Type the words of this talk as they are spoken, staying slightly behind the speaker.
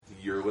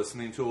You're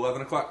listening to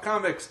 11 O'Clock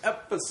Comics,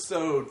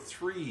 episode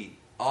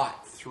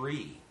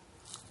 303.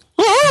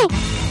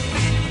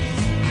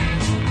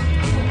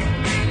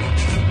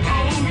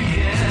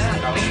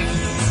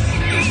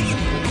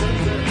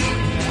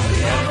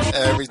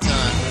 Every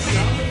time.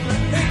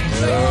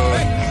 No,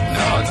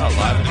 it's not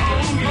live.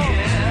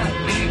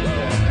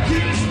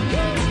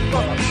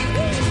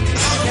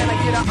 Can I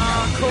get an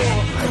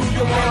encore? Do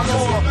you want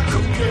more?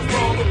 Cook and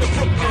roll with the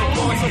Brooklyn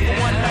boys. So for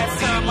one last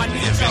time, I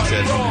need y'all to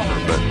roll.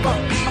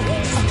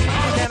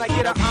 Can I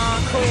get an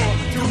encore?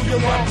 Do you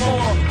want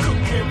more?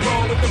 Cook and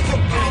roll with the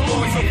Brooklyn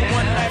boys. So for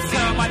one last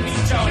time, I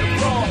need y'all to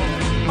roll.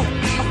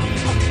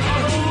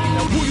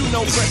 Now who you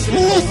know pressing the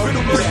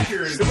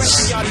The rest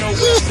of y'all know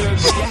what's the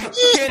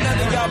Can't none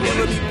of y'all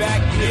mirror me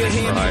back. Hear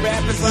me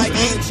rappers like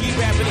A&G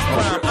rapping his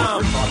prime.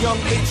 I'm Young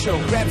H.O.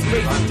 raps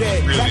raising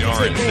dead. Really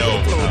aren't,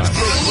 no.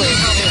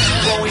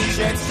 Blowing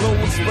jets, slow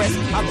express.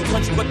 Out the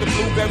country, but the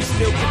blueberries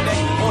still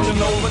connect. On the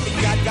low, but the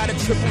yacht got a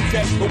triple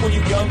deck. But when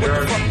you young, what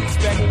the fuck you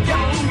expect?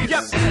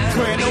 Yep.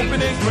 Grand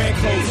opening, grand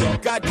closing.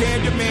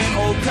 Goddamn your man,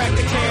 old crack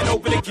the can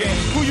open again.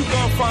 Who you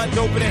gonna find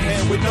open a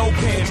hand with no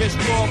pen? Just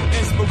draw for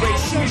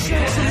inspiration.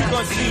 Who you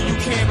gonna see you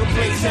can't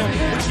replace him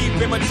with cheap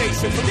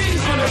imitation from this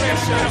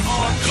generation.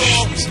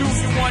 Encore, do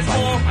you want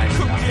more?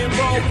 Cook and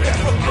roll with the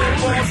Brooklyn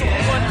boys. So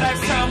for one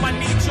last time, I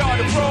need y'all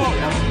to roll.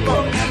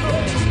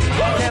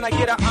 Can I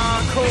get an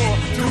encore?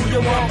 Do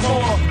you want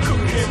more? Cook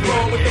and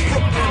roll with the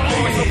Brooklyn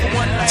boys. So for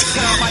one last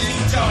time, I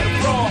need y'all to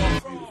roll.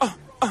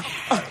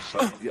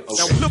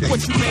 Now look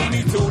what you made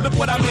me do. Look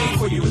what I made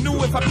for you.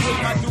 Knew if I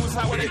paid my dues,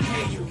 how would I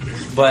pay you?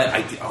 But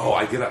I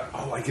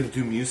get to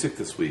do music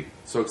this week.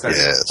 So excited.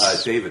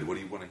 Yes. David, what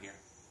do you want to hear?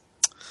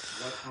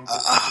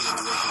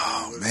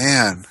 Oh,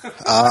 man.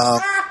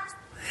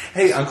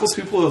 Hey, Uncle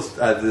Tupelo is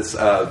this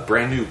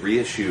brand new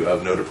reissue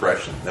of No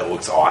Depression that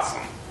looks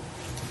awesome.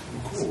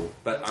 Cool.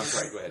 But I'm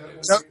sorry, go ahead, David.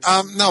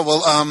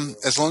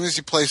 As long as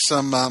you play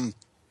some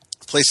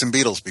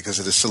Beatles because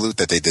of the salute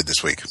that they did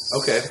this week.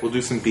 Okay, we'll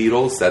do some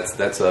Beatles.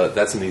 That's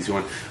an easy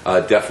one.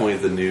 Definitely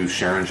the new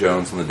Sharon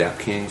Jones and the Dap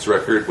Kings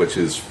record, which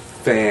is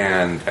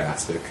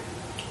fantastic.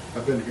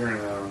 I've been hearing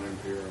that on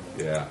NPR.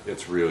 Yeah,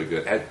 it's really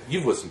good.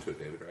 You've listened to it,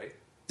 David, right?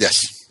 Yes.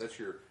 That's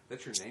your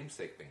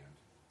namesake band.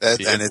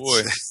 And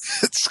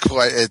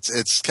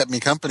it's kept me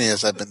company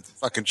as I've been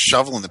fucking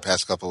shoveling the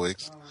past couple of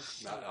weeks.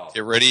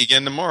 Get ready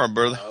again tomorrow,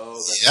 brother.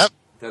 Yep.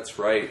 That's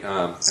right.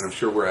 And I'm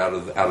sure we're out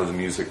of the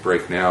music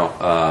break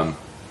now.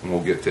 And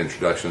we'll get to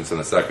introductions in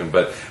a second.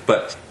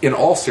 But in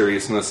all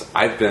seriousness,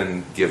 I've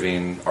been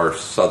giving our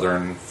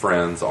southern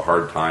friends a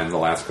hard time the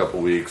last couple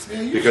of weeks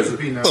because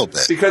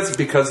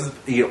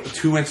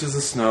 2 inches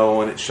of snow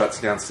and it shuts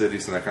down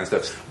cities and that kind of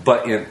stuff.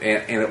 But and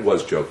it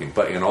was joking.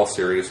 But in all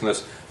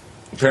seriousness,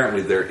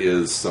 apparently there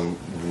is some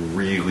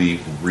really,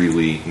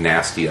 really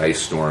nasty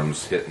ice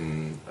storms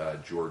hitting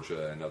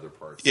Georgia and other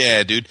parts.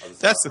 Yeah, dude.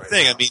 That's the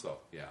thing. Now, I mean, so,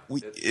 yeah.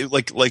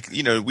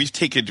 We've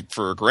taken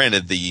for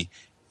granted these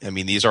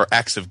are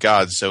acts of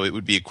God, so it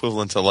would be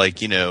equivalent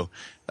to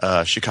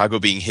Chicago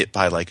being hit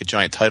by like a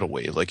giant tidal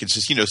wave. Like it's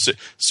just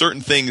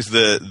certain things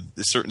the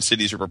certain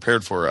cities are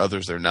prepared for,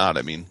 others they're not.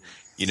 I mean,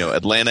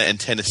 Atlanta and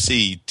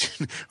Tennessee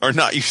are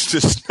not used to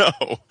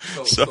snow.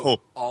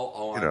 So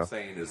all I'm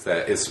saying is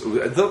that it's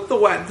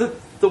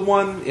the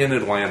one in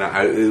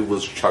Atlanta. It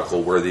was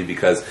chuckle worthy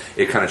because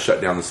it kind of shut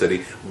down the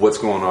city. What's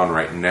going on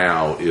right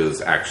now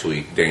is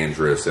actually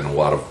dangerous and a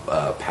lot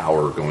of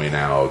power going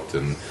out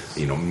and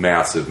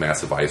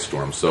massive ice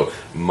storms. So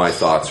my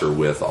thoughts are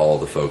with all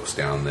the folks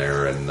down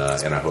there, and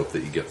I hope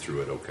that you get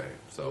through it okay.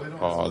 So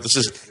this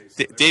is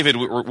David.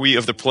 We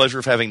have the pleasure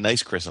of having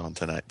Nice Chris on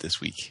tonight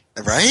this week.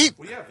 Right?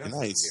 We have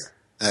nice. Here.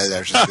 I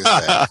was just going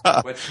to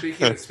say.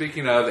 But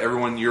speaking of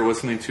everyone, you're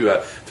listening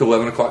to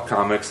 11 O'Clock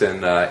Comics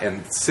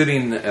and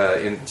sitting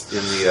in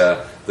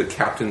the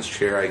captain's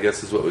chair, I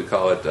guess is what we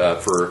call it,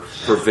 for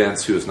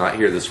Vince, who is not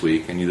here this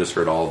week, and you just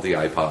heard all of the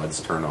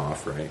iPods turn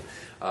off, right?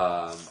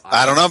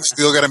 I don't know. I'm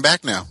still got him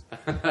back now.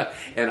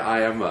 And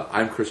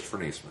I'm Christopher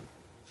Niesman.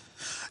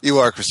 You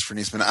are Christopher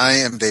Niesman. I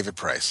am David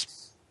Price.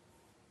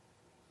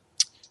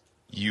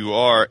 You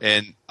are,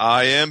 and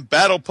I am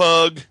Battle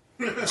Pug.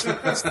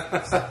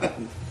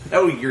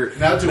 Oh, you're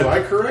now. Do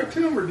I correct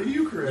him or do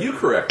you correct? You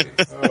correct him.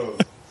 Oh,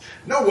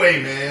 no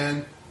way,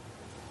 man.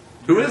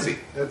 Who is he?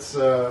 That's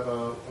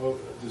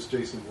just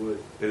Jason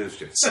Wood. It is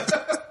Jason.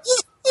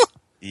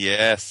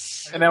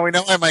 Yes. And now we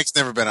know why Mike's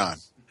never been on.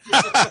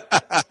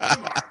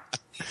 Come on.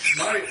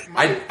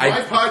 My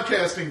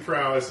podcasting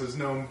prowess is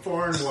known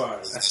far and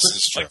wide.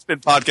 Mike's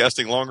been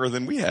podcasting longer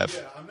than we have.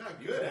 Yeah, I'm not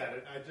good at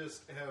it. I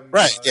just have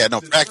right. Yeah.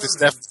 No practice.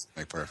 Definitely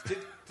make perfect.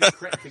 Did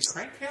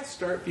Crankcast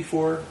start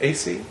before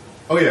AC?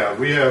 Oh yeah,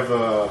 we have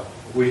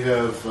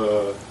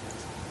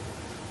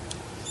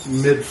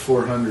mid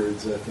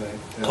 400s, I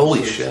think.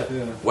 Holy shit!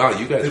 Yeah. Wow,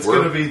 you guys. It's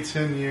going to be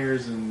 10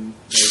 years and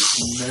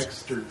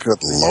next or good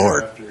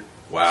lord. After.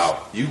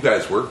 Wow, you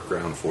guys were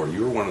ground floor.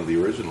 You were one of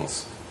the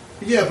originals.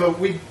 Yeah, but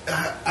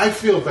I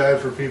feel bad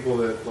for people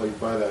that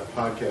buy that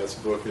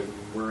podcast book and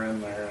we're in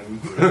there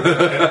and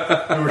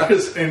we're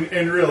just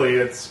and really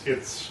it's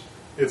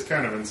it's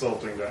kind of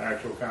insulting to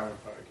actual comic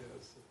podcasts.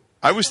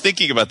 I was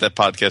thinking about that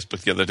podcast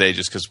book the other day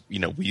just because,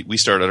 we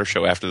started our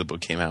show after the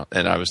book came out,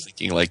 and I was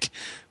thinking,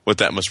 what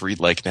that must read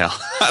like now.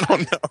 I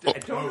don't know. I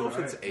don't know if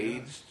it's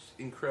aged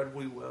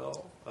incredibly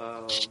well,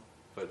 but,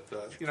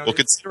 Well,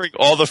 considering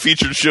all the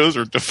featured shows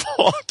are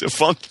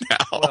defunct now.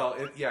 Well,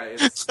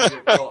 it's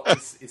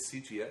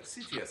CGS.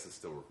 CGS is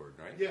still recording,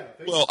 right? Yeah.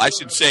 Well, I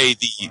should say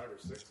 5 or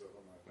 6 of them,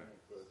 I think.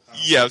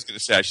 Yeah, I was going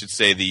to say, I should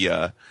say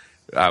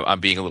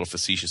I'm being a little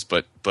facetious,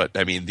 but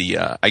I mean,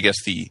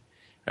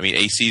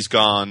 AC's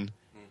gone,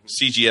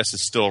 CGS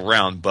is still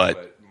around,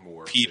 but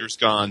Peter's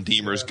gone,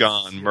 Deemer's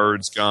gone,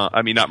 Murd's gone.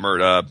 I mean, not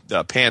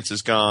Murd, Pants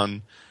is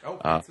gone. Oh,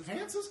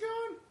 Pants is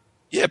gone?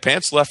 Yeah,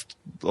 Pants left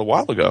a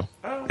while ago.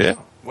 Oh, yeah.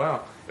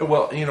 Wow.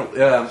 Well,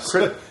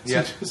 So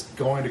just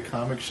going to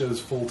comic shows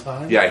full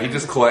time? Yeah, he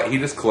just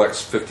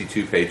collects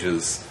 52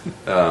 pages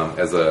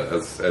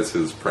as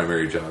his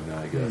primary job now,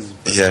 I guess.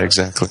 Yeah,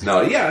 exactly.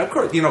 No, yeah, of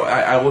course.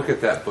 I look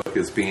at that book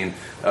as being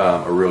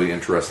a really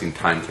interesting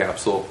time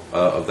capsule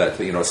of that.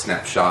 A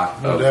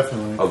snapshot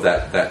of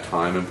that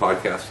time in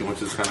podcasting,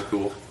 which is kind of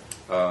cool.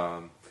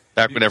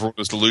 Back when everyone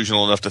was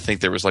delusional enough to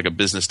think there was a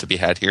business to be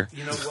had here.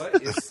 You know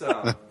what? It's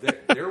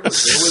there was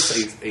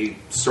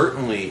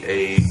certainly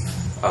a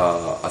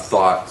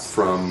thought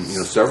from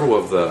several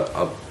of the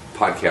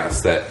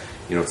podcasts that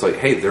it's like,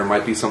 hey, there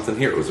might be something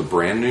here. It was a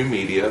brand new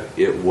media.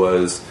 It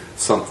was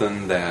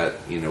something that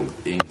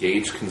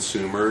engaged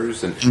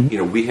consumers, and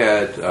we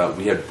had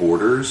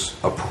Borders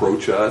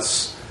approach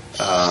us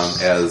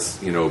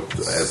as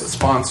a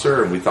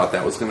sponsor, and we thought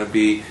that was going to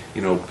be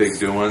big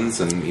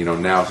doings, and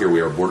now here we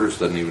are. Borders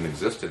doesn't even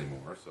exist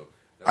anymore. So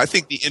I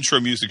think the intro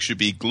music should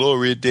be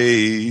 "Glory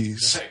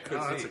Days."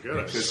 That's a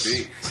good. It could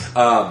be.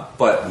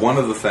 But one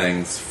of the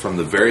things from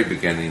the very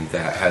beginning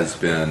that has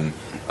been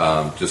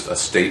just a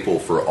staple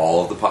for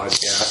all of the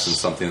podcasts, and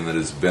something that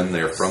has been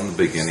there from the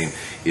beginning,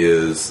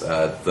 is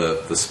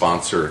the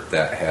sponsor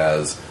that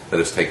has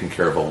taken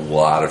care of a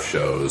lot of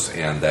shows,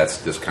 and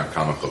that's Discount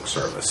Comic Book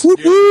Service.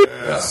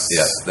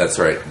 Yeah, that's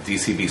right.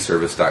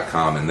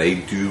 DCBService.com, and they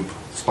do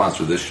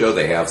sponsor this show.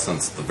 They have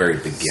since the very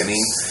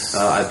beginning,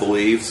 I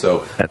believe.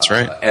 So that's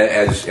right.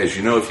 As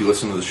you know, if you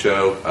listen to the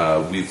show,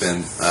 we've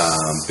been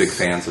big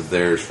fans of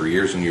theirs for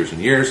years and years and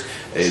years.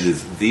 It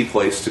is the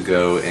place to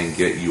go and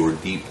get your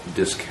deep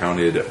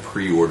discounted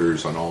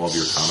pre-orders on all of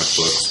your comic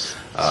books.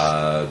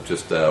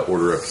 Just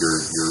order up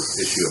your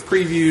issue of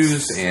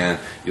previews, and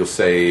you'll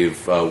save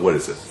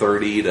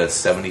 30 to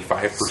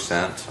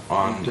 75%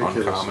 on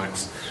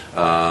comics.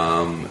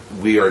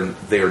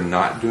 They are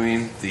not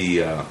doing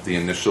the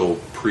initial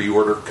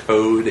pre-order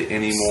code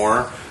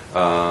anymore.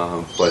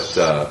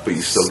 But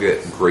you still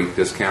get great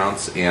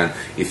discounts, and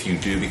if you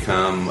do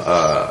become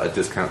a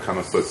Discount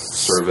Comic Book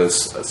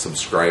Service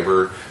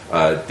subscriber,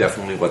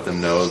 definitely let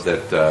them know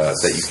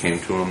that you came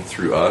to them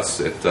through us.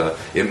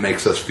 It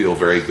makes us feel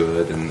very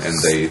good, and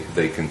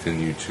they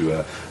continue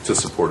to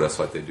support us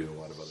like they do a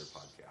lot of other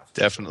podcasts.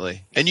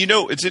 Definitely, and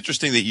it's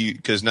interesting that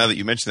because now that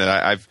you mentioned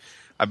that,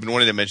 I've been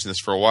wanting to mention this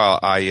for a while.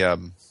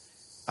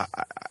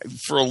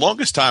 For a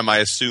longest time, I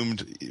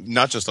assumed,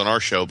 not just on our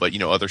show, but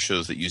other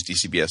shows that use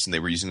DCBS and they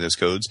were using those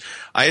codes,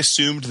 I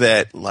assumed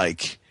that I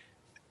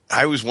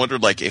always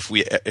wondered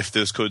if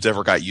those codes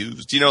ever got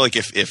used.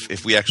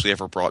 If we actually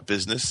ever brought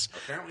business.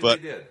 Apparently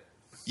but we did.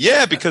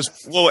 Yeah, because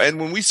and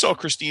when we saw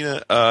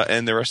Christina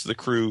and the rest of the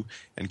crew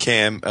and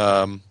Cam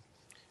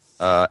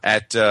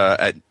at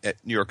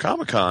New York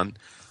Comic Con.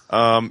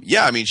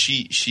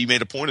 She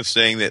made a point of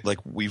saying that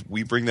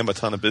we bring them a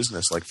ton of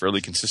business fairly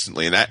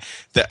consistently, and that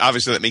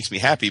obviously that makes me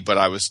happy. But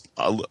I was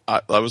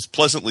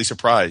pleasantly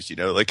surprised,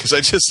 because I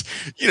just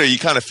you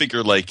kind of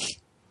figure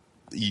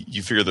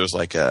you figure there's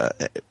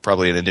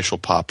probably an initial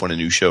pop when a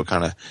new show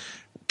kind of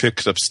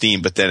picks up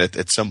steam, but then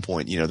at some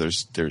point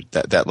there's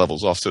that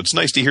levels off. So it's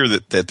nice to hear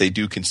that they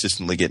do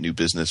consistently get new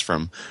business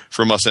from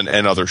us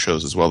and other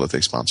shows as well that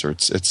they sponsor.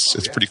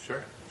 It's pretty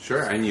sure.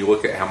 Sure, and you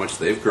look at how much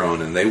they've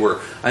grown, and I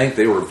think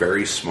they were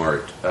very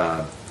smart,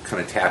 kind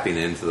of tapping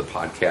into the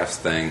podcast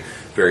thing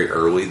very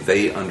early.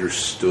 They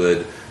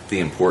understood the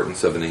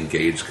importance of an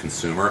engaged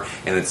consumer,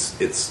 and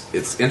it's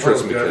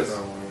interesting because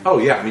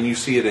you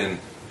see it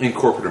in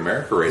corporate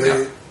America right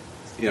now.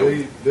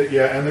 And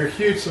they're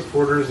huge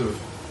supporters of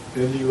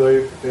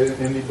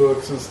indie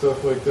books and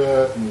stuff like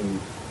that.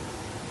 And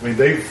I mean,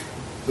 they've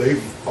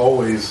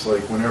always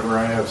whenever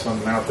I have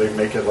something out, they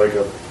make it like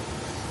a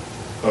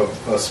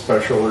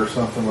special or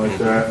something like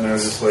that, and they're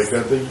just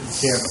that. You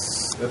can't.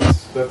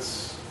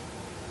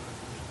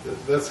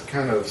 That's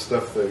kind of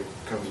stuff that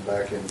comes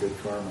back in good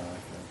karma. I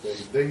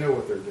think they know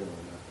what they're doing.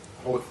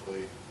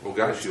 Hopefully, well,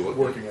 guys, you look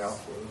working out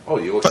for them. Oh,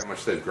 you look how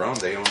much they've grown.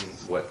 They own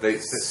what they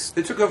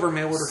took over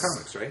Mail Order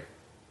Comics, right?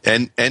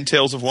 And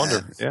Tales of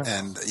Wonder,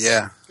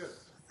 yeah.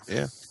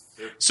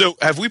 So,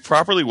 have we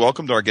properly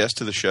welcomed our guest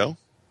to the show?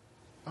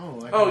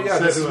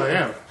 This is who I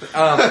am.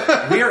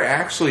 We are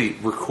actually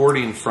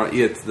recording from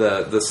it.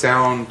 The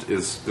sound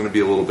is going to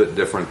be a little bit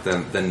different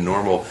than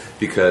normal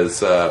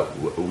because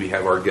we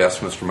have our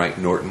guest, Mr. Mike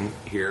Norton,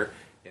 here.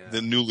 The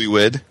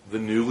newlywed. The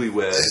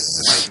newlywed,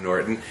 Mike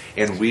Norton,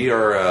 and we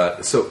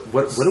are. So,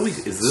 what do we?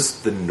 Is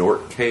this the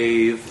Nort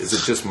Cave? Is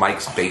it just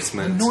Mike's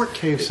basement? Nort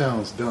Cave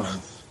sounds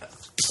dumb.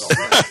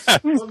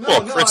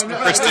 Well,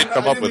 Chris didn't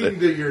come up with I didn't it. mean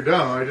that you're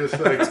dumb. I just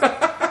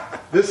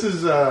like this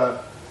is.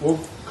 We'll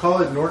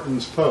call it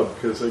Norton's Pub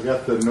because they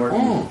got the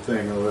Norton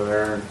thing over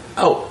there,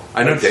 Oh,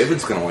 I know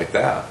David's going to like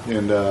that.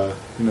 and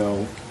you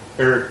know,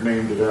 Eric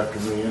named it after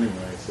me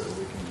anyway, so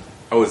we can.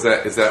 Oh, is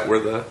that where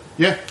the?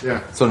 Yeah.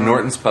 So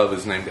Norton's Pub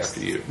is named after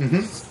you.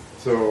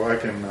 So I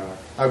can.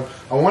 I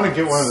want to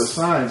get one of the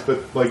signs,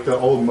 but like the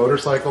old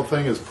motorcycle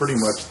thing is pretty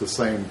much the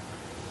same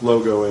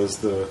logo as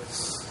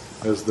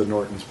the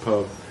Norton's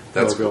Pub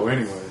That's logo cool.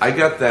 anyway. I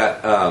got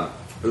that.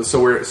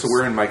 So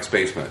we're in Mike's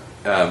basement.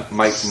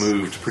 Mike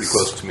moved pretty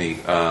close to me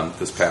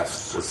this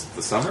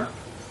the summer,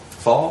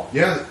 fall.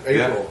 Yeah,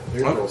 April.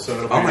 Yeah. April. So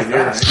it'll be Oh my a year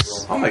in gosh!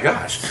 April. Oh my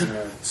gosh!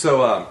 Yeah.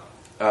 So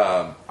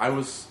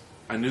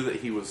I knew that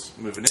he was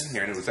moving in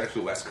here, and it was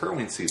actually last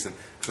curling season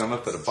because I'm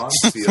up at a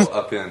bonfile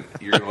up in.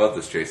 You're gonna love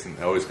this, Jason.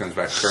 It always comes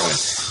back to curling.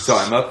 So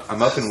I'm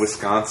up in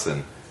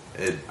Wisconsin.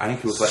 I think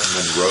it was like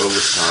Monroe,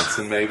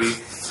 Wisconsin, maybe.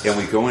 And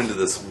we go into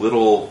this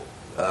little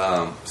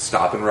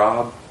Stop and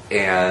Rob,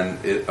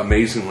 and it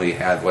amazingly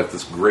had like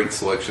this great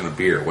selection of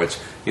beer, which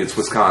it's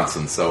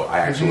Wisconsin, so I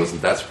actually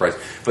wasn't that surprised.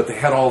 But they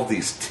had all of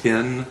these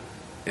tin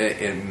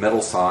and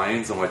metal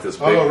signs and like this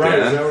big Oh, right.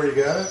 bin. Is that where you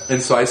got it?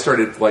 And so I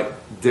started like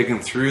digging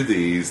through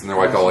these, and they're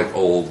like all like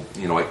old,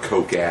 like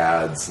Coke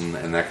ads and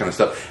that kind of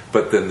stuff.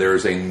 But then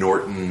there's a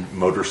Norton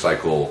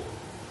motorcycle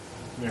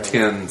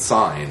tin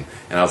sign,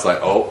 and I was like,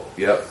 oh,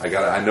 yep,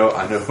 I know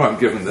who I'm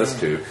giving this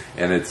to,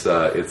 and it's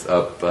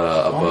up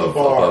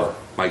above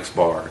Mike's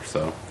bar,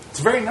 so it's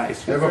very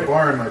nice. I have a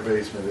bar in my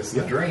basement. It's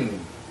the Dream.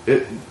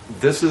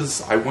 This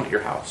is I Want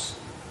Your House.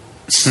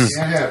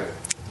 I have it.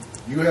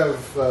 You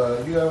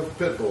have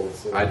pit bulls.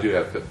 So. I do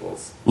have pit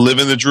bulls.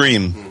 Living the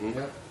dream.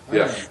 Yep.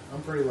 Yeah.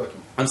 I'm pretty lucky.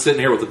 I'm sitting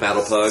here with the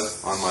battle plug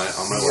on my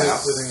lap.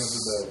 Sitting with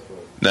the battle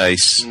plug.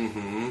 Nice.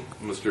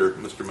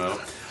 Mr. Mo.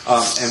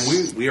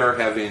 And we are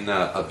having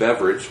a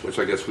beverage, which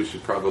I guess we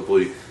should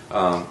probably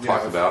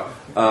talk about.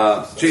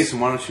 Jason,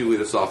 why don't you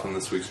lead us off on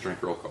this week's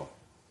drink roll call?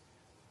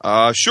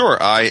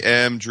 Sure. I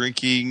am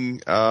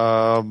drinking.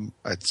 I've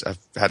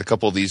had a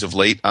couple of these of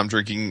late. I'm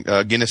drinking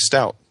Guinness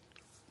Stout.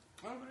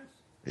 Oh, nice.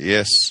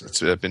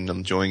 Yes, I've been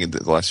enjoying it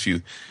the last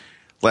few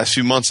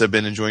months. I've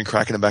been enjoying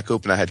cracking it back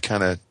open. I had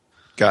kind of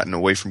gotten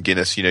away from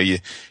Guinness. You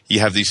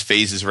have these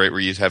phases, right, where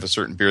you have a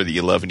certain beer that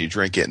you love and you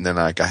drink it, and then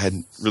I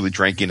hadn't really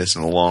drank Guinness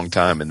in a long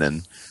time, and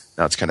then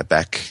now it's kind of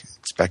back.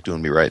 It's back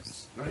doing me right.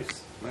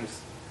 Nice.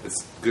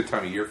 It's a good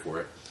time of year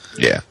for it.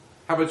 Yeah.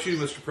 How about you,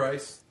 Mr.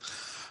 Price?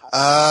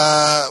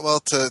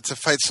 Well, to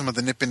fight some of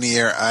the nip in the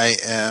air, I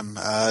am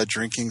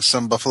drinking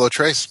some Buffalo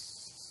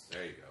Trace.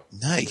 There you go.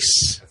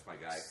 Nice. That's my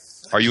guy.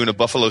 Are you in a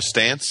Buffalo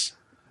stance?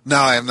 No,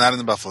 I am not in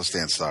the Buffalo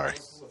stance. Sorry.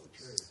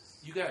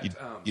 You got.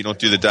 You don't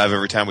do the dive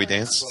every time we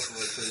dance?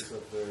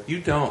 You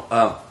don't.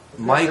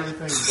 Mike.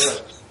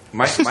 Everything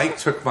but. Mike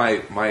took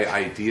my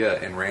idea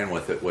and ran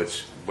with it,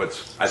 which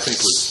I think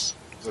was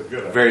It's a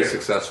good very idea.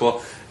 successful.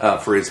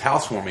 For his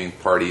housewarming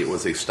party, it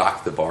was a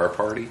stock the bar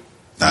party.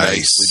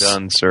 Nice. Nicely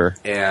done, sir.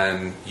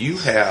 And you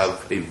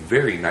have a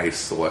very nice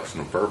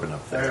selection of bourbon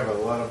up I there. have a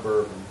lot of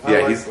bourbon. Yeah, I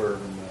like he's-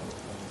 bourbon though.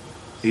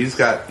 He's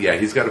got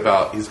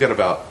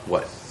about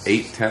what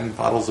 8-10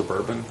 bottles of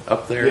bourbon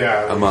up there,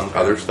 Yeah, among he's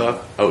other got-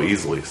 stuff. Oh,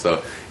 easily.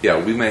 So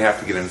yeah, we may have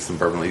to get into some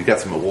bourbon. You got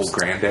some Old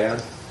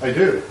Granddad. I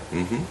do.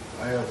 Mm-hmm.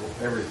 I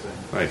have everything.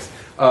 Nice.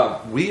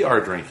 We are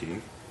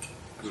drinking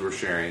because we're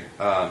sharing.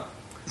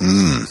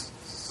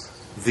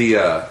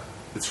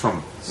 It's from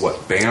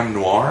what? Bam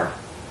Noir.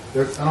 I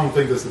don't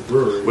think that's the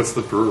brewery. What's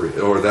the brewery?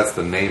 Or that's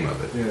the name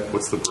of it. Yeah.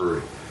 What's the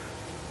brewery?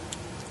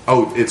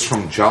 Oh, it's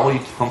from Jolly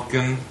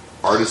Pumpkin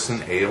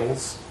Artisan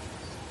Ales.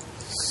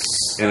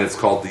 And it's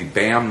called the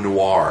Bam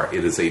Noir.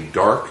 It is a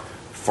dark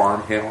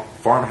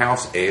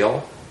farmhouse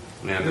ale.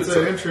 And It's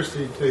an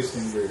interesting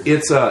tasting beer.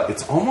 it's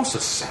almost a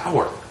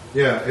sour.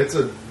 Yeah, it's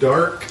a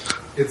dark.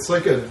 It's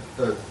like a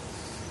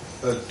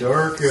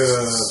dark.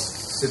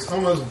 It's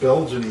almost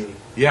Belgian-y.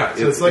 Yeah,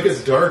 So it's like a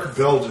dark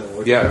Belgian.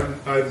 Which Yeah.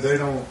 they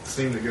don't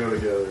seem to go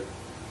together.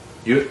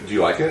 Do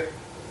you like it?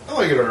 I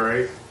like it all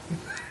right.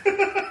 I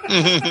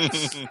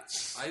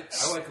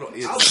like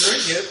it. I'll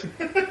drink it.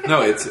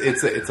 No, it's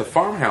a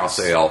farmhouse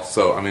ale.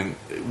 So I mean,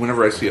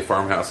 whenever I see a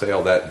farmhouse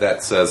ale,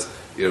 that says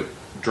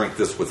drink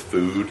this with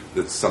food.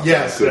 That's something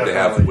Yes, good to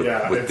have definitely.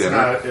 with It's dinner.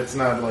 not. It's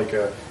not like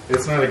a.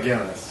 It's not a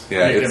Guinness.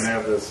 Yeah, you it's- can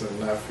have this and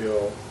not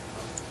feel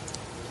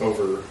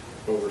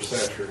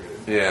oversaturated.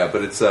 Yeah,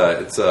 but it's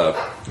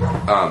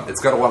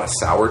got a lot of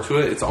sour to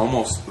it. It's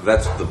almost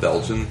that's the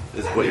Belgian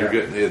is what you're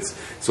Yeah. getting.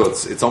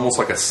 It's almost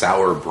like a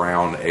sour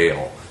brown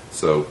ale.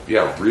 So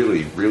yeah,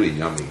 really really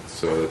yummy.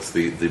 So it's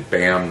the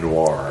Bam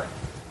Noir.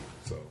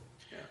 So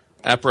yeah.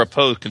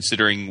 Apropos,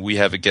 considering we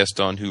have a guest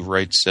on who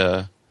writes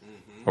a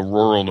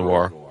rural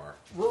noir.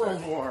 Rural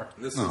Noir.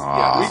 This is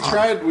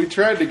We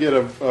tried to get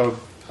a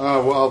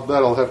well,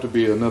 that'll have to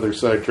be another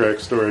sidetrack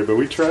story. But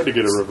we tried to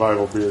get a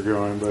revival beer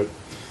going, but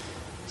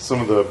some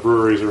of the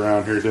breweries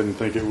around here didn't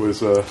think it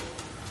was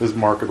as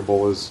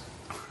marketable as.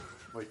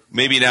 Like,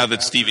 Maybe now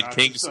that Stephen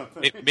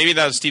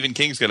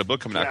King's got a book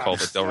coming out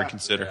called it, they'll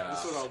reconsider.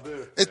 That's what I'll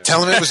do.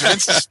 Tell him it was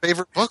Vince's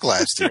favorite book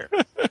last year.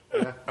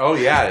 Oh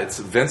yeah,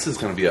 Vince is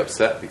going to be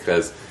upset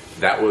because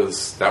that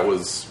was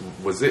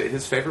it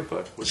his favorite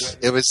book? Was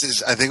that? It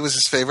was I think it was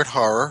his favorite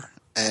horror,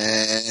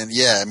 and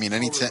yeah, I mean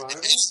anytime.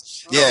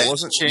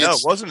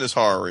 It wasn't his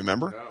horror.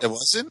 Remember? It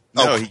wasn't.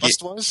 No,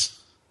 Crust was.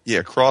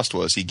 Yeah, Crossed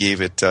was. He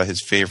gave it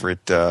his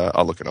favorite.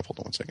 I'll look it up. Hold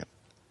on one second.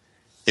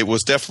 It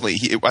was definitely.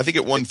 I think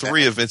it won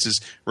 3 of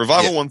Vince's.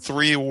 Revival won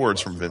 3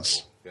 awards from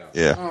Vince.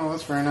 Yeah. Oh,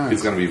 that's very nice.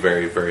 He's going to be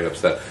very, very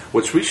upset.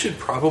 Which we should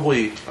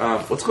probably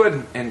let's go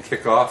ahead and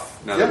kick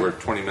off now that we're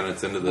 20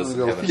 minutes into this.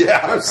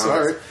 I'm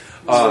sorry.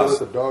 Let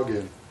the dog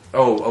in.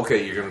 Oh,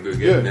 okay. You're going to go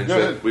get Yeah, go Ninja.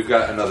 ahead. We've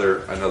got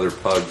another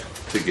pug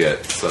to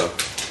get, so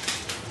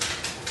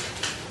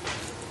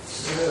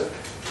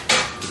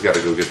we've got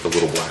to go get the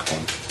little black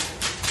one.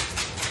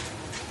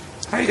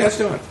 How you guys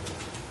doing?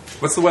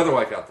 What's the weather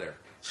like out there?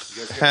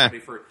 You guys getting ready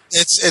for?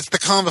 It's the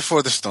calm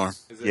before the storm.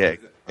 Yeah, I'm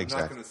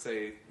exactly. not going to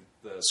say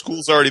the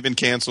School's already been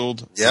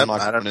canceled. Yep,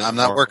 I'm I'm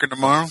not working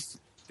tomorrow.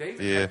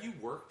 David, Yeah. have you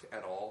worked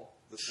at all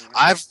this morning?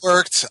 I've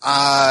worked.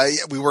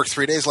 We worked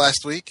 3 days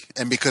last week,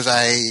 and because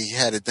I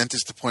had a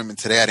dentist appointment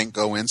today, I didn't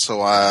go in.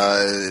 So,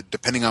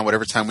 depending on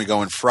whatever time we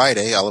go in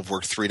Friday, I'll have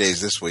worked 3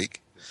 days this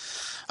week.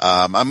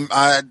 I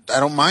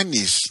don't mind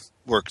these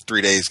work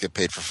 3 days, get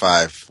paid for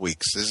 5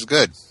 weeks. This is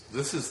good.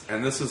 This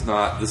is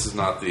not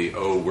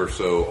the we're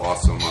so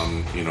awesome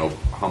on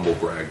humble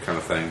brag kind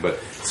of thing.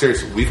 But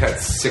seriously, we've had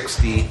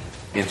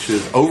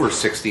over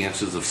 60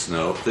 inches of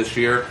snow this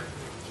year.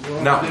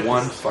 Not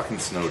one fucking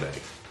snow day.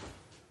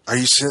 Are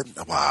you sitting?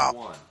 Wow.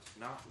 One.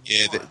 Not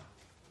Yeah, one.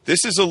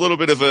 this is a little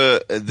bit of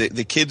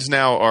the kids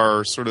now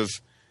are sort of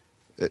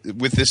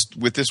with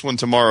this one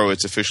tomorrow.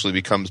 It's officially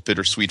becomes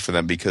bittersweet for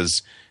them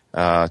because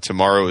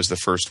tomorrow is the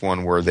first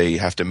one where they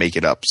have to make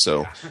it up.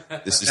 So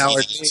this is Now,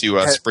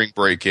 to spring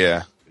break.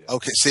 Yeah.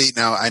 Okay. See,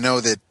 now I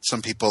know that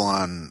some people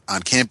on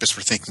campus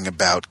were thinking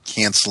about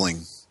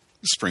canceling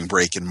spring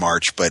break in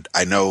March, but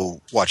I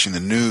know watching the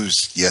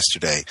news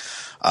yesterday,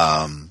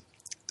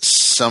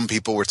 some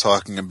people were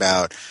talking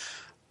about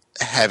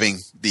having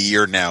the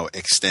year now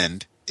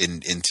extend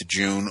into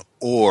June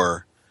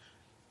or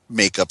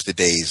make up the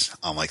days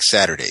on like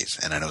Saturdays.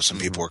 And I know some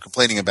people were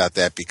complaining about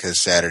that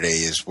because Saturday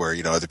is where,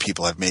 other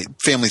people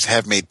families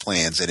have made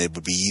plans and it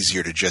would be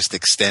easier to just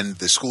extend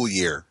the school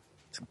year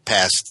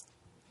past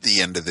the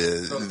end of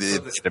So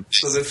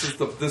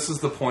this is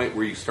the point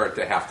where you start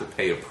to have to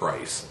pay a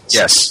price.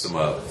 Yes. Them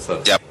up.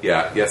 So, Yep.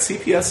 Yeah.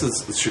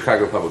 CPS's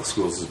Chicago Public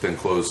Schools has been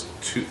closed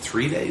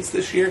 3 days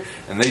this year,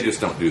 and they just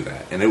don't do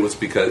that. And it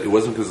wasn't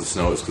because of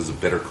snow; it was because of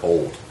bitter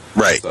cold.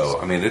 Right. So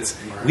I mean,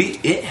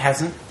 it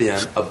hasn't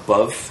been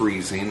above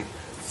freezing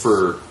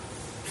for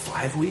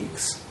 5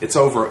 weeks. It's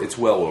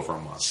well over a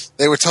month.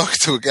 They were talking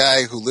to a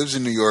guy who lives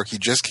in New York. He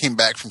just came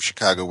back from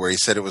Chicago where he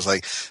said it was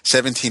like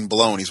 17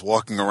 below and he's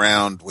walking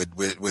around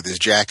with his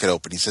jacket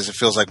open. He says it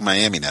feels like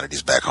Miami now that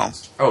he's back home.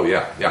 Oh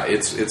yeah.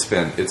 It's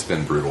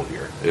been brutal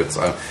here. It's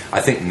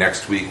I think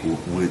next week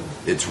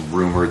it's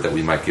rumored that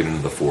we might get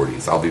into the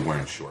 40s. I'll be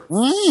wearing shorts.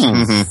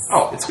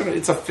 Oh,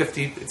 it's a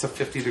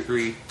 50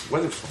 degree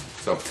weather storm.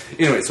 So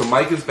anyway, so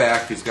Mike is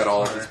back. He's got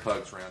all of his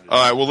pugs around. All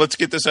right. Well, let's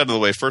get this out of the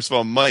way. First of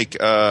all, Mike,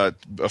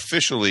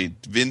 officially,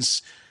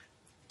 Vince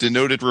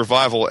denoted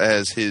Revival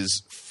as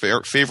his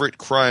favorite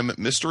crime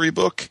mystery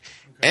book,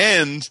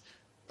 and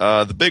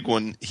the big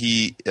one,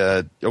 he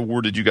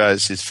awarded you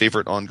guys his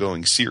favorite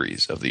ongoing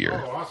series of the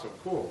year. Oh, awesome.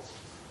 Cool.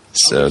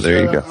 So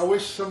there you go. I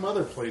wish some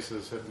other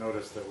places had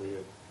noticed that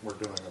were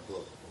doing a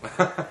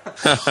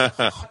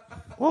book.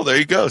 Well, there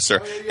you go,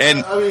 sir. Yeah,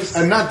 And I mean,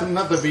 and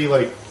not to be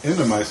like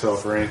into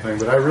myself or anything,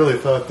 but I really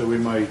thought that we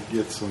might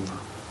get some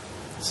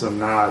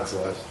nods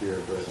last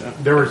year,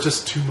 but there was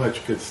just too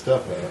much good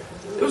stuff out.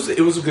 It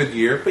was a good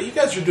year, but you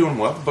guys are doing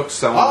well. The book's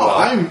selling Oh, well.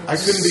 I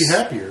couldn't be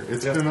happier.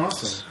 It's been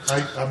awesome.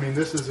 I mean,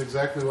 this is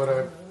exactly what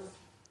I.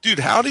 dude,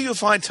 how do you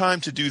find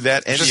time to do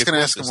that? And just the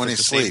gonna ask him Occultist when at he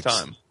the same sleeps.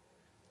 time?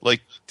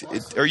 Like,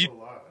 are you?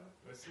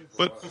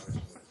 But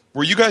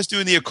were you guys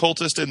doing the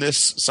Occultist and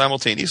this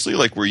simultaneously?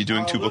 Like, were you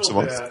doing 2 books a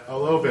month? A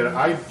little bit.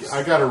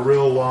 I got a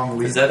real long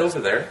lead. Is that over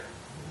there?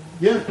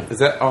 Yeah. Is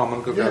that? Oh, I'm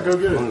gonna go. Yeah, grab go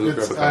get I'm gonna it.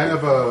 go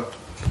grab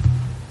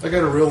I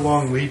got a real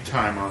long lead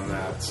time on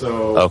that.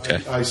 So Okay.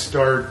 I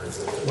start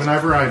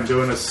whenever I'm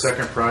doing a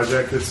second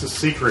project. It's a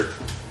secret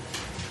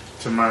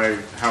to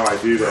how I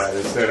do that.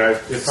 Is that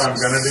if I'm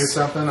going to do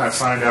something, I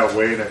find out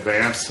way in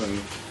advance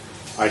and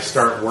I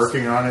start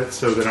working on it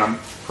so that I'm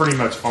pretty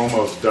much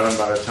almost done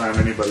by the time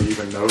anybody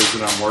even knows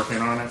that I'm working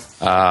on it.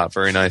 Ah,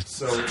 very nice.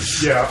 So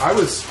yeah, I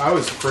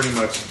was pretty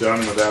much done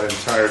with that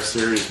entire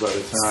series by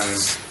the time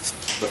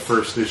the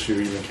first issue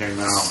even came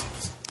out.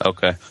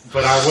 Okay.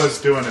 But I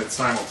was doing it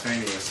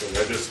simultaneously.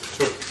 I just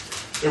took.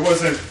 It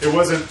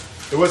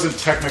wasn't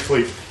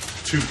technically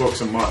 2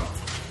 books a month.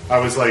 I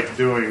was like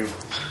doing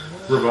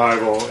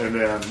Revival and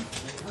then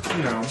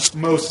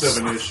most of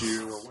an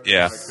issue or whatever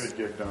Yeah. I could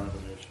get done of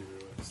an issue.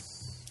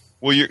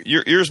 Well,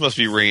 your ears must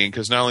be ringing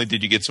because not only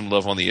did you get some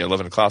love on the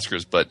 11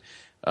 O'Clockers, but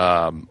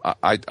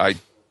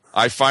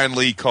I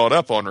finally caught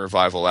up on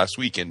Revival last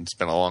week and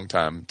spent a long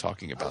time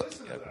talking about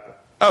it.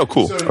 Oh,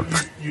 cool. So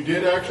you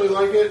did actually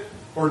like it,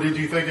 or did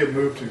you think it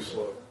moved too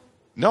slow?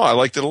 No, I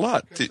liked it a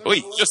lot.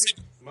 Wait, you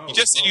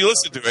just said you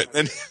listened to it.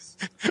 And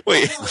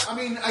wait. I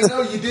mean, I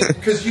know you did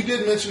because you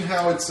did mention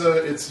how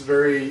it's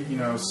very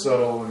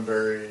subtle and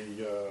very.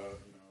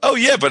 Oh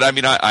yeah, but I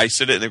mean, I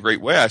said it in a great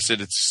way. I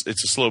said it's a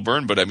slow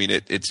burn, but I mean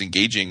it's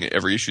engaging.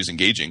 Every issue is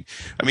engaging.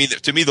 I mean,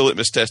 to me, the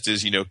litmus test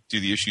is do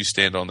the issues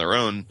stand on their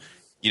own?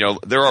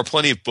 There are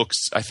plenty of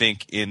books I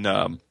think in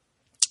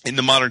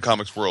the modern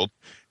comics world,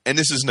 and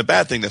this isn't a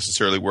bad thing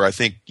necessarily. Where I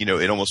think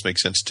it almost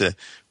makes sense to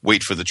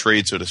wait for the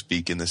trade, so to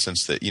speak, in the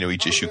sense that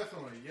each issue.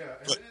 Definitely,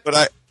 yeah.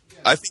 But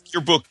I think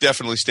your book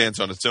definitely stands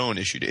on its own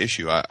issue to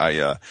issue.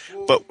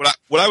 But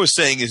what I was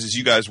saying is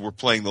you guys were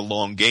playing the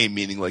long game,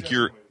 meaning like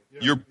you're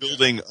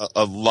building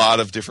a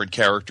lot of different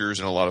characters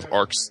and a lot of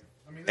arcs,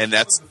 and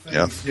that's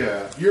yeah.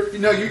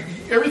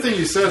 Everything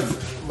you said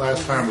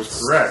last time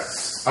was correct.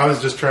 I was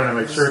just trying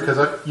to make sure because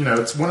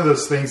it's one of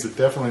those things that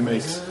definitely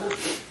makes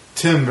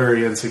Tim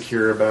very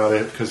insecure about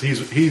it because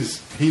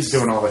he's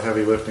doing all the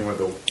heavy lifting with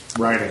the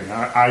writing.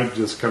 I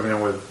just come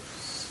in with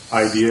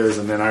ideas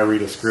and then I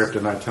read a script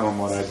and I tell him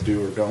what I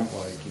do or don't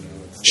like.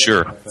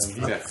 Sure. Kind of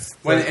thing. Yeah.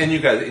 And you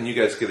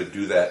guys get to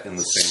do that in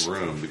the same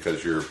room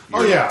because you're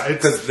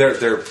because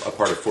they're a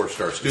part of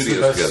 4-Star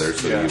Studios together,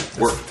 so you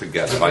work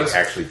together,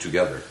 actually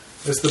together.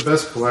 It's the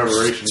best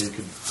collaboration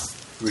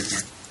we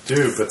could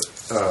do, but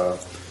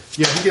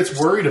he gets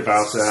worried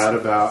about that,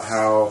 about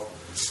how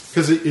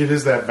because it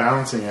is that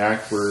balancing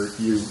act where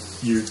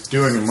you're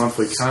doing a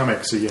monthly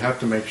comic, so you have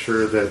to make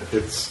sure that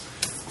it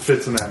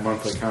fits in that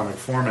monthly comic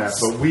format.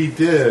 But we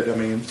did. I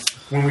mean,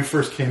 when we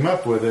first came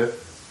up with it,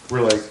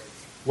 we're like,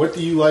 what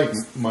do you like,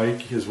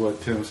 Mike, is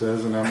what Tim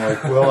says. And I'm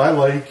like, well, I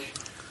like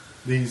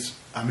these.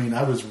 I mean,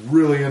 I was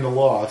really into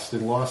Lost,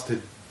 and Lost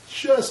had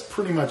just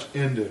pretty much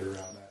ended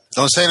around that.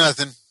 Don't say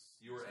nothing.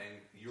 You were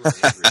angry.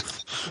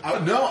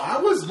 No, I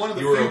was one of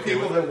the few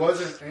people that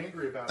wasn't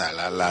angry about it.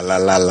 La la la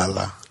la la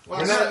la. Well,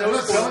 I'm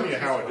not telling you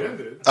how it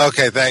ended.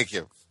 Okay, thank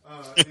you.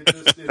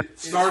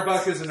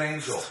 Starbuck is an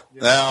angel.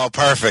 Oh,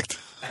 perfect.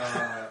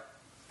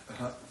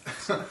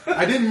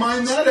 I didn't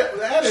mind that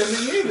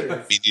ending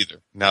either. Me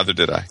neither. Neither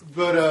did I.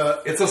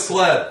 But it's a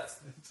sled.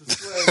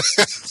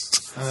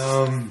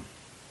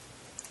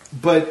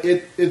 But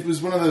it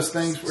was one of those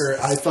things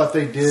where I thought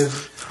they did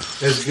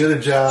as good a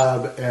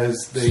job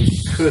as they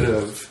could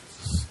have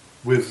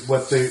with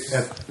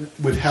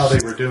with how they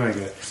were doing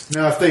it.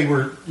 Now, if they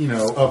were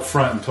up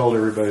front and told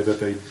everybody that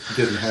they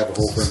didn't have a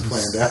whole thing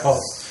planned out,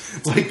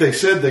 like they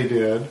said they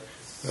did,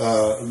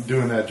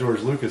 doing that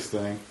George Lucas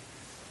thing.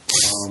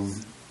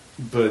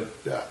 But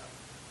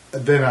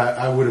then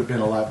I would have been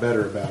a lot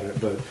better about it.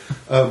 But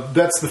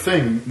that's the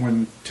thing.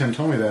 When Tim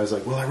told me that, I was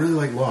like, well, I really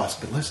like Lost,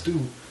 but let's do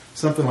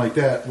something like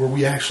that where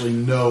we actually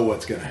know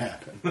what's going to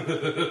happen.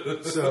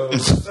 So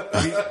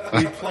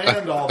we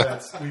planned all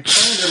that. We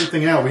planned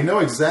everything out. We know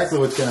exactly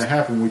what's going to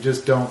happen. We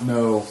just don't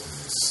know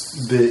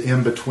the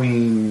in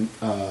between,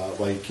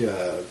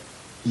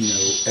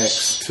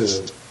 X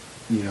to.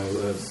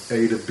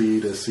 A to B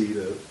to C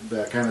to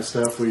that kind of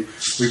stuff. We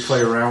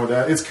play around with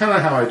that. It's kind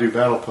of how I do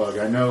Battle Pug.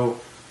 I know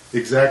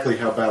exactly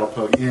how Battle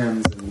Pug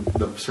ends and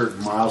the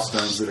certain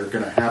milestones that are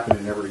going to happen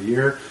in every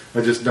year.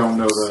 I just don't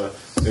know the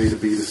A to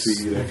B to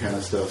C, that kind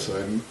of stuff.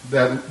 So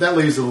that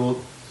leaves a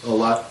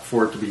lot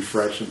for it to be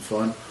fresh and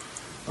fun.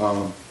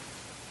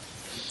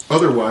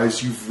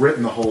 Otherwise, you've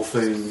written the whole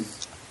thing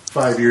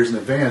 5 years in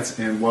advance,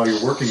 and while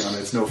you're working on it,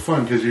 it's no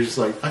fun because you're just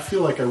like, I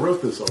feel like I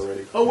wrote this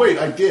already. Oh wait,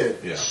 I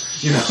did. Yeah,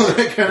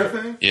 that kind of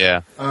thing.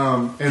 Yeah.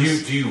 And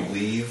do you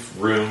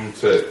leave room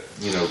to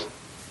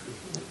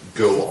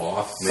go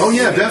off? Oh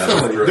yeah,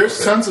 definitely.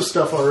 There's tons of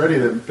stuff already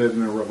that been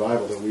in a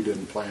Revival that we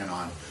didn't plan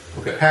on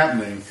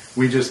happening.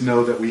 We just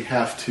know that we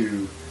have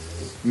to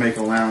make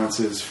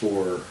allowances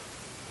for,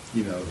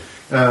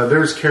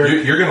 there's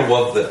characters. You're going to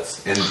love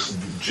this, and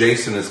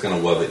Jason is going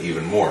to love it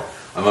even more.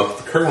 I'm up at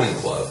the curling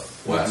club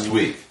last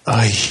week,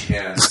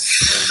 and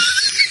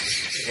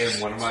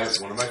one of my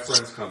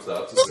friends comes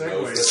up who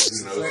knows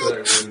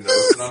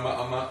that I'm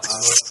a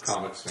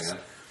comics fan.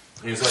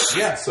 And he's like,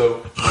 yeah,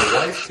 so my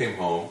wife came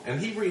home, and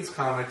he reads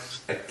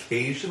comics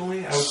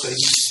occasionally. I would say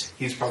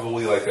he's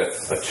probably like a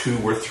 2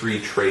 or 3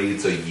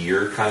 trades a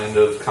year kind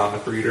of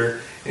comic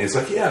reader. And he's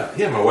like, yeah,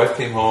 my wife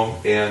came home,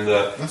 and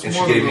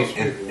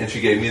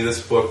she gave me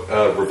this book,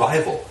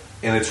 Revival,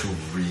 and it's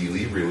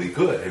really, really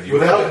good. Have you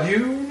Without read it?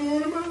 You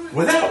knowing about it?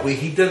 Without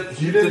he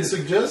didn't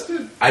suggest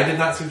it? I did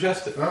not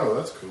suggest it. Oh,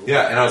 that's cool.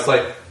 Yeah, and I was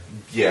like,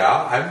 yeah,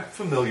 I'm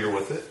familiar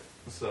with it.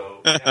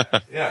 So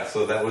yeah,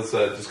 so that was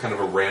just kind of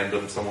a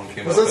random someone came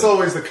up. Because that's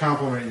always the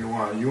compliment you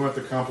want. You want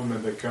the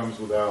compliment that comes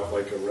without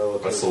like a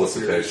relative, a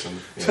solicitation,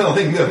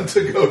 telling them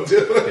to go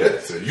do it. Yeah,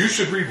 so you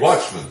should read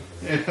Watchmen.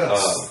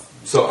 Yes.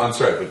 So I'm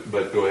sorry,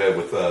 but go ahead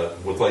with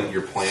like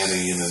your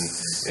planning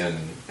and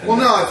well,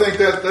 no, I think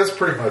that's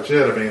pretty much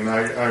it. I mean,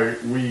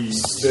 we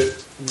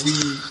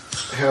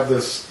have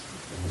this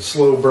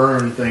slow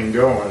burn thing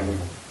going,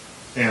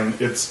 and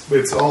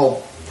it's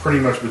all pretty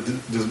much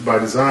by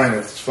design.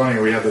 It's funny,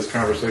 we had this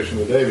conversation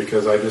today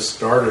because I just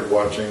started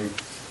watching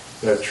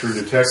that True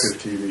Detective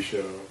TV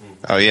show.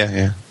 Oh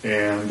yeah.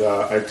 And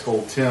I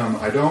told Tim,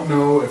 I don't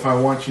know if I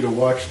want you to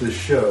watch this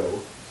show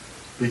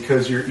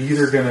because you're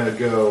either going to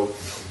go,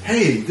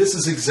 hey, this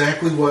is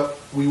exactly what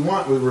we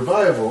want with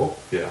Revival,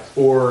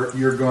 or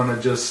you're going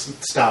to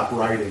just stop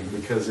writing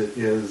because it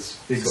is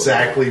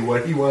exactly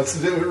what he wants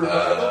to do with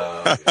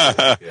Revival.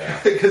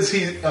 Because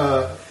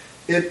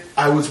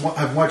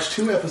I've watched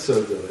 2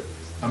 episodes of it.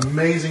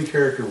 Amazing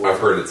character work.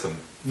 I've heard it's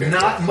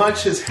Not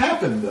much has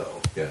happened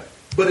though. Yeah.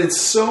 But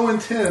it's so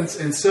intense,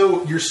 and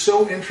so you're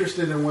so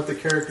interested in what the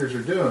characters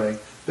are doing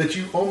that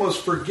you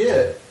almost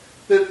forget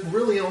that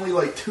really only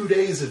like 2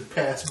 days had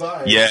passed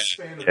by in the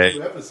span of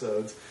 2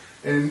 episodes.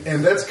 And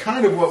that's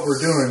kind of what we're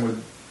doing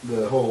with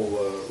the whole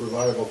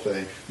Revival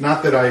thing.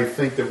 Not that I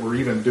think that we're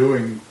even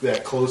doing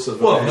that close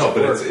of a but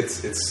work.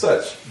 it's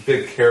such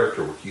big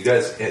character work. You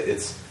guys, it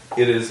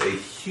is a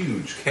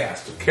huge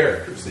cast of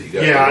characters that you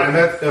guys. Yeah, and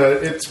that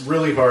it's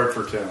really hard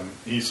for Tim.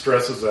 He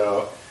stresses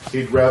out.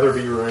 He'd rather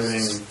be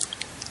writing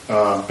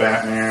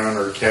Batman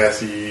or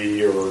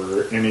Cassie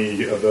or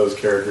any of those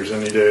characters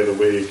any day of the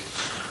week,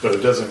 but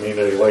it doesn't mean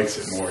that he likes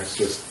it more. It's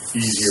just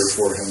easier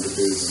for him to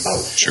do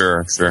than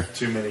Sure.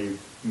 too many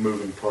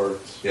moving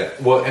parts. Yeah,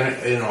 well, and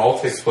it all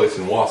takes place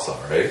in Wausau,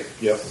 right?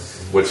 Yep.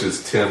 Which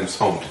is Tim's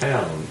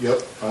hometown.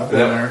 Yep, I've been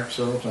there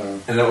several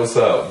times. And that was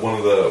one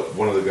of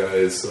the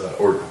guys,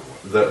 or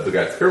the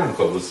guy at the Heroin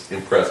Club was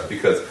impressed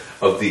because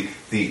of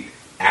the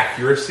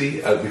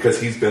accuracy, because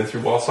he's been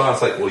through Wausau.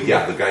 It's like, well,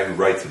 yeah, the guy who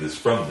writes it is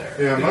from there.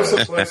 Yeah, most of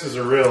the places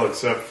are real,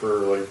 except for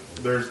like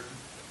there's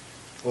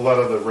a lot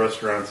of the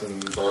restaurants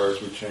and bars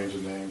we change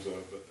the names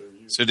of, but they're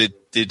usually. So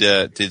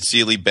did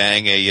Seeley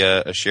bang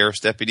a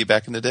sheriff's deputy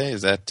back in the day?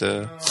 Is that?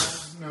 No,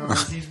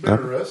 he's been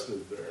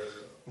arrested there.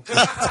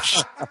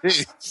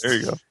 There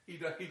you go. He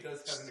does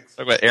have an experience.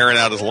 Talk about airing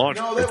out his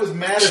laundry. No, that was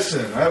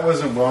Madison. That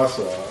wasn't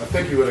Wausau. I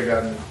think he would have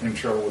gotten in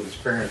trouble with his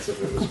parents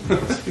if it was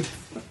Madison.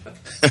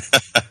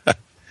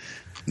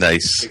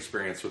 Nice.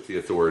 Experience with the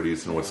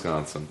authorities in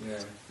Wisconsin.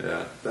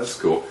 Yeah. That's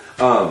cool.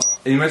 And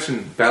you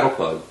mentioned Battle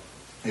Club.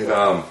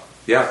 Yeah.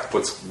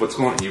 What's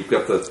going on? You've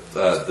got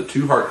the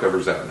 2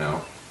 hardcovers out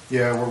now.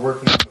 Yeah, we're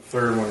working on the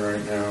 3rd one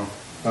right now.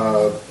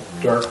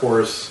 Dark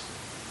Horse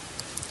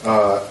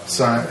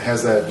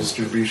has that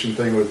distribution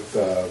thing with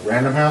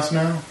Random House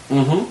now.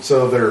 Mm-hmm.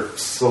 So their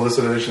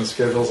solicitation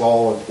schedule's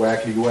all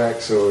wacky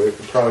whack, so it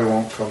probably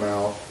won't come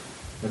out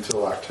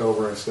until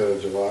October instead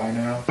of July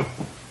now.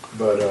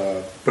 But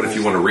if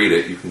you want to read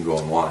it, you can go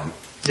online.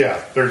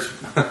 Yeah,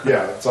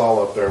 it's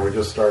all up there. We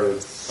just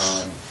started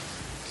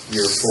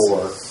year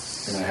 4,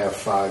 and I have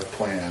 5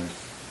 planned.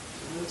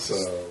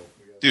 So,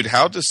 Dude,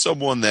 how does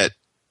someone that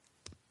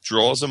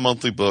draws a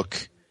monthly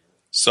book,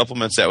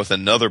 supplements that with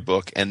another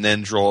book, and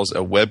then draws a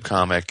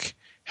webcomic,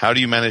 how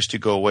do you manage to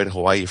go away to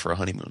Hawaii for a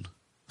honeymoon?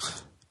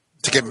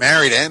 To get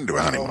married and do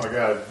a honeymoon. Oh my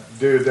god,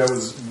 dude, that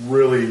was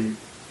really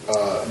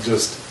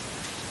just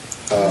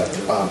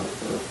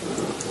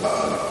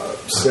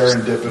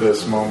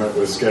serendipitous moment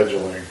with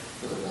scheduling.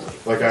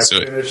 Like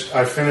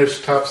I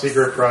finished Top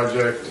Secret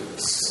Project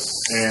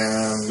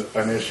and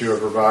an issue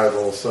of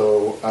Revival,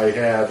 so I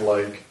had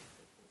like.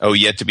 Oh,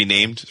 yet to be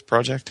named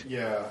project?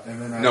 Yeah, and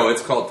then No,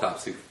 it's called Top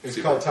Secret. It's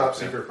called Top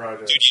Secret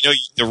Project. Dude, you know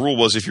the rule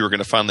was if we were going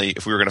to finally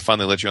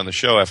let you on the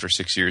show after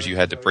 6 years, you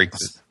had to break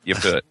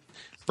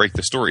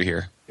the story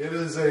here. It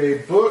is a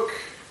book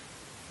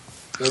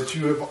that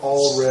you have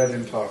all read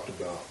and talked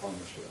about on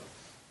the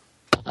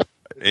show.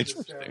 It's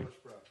interesting.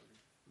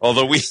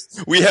 Although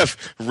we have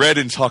read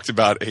and talked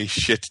about a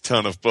shit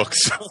ton of books.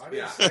 I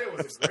didn't say it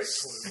was a great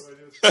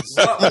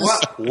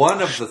clue.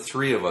 One of the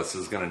 3 of us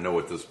is going to know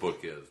what this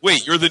book is.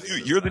 Wait, you're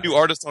the new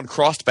artist on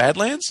Crossed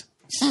Badlands?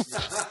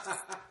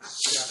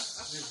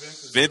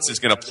 Vince is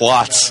going to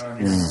plot.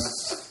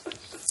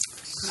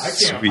 I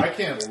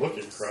can't look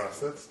at Cross.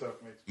 That stuff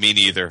makes me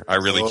neither. I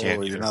really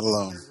can't. You're not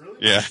alone. really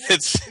Yeah,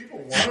 it's. People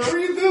want to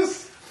read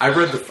this. I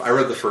read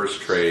the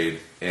first trade,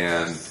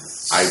 and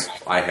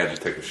I had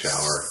to take a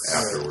shower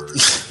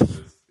afterwards.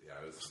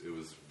 It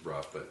was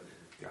rough, but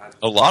God.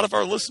 A lot of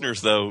our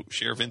listeners, though,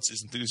 share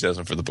Vince's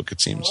enthusiasm for the book. It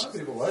A seems. lot of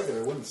people like it.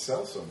 It wouldn't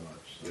sell so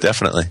much.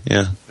 Definitely,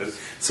 yeah.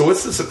 So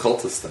what's this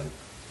occultist thing?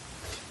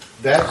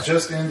 That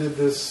just ended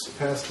this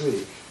past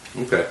week.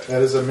 Okay.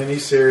 That is a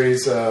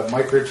mini-series.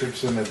 Mike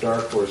Richardson at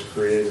Dark Horse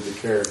created the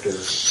character,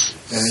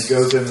 and it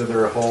goes into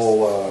their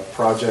whole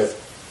project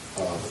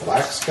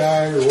Black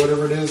Sky or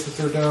whatever it is that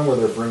they're doing, where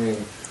they're bringing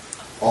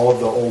all of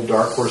the old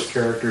Dark Horse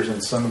characters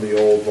and some of the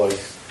old like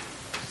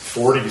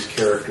 40s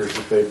characters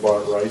that they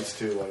bought rights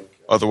to, like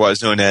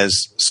Otherwise known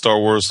as Star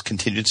Wars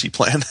Contingency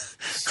Plan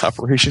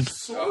Operation.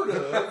 sort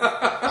of.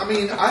 I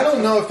mean, I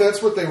don't know if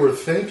that's what they were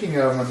thinking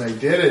of when they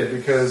did it,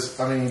 because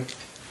I mean,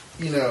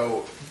 you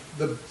know,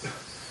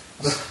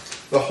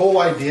 the whole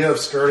idea of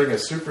starting a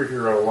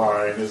superhero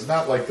line is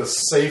not like the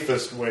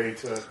safest way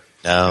to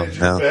No,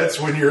 no. That's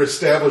when your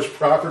established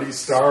property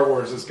Star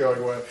Wars is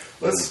going away.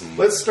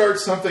 Let's start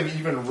something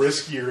even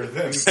riskier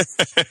than.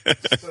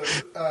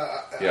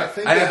 Yeah, I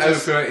think I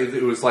was feeling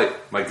it was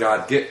like, my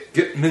God, get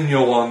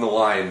Mignola on the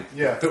line.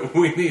 Yeah,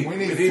 we need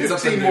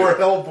 15 more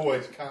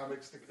Hellboy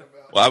comics to come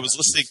out. Well, I was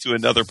listening to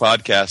another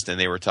podcast, and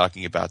they were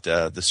talking about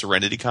the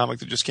Serenity comic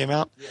that just came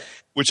out,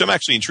 which I'm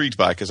actually intrigued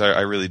by because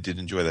I really did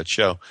enjoy that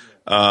show.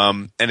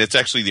 And it's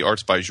actually the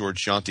art's by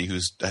George Jonti,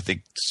 who's, I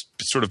think,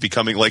 sort of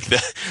becoming like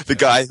the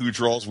guy who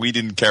draws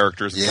Whedon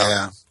characters.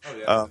 Yeah.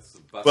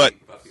 Buffy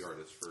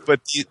artist for.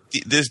 But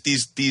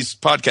these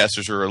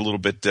podcasters are a little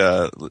bit,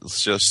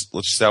 let's just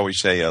how we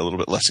say, a little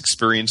bit less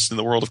experienced in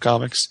the world of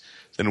comics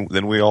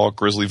than we all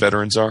grizzly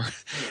veterans are.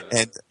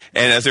 And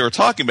as they were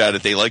talking about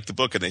it, they liked the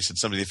book, and they said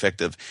something to the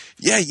effect of,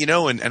 yeah,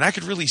 and I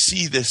could really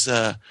see this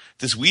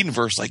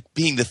Whedonverse like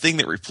being the thing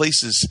that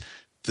replaces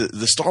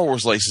the Star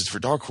Wars license for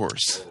Dark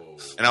Horse.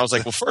 And I was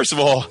like, well, first of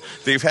all,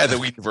 they've had the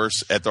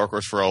Whedonverse at Dark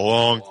Horse for a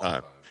long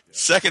time.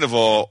 Second of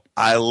all,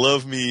 I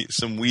love me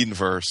some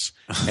Whedonverse,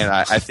 and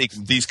I think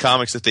these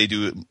comics that they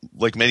do,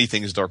 like many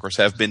things Dark Horse,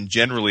 have been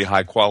generally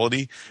high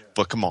quality.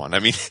 But come on, I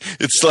mean,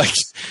 it's like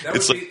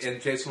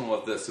and Jason will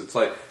love this. It's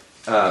like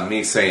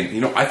me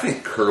saying, I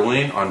think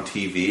curling on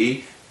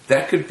TV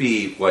that could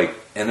be like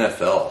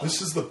NFL.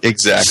 This is the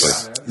exactly.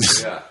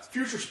 Yeah.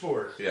 Future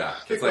sport. Yeah,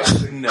 it's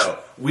like, no,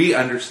 we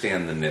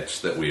understand the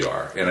niche that we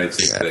are, and I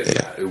think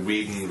that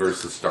Whedon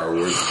versus Star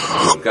Wars.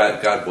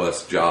 God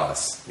bless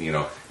Joss, and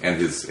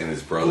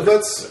his brother. Well,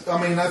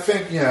 I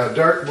think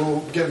Dark.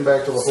 Well, getting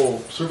back to the whole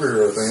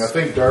superhero thing, I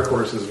think Dark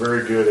Horse is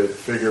very good at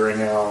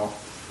figuring out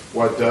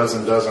what does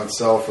and doesn't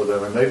sell for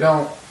them, and they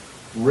don't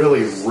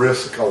really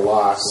risk a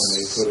lot when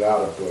they put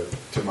out a book,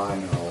 to my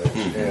knowledge.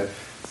 Mm-hmm.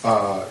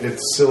 And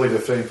it's silly to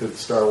think that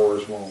Star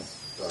Wars won't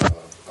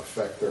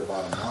affect their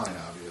bottom line,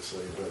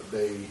 obviously, but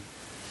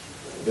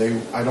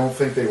I don't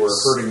think they were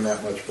hurting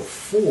that much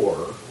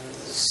before,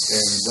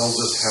 and they'll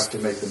just have to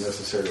make the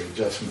necessary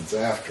adjustments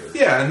after.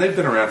 Yeah, and they've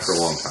been around for a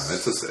long time.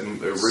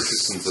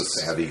 Richardson's a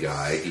savvy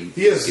guy.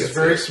 He is. He's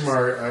very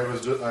smart. I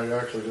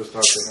actually just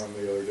talked to him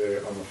the other day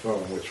on the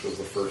phone, which was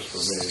the first for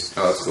me.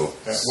 Oh, that's cool.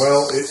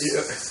 Well,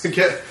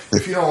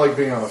 if you don't like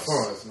being on the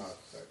phone, it's not.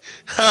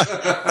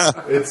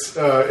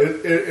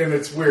 And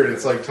it's weird.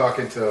 It's like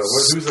talking to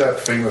who's that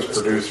famous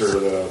producer,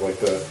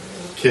 the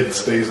kid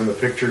stays in the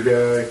picture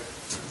guy,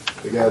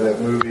 the guy that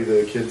movie,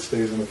 the kid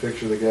stays in the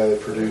picture, the guy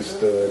that produced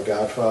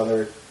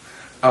Godfather.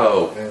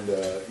 Oh, and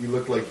he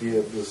looked like he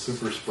had the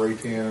super spray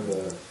tan and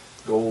the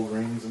gold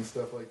rings and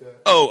stuff like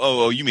that.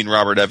 Oh, you mean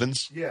Robert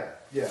Evans? Yeah.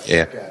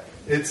 That guy.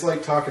 It's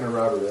like talking to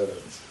Robert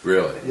Evans.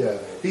 Really? Yeah.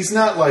 He's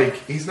not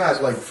like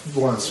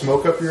want to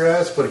smoke up your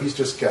ass, but he's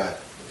just got.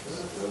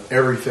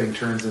 Everything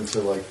turns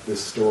into like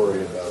this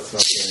story about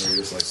something, and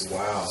you're just like,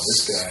 wow,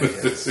 this guy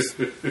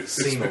has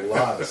seen a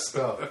lot of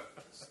stuff.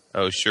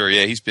 Oh, sure,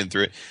 yeah, he's been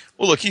through it.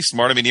 Well, look, he's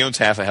smart. I mean, he owns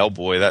half of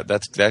Hellboy.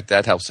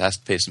 That helps. Has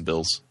to pay some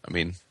bills. I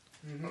mean,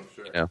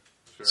 sure.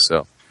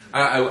 So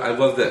I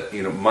love that.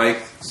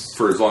 Mike,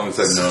 for as long as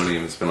I've known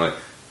him, has been like,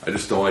 I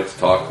just don't like to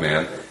talk,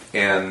 man.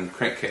 And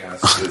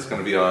Crankcast is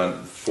going to be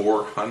on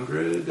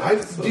 400.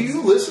 Do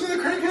you listen to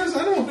the Crankcast?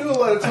 I don't do a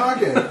lot of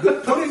talking.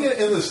 Putting it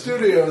in the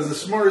studio is the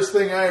smartest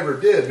thing I ever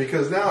did,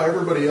 because now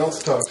everybody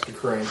else talks to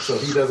Crank, so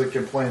he doesn't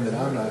complain that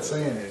I'm not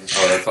saying anything.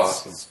 Oh, that's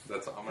awesome.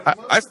 Most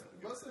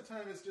of the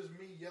time it's just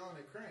me yelling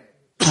at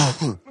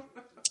Crank.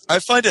 I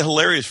find it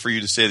hilarious for you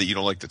to say that you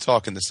don't like to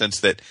talk, in the sense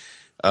that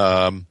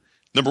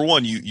number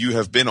one, you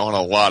have been on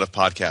a lot of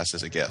podcasts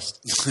as a guest.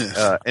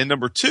 And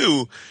number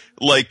two,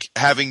 like,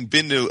 having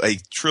been to a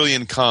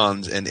trillion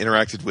cons and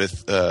interacted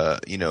with,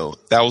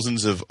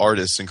 thousands of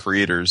artists and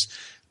creators,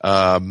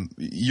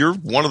 you're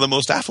one of the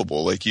most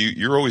affable. Like,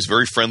 you're always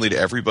very friendly to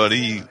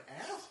everybody. I'm an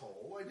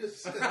asshole. I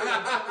just said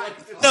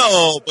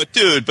No,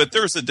 but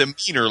there's a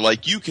demeanor.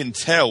 Like, you can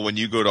tell when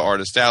you go to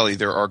Artist Alley,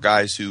 there are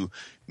guys who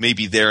may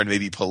be there and may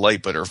be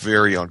polite, but are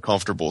very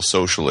uncomfortable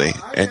socially,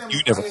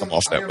 you never come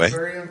off that way. I'm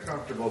very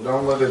uncomfortable.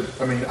 Don't let it.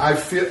 I mean, I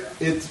feel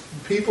it's.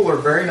 People are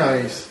very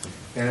nice,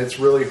 and it's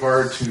really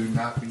hard to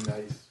not be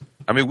nice.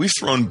 I mean, we've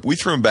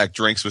thrown back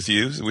drinks with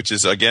you, which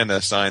is again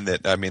a sign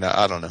that, I mean,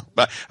 I don't know,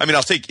 but I mean,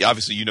 I'll take.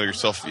 Obviously,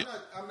 yourself.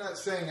 I'm not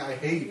saying I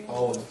hate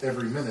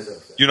every minute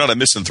of that. You're not a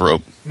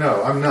misanthrope.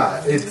 No, I'm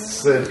not.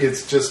 It's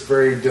just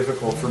very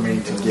difficult for me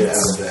to get out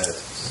of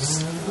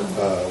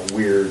that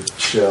weird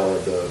shell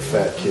of the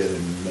fat kid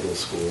in middle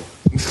school.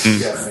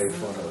 Got made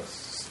fun of.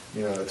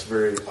 It's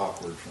very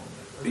awkward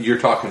for me. You're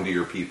talking to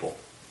your people.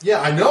 Yeah,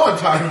 I know I'm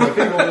talking to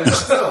people,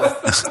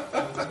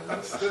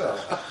 but still.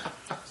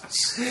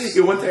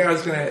 One thing I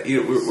was going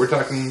to, we're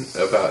talking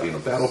about,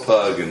 Battle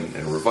Pug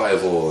and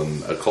Revival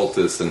and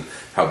Occultist and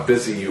how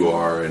busy you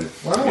are. And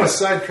I don't want to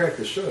sidetrack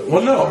the show.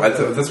 Well, no,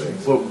 that's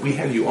what we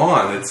had you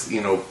on. It's,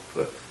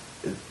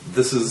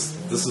 this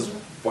is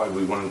why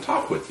we want to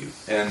talk with you.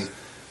 And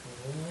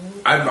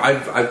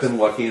I've been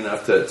lucky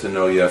enough to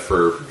know you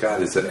for,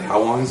 God, how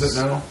long is it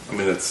now? I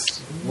mean,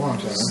 it's a long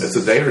time. It's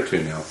a day or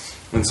two now.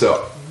 And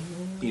so,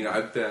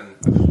 I've been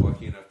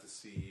lucky enough to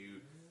see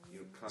you,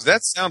 Does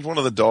that sound one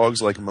of the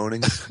dogs like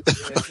moaning?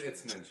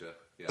 It's Ninja.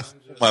 Yeah.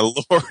 My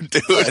lord,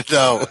 dude.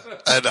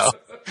 I know.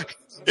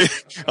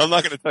 I'm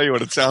not going to tell you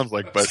what it sounds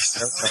like, but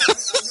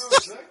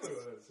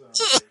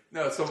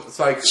No, so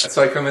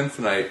I come in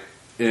tonight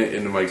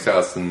into Mike's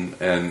house, and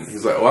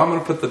he's like, "Well, I'm going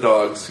to put the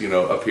dogs,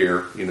 up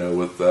here,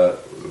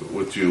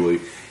 with Julie."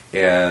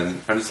 And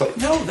I'm just like,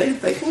 "No,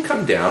 they can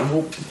come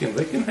down.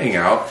 They can hang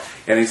out."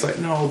 And he's like,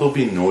 "No, they'll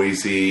be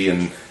noisy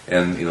and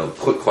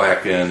click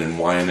clacking and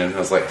whining." And I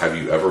was like, "Have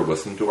you ever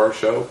listened to our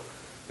show?"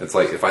 It's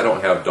like, if I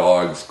don't have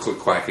dogs click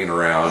clacking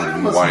around I and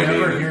almost whining.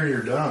 never hear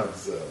your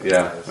dogs, though.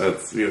 Yeah,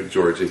 that's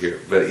Georgia here.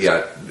 But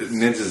yeah,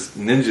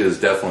 Ninja is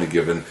definitely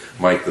giving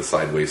Mike the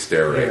sideways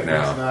stare right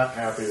now. He's not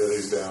happy that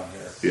he's down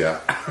here.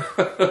 Yeah.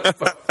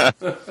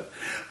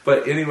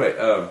 But anyway,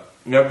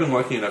 I've been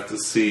lucky enough to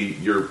see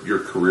your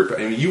career.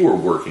 I mean, you were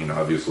working,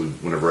 obviously,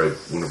 whenever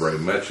I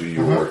met you,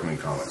 you were working in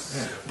comics.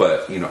 Yeah.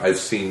 But, I've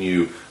seen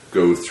you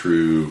go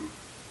through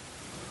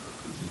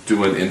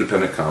doing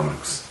independent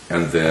comics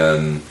and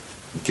then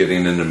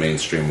getting into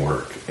mainstream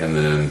work and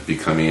then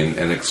becoming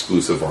an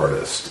exclusive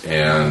artist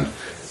and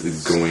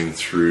going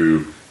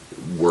through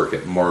work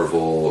at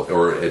Marvel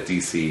or at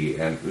DC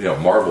and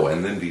Marvel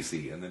and then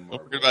DC and then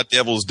Marvel. what about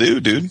Devil's Due,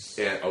 dude? And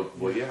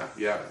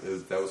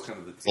that was kind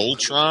of the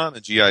Voltron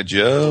and G.I.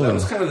 Joe. That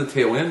was kind of the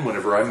tail end.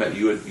 Whenever I met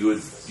you, had been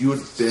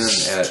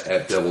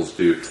at Devil's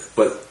Due,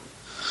 but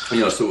so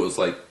it was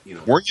like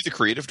Weren't you the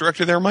creative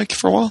director there, Mike,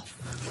 for a while?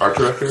 art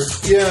director.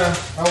 Yeah,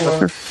 I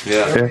was.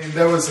 Yeah. I mean,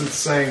 that wasn't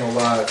saying a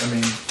lot. I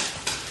mean,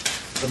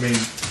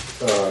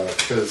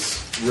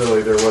 because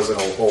really there wasn't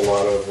a whole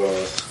lot of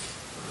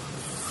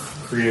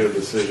creative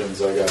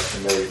decisions I got to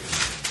make.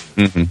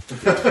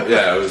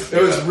 Yeah,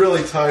 It was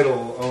really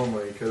title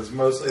only because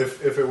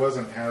if it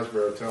wasn't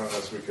Hasbro telling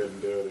us we couldn't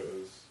do it,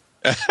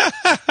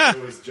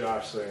 it was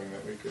Josh saying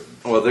that we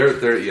couldn't. Well,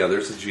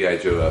 there's a G.I.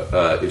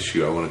 Joe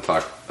issue I want to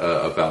talk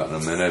about in a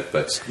minute,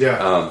 but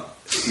Yeah.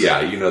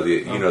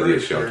 the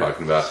issue I'm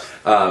talking about.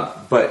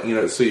 But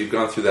so you've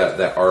gone through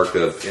that arc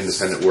of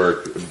independent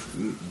work,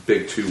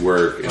 big two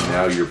work, and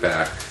now you're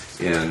back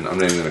in. I'm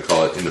not even going to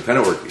call it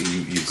independent work.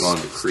 You've gone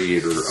to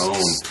creator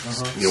own.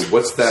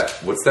 What's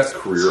that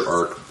career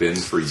arc been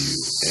for you?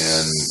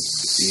 And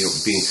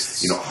being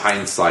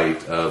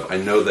hindsight of, I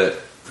know that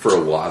for a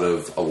lot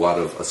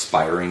of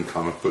aspiring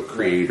comic book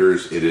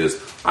creators, it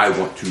is, I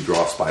want to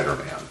draw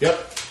Spider-Man.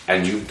 Yep.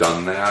 And you've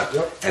done that,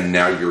 Yep. and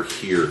now you're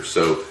here.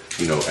 So,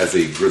 as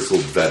a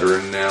grizzled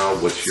veteran now,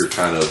 what's your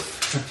kind of,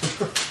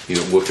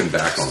 looking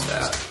back on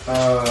that?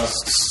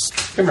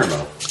 Come here,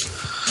 Mo.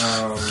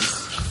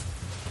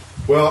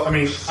 Well, I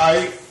mean,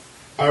 I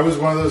was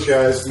one of those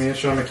guys. Me and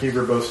Sean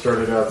McKeever both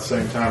started out at the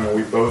same time, and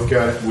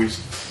we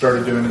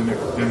started doing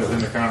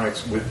independent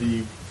comics with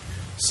the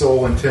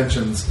sole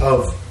intentions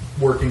of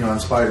working on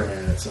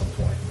Spider-Man at some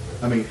point.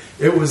 I mean,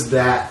 it was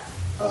that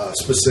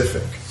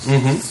specific.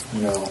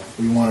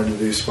 Mm-hmm. We wanted to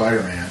do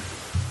Spider-Man,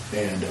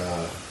 and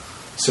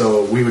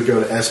so we would go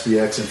to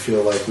SBX and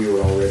feel like we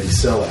were already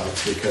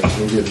sellouts because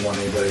we didn't want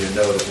anybody to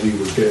know that we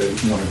were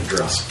good. We wanted to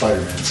draw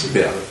Spider-Man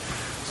together.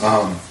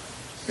 Yeah.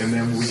 And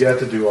then we got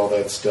to do all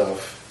that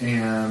stuff,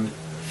 and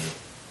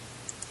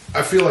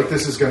I feel like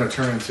this is going to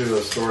turn into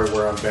a story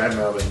where I'm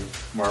bad-mouthing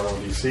Marvel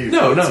and DC.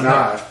 No, it's no,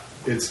 not. no.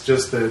 It's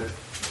just that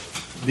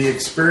the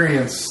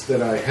experience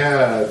that I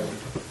had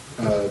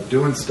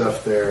doing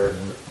stuff there,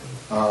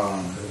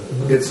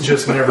 it's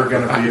just never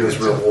going to be as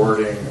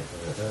rewarding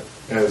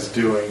as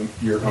doing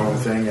your own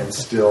thing and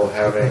still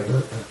having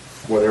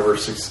whatever.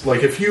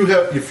 Like if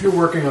you're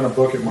working on a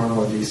book at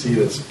Marvel and DC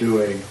that's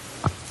doing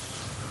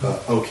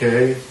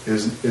okay,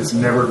 is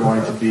never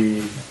going to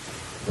be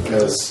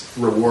as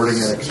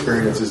rewarding an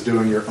experience as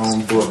doing your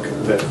own book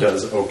that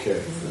does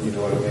okay. You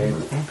know what I mean?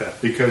 Okay.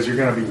 Because you're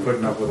going to be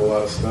putting up with a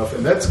lot of stuff,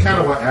 and that's kind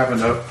of what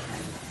happened up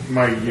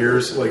my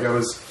years. Like I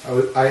was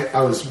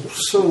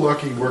so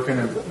lucky working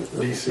at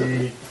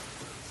DC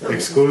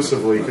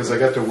exclusively because I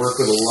got to work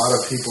with a lot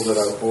of people that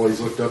I've always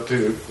looked up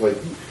to. Like,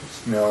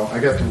 I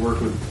got to work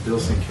with Bill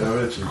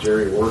Sienkiewicz and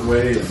Jerry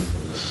Ordway and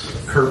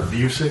Kurt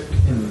Busiek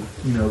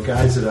and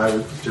guys that I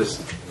would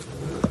just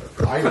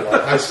idolize.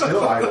 I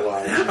still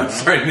idolize. I'm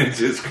sorry,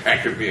 Ninja's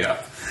cracking me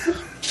up.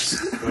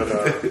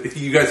 But,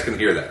 you guys can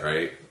hear that,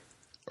 right?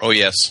 Oh,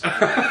 yes.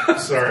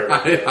 sorry.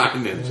 Hi,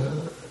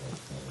 Ninja.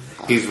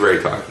 He's very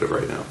talkative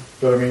right now.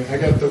 But I mean, I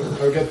got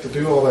to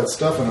do all that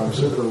stuff, and I'm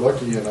super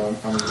lucky, and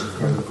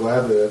I'm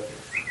glad that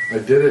I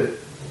did it.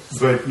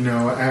 But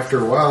after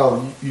a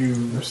while,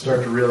 you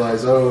start to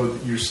realize,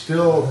 you're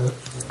still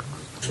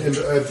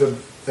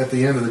at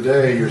the end of the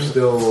day, you're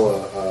still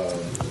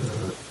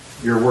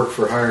your work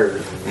for hire,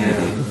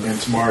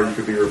 and tomorrow you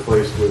could be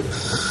replaced with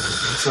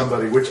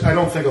somebody, which I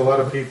don't think a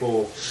lot of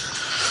people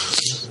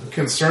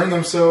concern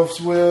themselves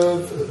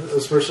with,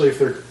 especially if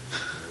they're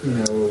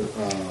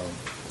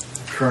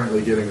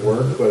currently getting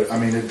work. But I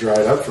mean, it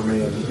dried up for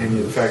me, and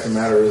the fact of the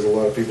matter is, a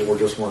lot of people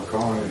just weren't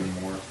calling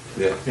anymore.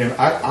 Yeah. And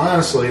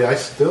I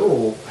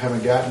still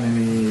haven't gotten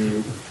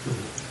any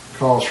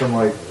calls from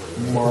like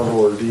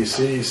Marvel or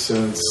DC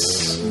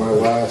since my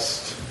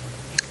last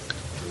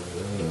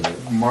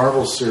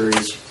Marvel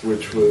series,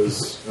 which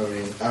was,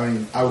 I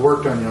mean, I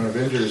worked on Young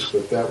Avengers,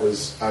 but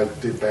I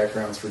did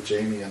backgrounds for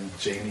Jamie, and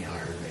Jamie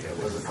hired me. It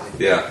wasn't like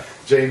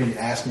Jamie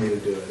asked me to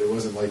do it. It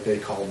wasn't like they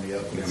called me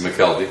up.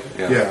 McKelvey.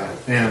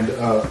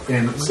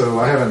 And so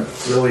I haven't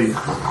really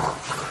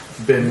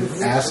been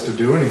asked to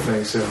do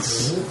anything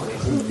since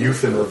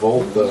Youth in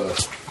Revolt. What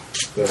was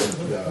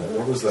that?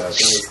 What was that?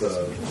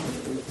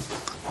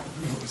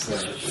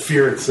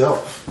 Fear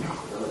Itself.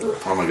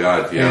 Oh my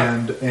God! Yeah.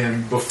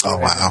 And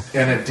before,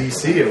 and at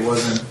DC, it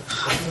wasn't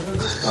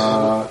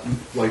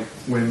like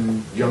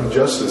when Young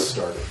Justice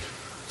started.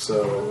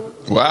 So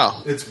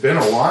it's been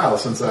a while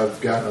since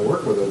I've gotten to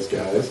work with those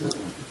guys.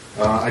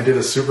 I did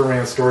a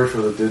Superman story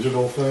for the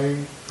digital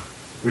thing,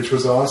 which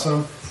was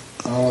awesome.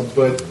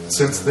 But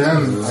since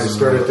then, I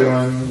started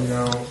doing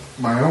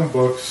my own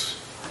books,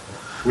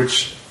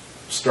 which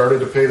started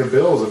to pay the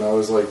bills, and I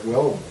was like,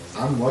 well,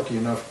 I'm lucky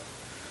enough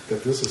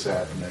that this is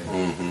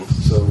happening.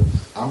 So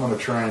I'm going to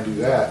try and do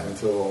that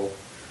until,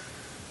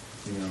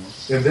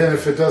 and then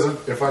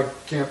if I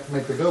can't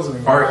make the bills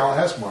anymore, I'll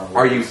ask Marvel.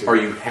 Are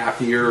you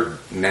happier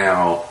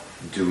now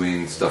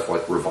doing stuff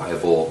like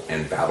Revival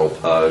and Battle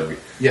Pug?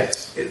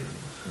 Yes.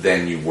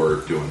 Than you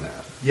were doing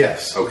that?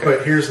 Yes. Okay.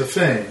 But here's the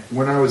thing.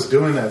 When I was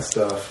doing that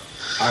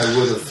stuff, I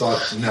would have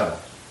thought no.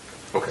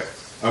 Okay.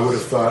 I would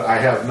have thought I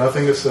have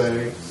nothing to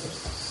say.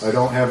 I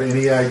don't have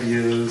any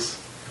ideas.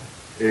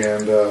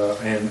 And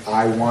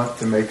I want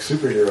to make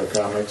superhero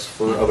comics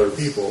for other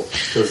people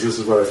because this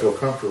is what I feel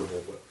comfortable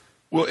with.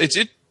 Well, it's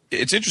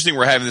interesting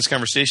we're having this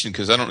conversation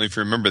because I don't know if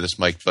you remember this,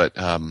 Mike, but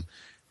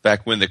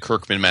back when the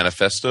Kirkman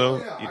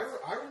Manifesto. I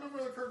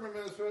remember the Kirkman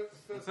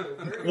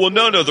Manifesto. Well,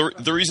 no.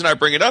 The reason I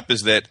bring it up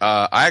is that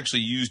I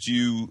actually used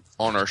you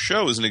on our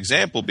show as an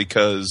example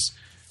because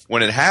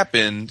when it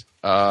happened,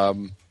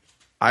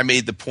 I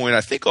made the point,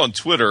 I think, on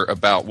Twitter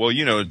about, well,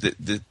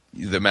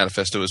 the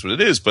manifesto is what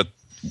it is, but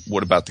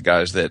what about the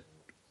guys that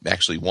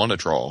actually want to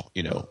draw,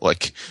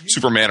 like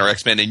Superman or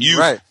X-Men? And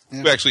you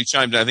actually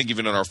chimed in, I think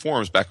even on our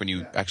forums, back when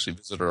you actually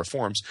visited our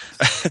forums,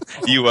 I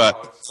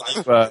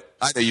know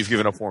you've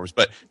given up forums,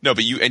 but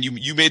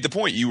you made the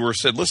point. You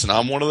said, listen,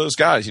 I'm one of those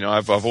guys,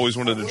 I've always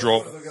wanted to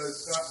draw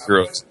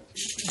heroes.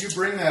 You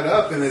bring that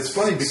up, and it's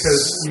funny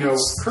because,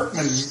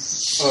 Kirkman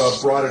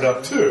brought it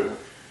up too.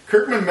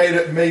 Kirkman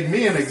made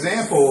me an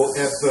example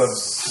at the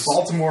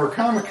Baltimore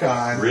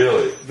Comic-Con.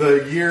 Really?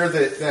 The year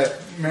that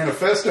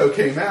manifesto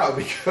came out,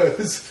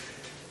 because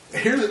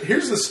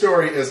here's the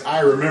story as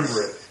I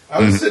remember it. I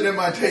was sitting at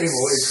my table,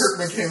 and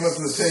Kirkman came up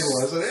to the table,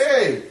 and I said,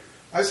 hey,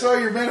 I saw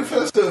your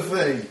manifesto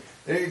thing.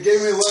 It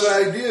gave me a lot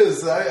of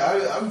ideas.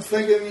 I'm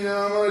thinking,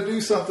 I'm going to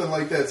do something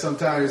like that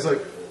sometime. He's like,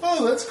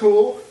 oh, that's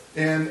cool.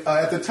 And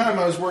at the time,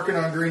 I was working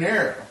on Green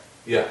Arrow.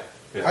 Yeah.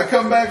 I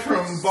come back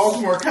from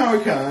Baltimore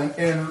Comic-Con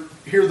and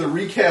hear the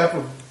recap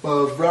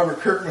of Robert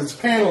Kirkman's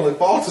panel at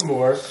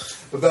Baltimore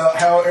about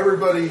how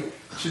everybody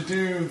should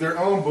do their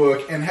own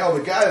book and how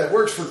the guy that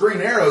works for Green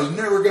Arrow is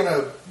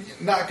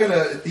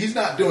he's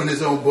not doing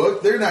his own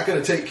book. They're not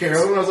going to take care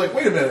of him. And I was like,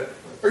 wait a minute.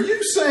 Are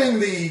you saying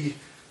the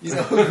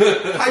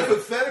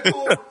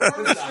hypothetical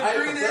artist of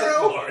Green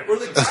Arrow or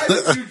the guy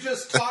that you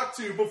just talked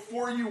to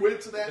before you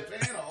went to that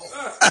panel?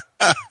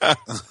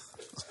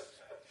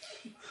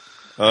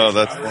 Oh,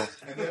 that's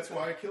and that's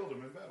why I killed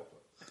him in Battle.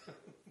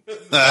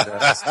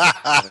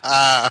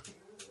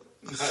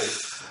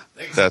 Nice.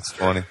 That's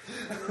funny.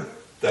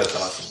 That's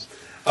awesome.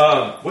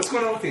 What's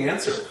going on with the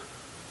answer?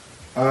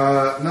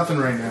 Nothing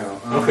right now.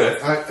 Okay.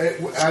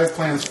 I have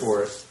plans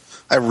for it.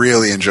 I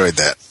really enjoyed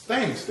that.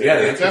 Thanks, Dave.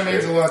 Yeah, that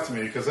means a lot to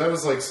me because that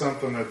was like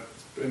something that's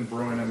been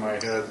brewing in my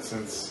head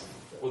since.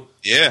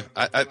 Yeah,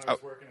 I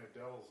was working at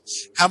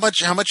Dell's. How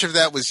much of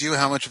that was you?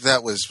 How much of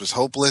that was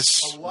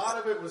Hopeless? A lot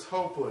of it was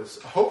Hopeless.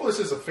 Hopeless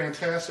is a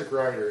fantastic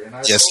writer, and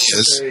I yes, hope he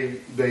is.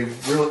 They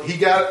really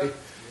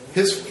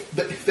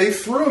they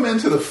threw him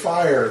into the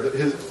fire.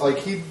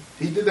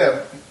 He did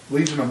that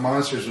Legion of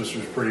Monsters, which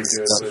was pretty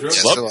good.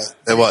 Yes,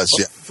 it was.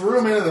 Yeah, threw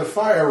him into the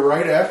fire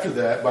right after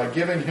that by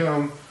giving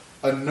him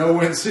a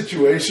no-win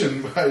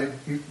situation by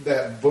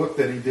that book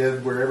that he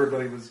did where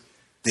everybody was...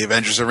 The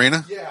Avengers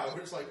Arena? Yeah,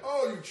 it was like,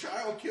 oh, you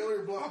child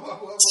killer, blah, blah,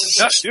 blah.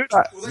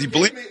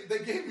 They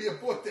gave me a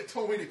book that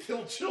told me to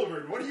kill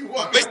children. What do you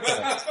want?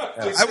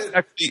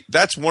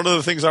 That's one of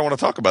the things I want to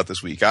talk about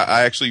this week.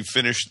 I actually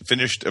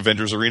finished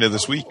Avengers Arena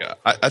this week.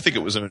 I think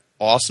it was an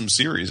awesome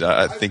series.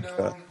 I've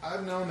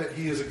known that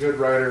he is a good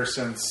writer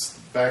since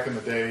back in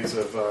the days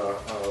of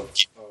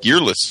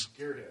Gearless.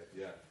 Gearhead.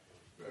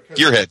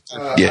 Gearhead.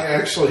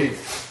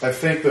 I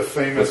think the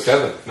famous... With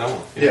Kevin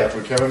Mellon. Yeah,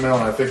 with Kevin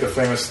Mellon. I think the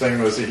famous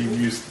thing was that he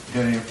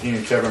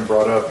and Kevin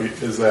brought up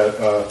is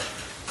that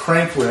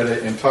Crank read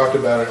it and talked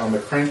about it on the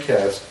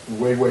Crankcast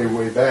way, way,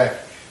 way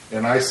back.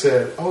 And I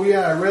said, oh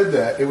yeah, I read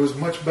that. It was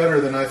much better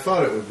than I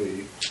thought it would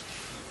be.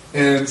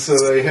 And so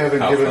they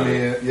haven't given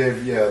me...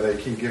 they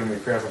keep giving me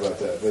crap about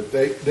that. But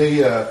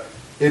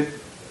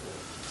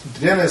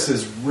Dennis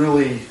is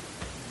really...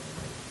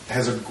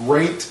 has a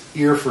great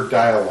ear for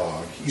dialogue.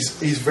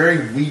 He's very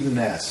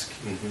Whedon-esque.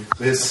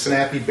 His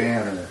snappy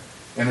banner,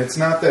 and it's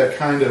not that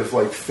kind of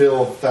like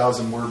fill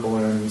 1,000-word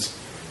balloons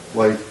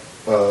like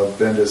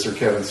Bendis or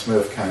Kevin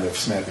Smith kind of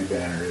snappy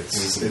banner.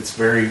 It's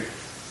very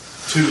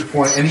to the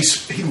point, and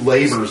he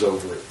labors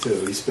over it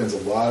too. He spends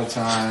a lot of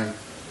time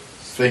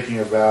thinking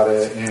about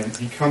it, and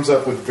he comes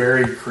up with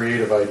very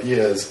creative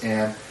ideas.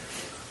 And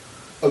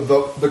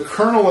the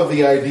kernel of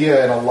the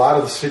idea in a lot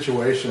of the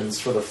situations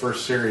for the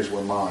first series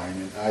were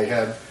mine.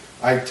 And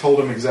I told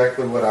him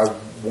exactly what I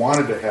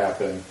wanted to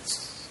happen,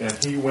 and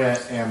he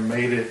went and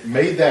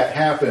made that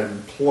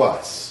happen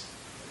plus.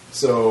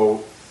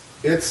 So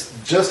it's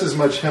just as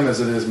much him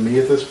as it is me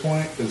at this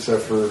point,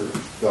 except for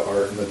the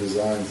art and the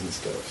designs and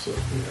stuff. So,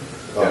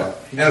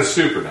 and a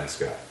super nice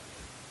guy.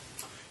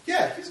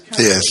 Yeah, he's kind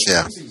Yes,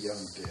 of he's a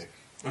young dick.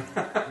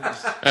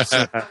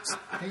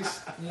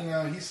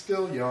 He's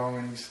still young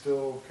and he's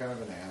still kind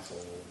of an asshole.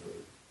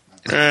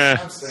 But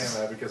I'm saying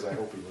that because I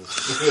hope he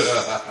listens.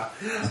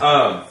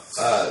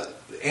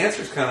 The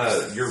answer's kind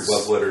of your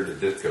love letter to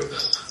Ditko,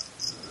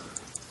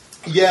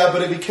 though. Yeah,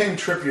 but it became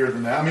trippier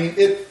than that. I mean,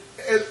 it's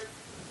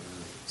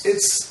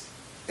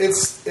a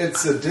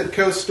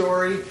Ditko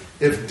story.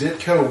 If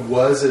Ditko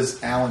was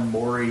as Alan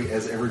Morey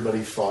as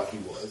everybody thought he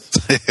was.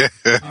 You know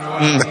what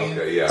I mean?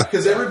 Okay, yeah.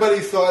 Because everybody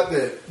thought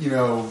that,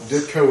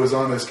 Ditko was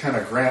on this kind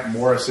of Grant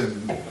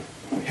Morrison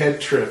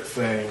head trip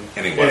thing.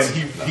 And he wasn't.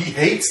 He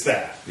hates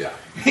that. Yeah.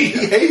 He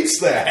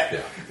hates that.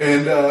 Yeah.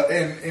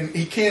 And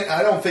he can't,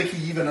 I don't think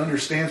he even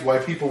understands why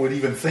people would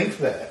even think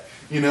that,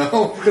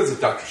 Because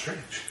of Doctor Strange.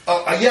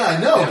 Yeah, I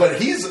know, Yeah.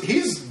 but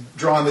he's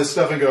drawing this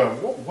stuff and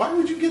going, well, why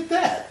would you get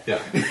that? Yeah.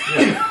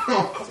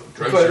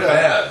 Drugs But, are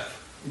bad.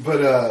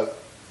 But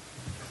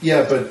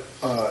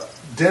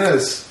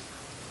Dennis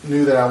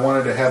knew that I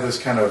wanted to have this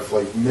kind of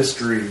like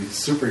mystery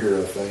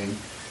superhero thing,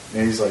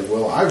 and he's like,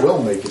 "Well, I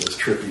will make it as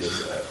trippy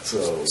as that." So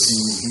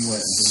he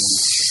went and he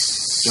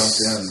jumped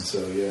in.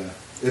 So yeah,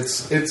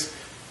 it's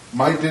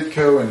my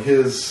Ditko and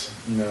his,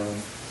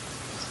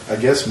 I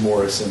guess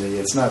Morrison-y.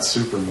 It's not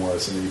super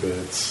Morrison-y, but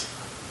it's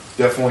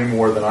definitely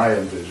more than I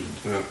envisioned.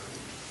 Yeah.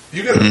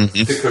 You got a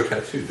Ditko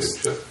tattoo,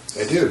 didn't you?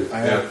 I do. I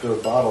have the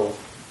bottle.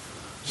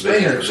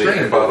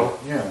 Strainer bottle.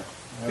 Yeah.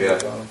 I have Yeah.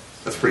 the bottle.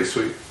 That's pretty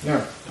sweet.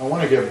 Yeah, I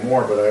want to get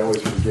more, but I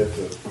always forget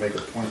to make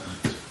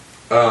appointments.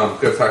 Got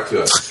to talk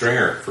to a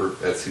Stringer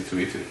at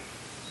C2E2.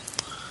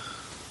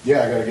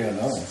 Yeah, I got to get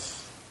another one.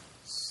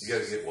 You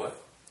got to get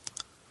what?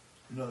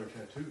 Another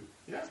tattoo.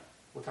 Yeah.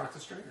 We'll talk to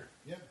Stringer.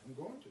 Yeah, I'm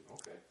going to.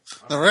 Okay.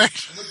 All right.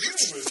 I'm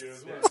agreeing with you,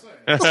 is what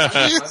I'm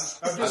saying.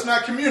 I'm just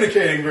not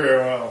communicating very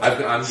well.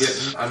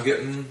 I'm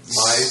getting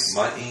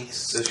my ink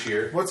this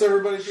year. What's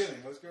everybody getting?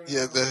 Let's go.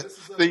 Yeah, This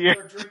is the year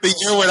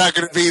we're not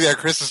going to be there,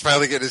 Chris is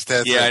finally getting his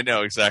tattoo. Yeah, I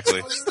know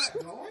exactly. Oh, you're not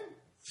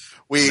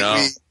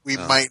going? We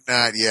No. might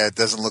not. Yeah, it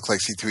doesn't look like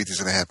C2E2 is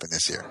going to happen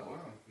this year. Well,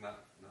 not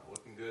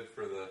looking good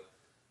for the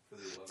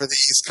For the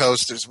East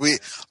Coasters,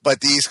 but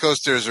the East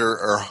Coasters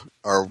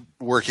are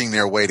working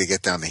their way to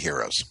get down the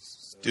Heroes.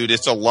 Dude,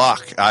 it's a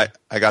lock. I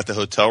got the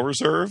hotel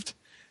reserved.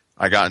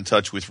 I got in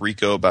touch with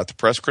Rico about the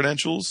press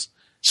credentials.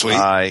 Sweet.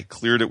 I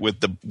cleared it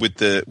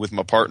with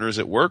my partners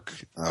at work.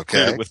 Okay.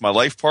 Cleared it with my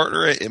life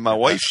partner and my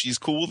wife. She's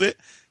cool with it.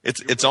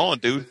 It's on,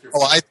 dude.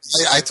 Oh, I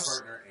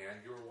partner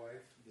and your wife.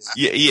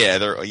 Yeah.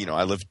 They're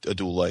I live a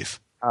dual life.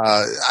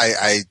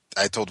 I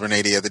told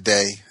Renee the other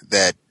day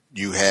that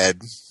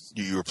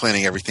you were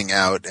planning everything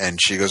out, and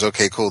she goes,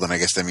 "Okay, cool. Then I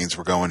guess that means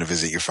we're going to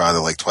visit your father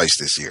like twice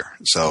this year."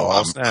 So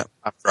Oh, snap.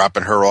 I'm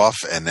dropping her off,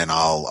 and then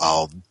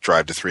I'll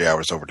drive to 3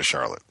 hours over to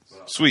Charlotte.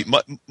 Sweet,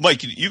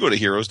 Mike. You go to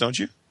Heroes, don't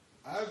you?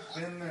 I've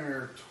been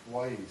there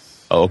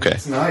twice. Oh, okay.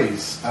 It's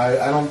nice.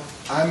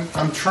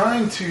 I'm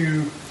trying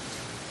to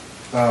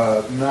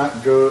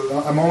not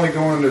go. I'm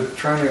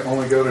trying to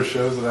only go to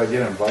shows that I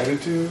get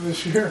invited to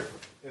this year.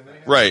 And they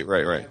Right. haven't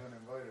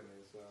invited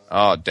me, so.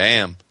 Oh,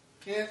 damn.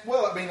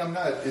 Well, I mean, I'm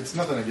not. It's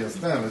nothing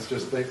against them. It's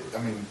just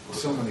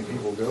so many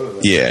people go to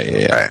that.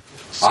 Yeah.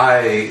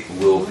 I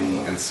will be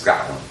in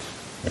Scotland.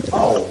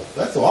 Oh,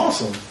 that's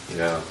awesome.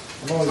 Yeah.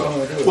 I've always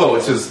wanted to go. Well,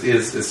 which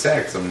is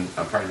sad because I'm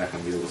probably not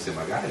going to be able to see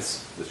my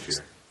guys this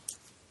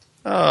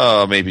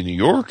year. Maybe New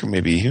York, or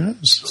maybe who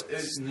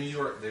knows? New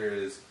York, New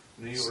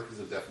York is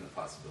a definite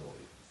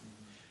possibility.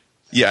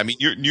 Yeah, I mean,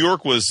 New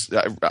York was.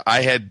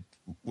 I had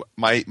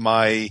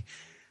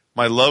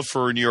my love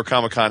for New York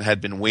Comic Con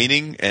had been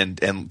waning, and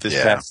this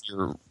past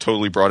year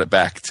totally brought it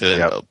back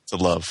to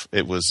love.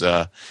 It was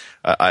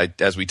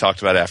as we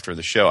talked about after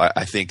the show.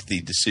 I think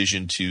the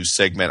decision to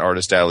segment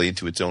Artist Alley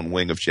into its own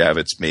wing of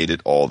Javits made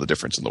it all the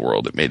difference in the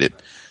world. It made it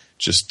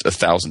just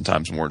 1,000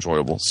 times more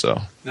enjoyable.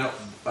 So Now,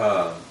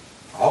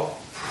 I'll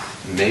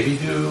maybe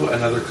do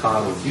another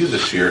con with you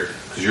this year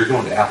because you're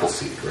going to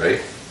Appleseed,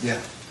 right? Yeah.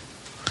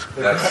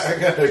 That's- I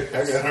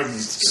gotta meet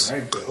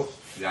Steranko.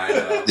 Yeah, I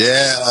know.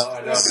 Yeah. Oh,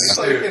 I know.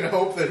 I Me too. can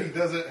hope that he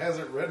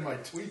hasn't read my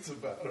tweets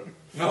about him.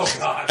 No,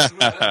 God.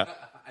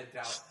 I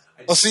doubt.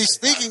 Well, see,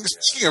 speaking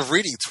of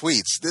reading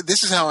tweets,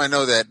 this is how I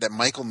know that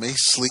Michael may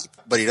sleep,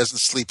 but he doesn't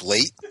sleep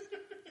late.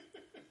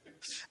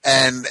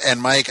 And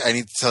Mike, I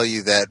need to tell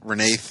you that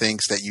Renee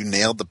thinks that you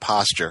nailed the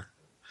posture,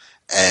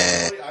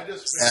 And I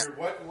just figured,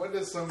 what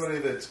does somebody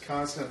that's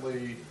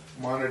constantly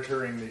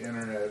monitoring the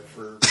internet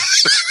for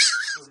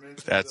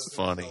mentions That's of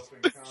funny. himself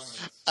in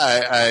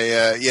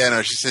comments?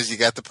 no, she says you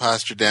got the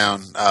posture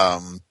down.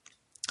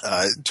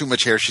 Too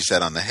much hair, she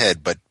said, on the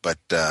head, but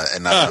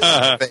and not. You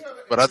have an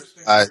but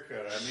interesting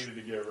haircut. I needed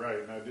to get right,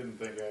 and I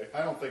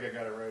don't think I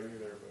got it right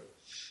either. But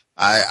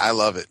I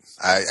love it.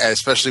 I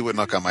especially with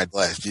Nook on my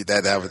glass.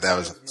 That I was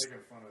making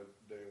fun of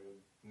David.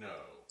 No.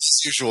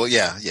 usual.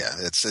 Yeah.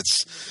 It's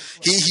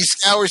he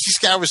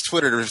scours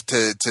Twitter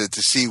to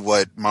see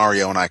what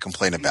Mario and I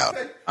complain about.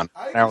 I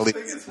just think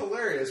it's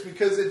hilarious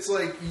because it's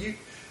like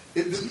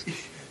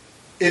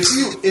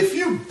if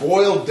you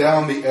boil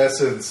down the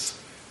essence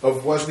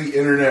of what the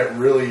internet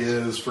really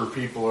is for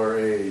people our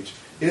age,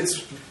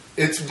 it's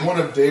one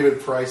of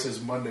David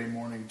Price's Monday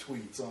morning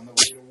tweets on the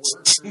way to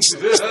work.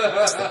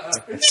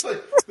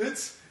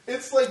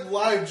 it's like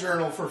live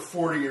journal for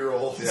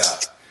 40-year-olds. Yeah.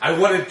 I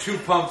wanted 2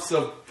 pumps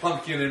of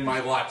pumpkin in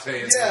my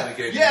latte. And Yeah, then they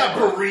gave yeah,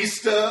 me one.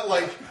 barista.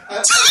 Like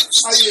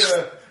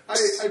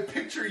I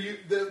picture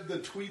the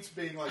tweets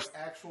being like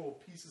actual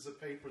pieces of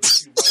paper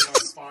that you light on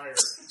fire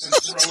and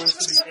throw into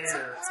the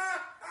air.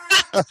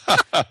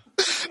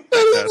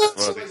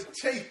 That's So funny. like,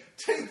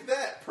 take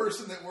that,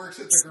 person that works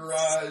at the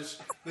garage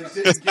that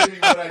didn't give me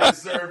what I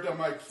deserved on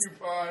my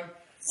coupon.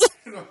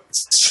 You know,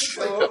 it's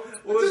like,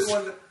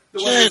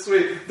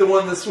 The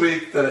one this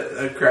week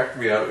that cracked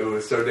me up. It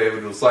was so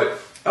David was like,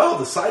 "Oh,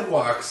 the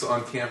sidewalks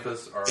on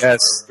campus are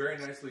very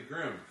nicely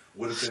groomed.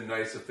 Would have been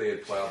nice if they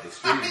had plowed the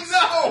streets."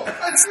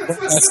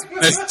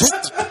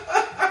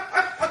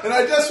 And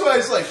that's why I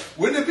was like,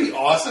 wouldn't it be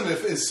awesome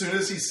if, as soon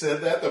as he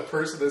said that, the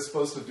person that's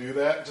supposed to do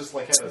that just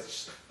like had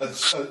a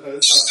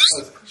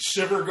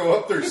shiver go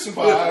up their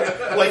spine,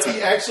 like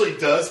he actually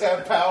does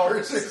have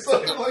powers or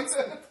something like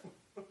that?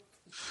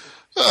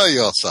 Oh,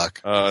 you all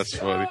suck. That's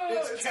funny.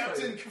 It's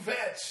Captain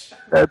Kvetch.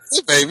 That's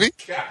it, baby.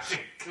 Captain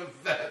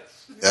Kvetch.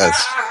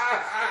 Yes.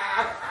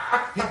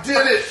 He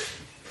did it.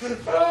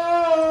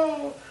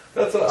 Oh,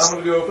 I'm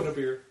gonna go open a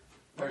beer.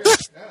 Okay,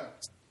 yeah.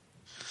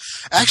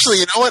 Actually,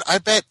 you know what? I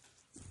bet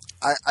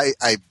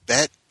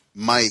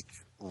Mike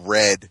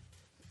read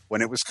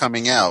when it was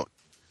coming out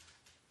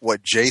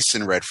what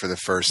Jason read for the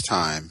first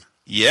time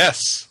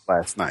Yes.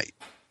 last night.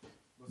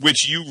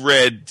 Which you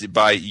read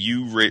by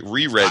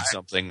reread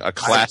something, a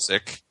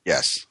classic,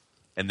 Yes.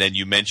 and then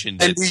you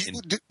mentioned And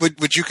it.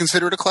 would you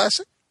consider it a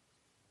classic?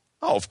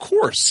 Oh, of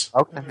course.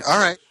 Okay. All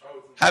right.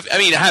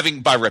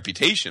 Having by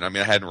reputation. I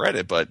mean, I hadn't read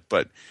it, but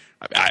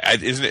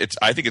isn't it?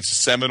 I think it's a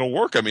seminal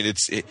work. I mean,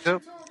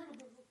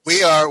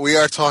 We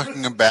are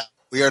talking about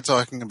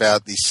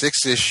the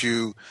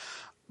 6-issue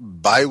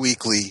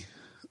bi-weekly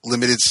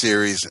limited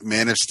series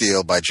Man of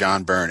Steel by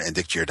John Byrne and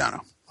Dick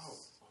Giordano.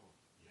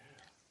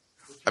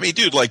 I mean,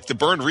 dude, like the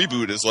Byrne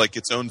reboot is like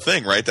its own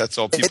thing, right? That's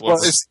all It people.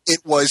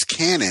 was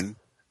canon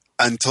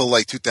until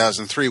like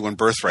 2003 when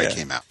Birthright Yeah.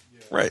 came out.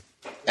 Right.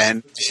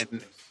 And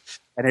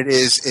it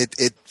is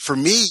for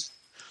me.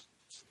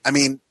 I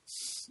mean,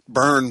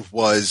 Byrne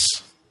was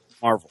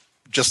Marvel,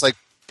 just like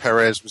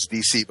Perez was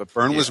DC, but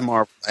Byrne was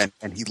Marvel, and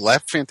he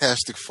left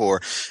Fantastic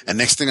Four. And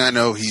next thing I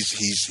know,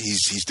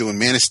 he's doing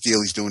Man of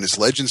Steel. He's doing his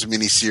Legends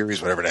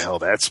miniseries, whatever the hell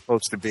that's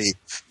supposed to be.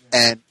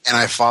 And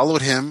I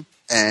followed him,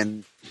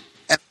 and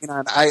you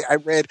know,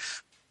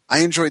 I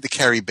enjoyed the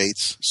Carrie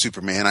Bates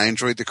Superman. I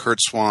enjoyed the Kurt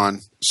Swan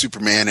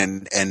Superman,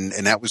 and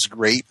that was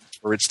great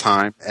for its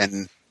time.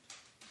 And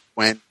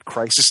when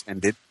Crisis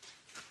ended,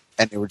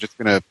 and they were just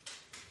going to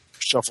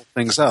shuffle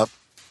things up,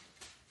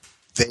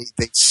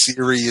 they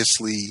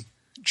seriously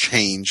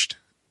changed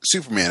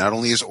Superman, not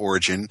only his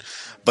origin,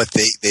 but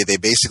they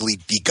basically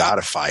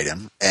de-godified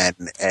him,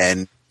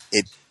 and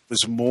it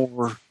was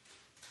more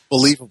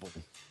believable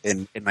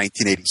in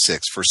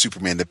 1986 for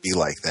Superman to be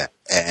like that.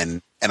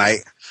 And I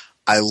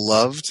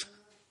loved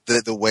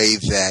the way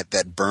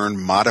that Byrne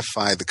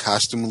modified the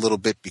costume a little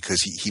bit,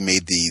 because he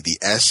made the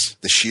S,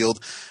 the shield,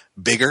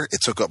 bigger.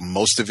 It took up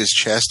most of his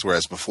chest,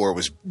 whereas before it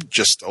was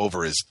just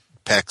over his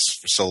pecs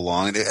for so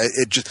long.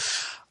 It just,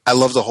 I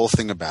love the whole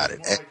thing about it.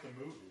 More like the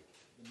movie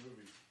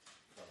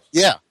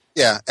costume.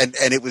 Yeah,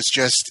 and it was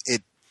just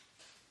it.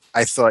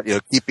 I thought, you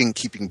know,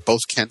 keeping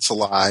both Kents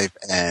alive,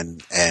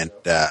 and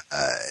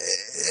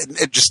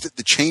just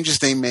the changes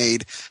they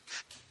made.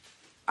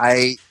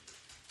 I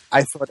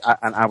thought,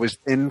 and I was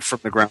in from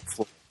the ground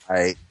floor.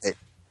 I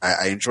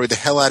enjoyed the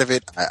hell out of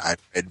it. I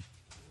read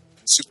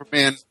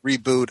Superman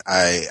reboot.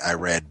 I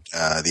read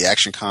the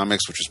Action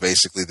Comics, which was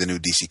basically the new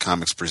DC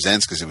Comics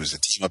Presents, because it was a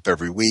team up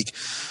every week,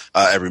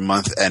 every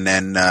month, and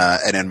then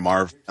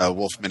Marv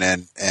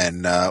Wolfman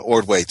and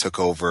Ordway took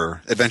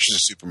over Adventures of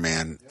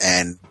Superman,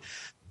 and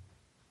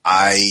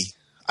I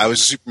was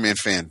a Superman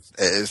fan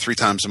 3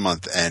 times a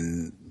month,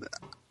 and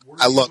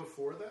I love.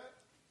 Before that?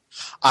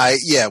 I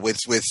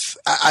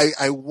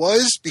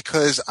was,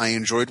 because I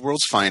enjoyed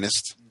World's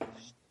Finest,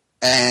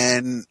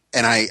 and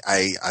I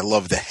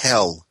love the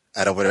hell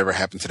out of whatever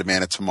happened to the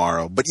Man of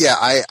Tomorrow. But yeah,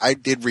 I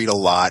did read a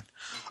lot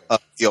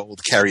of the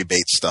old Carrie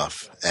Bates stuff,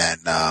 and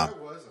I wasn't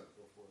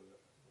before that.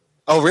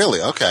 oh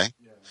really? Okay.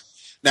 Yeah.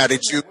 Now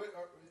did you?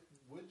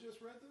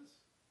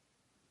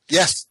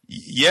 Yes.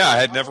 Yeah, I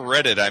had never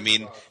read it. I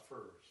mean,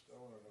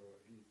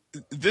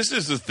 this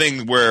is the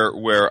thing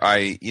where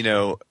I,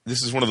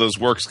 this is one of those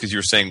works, because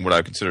you're saying what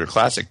I consider a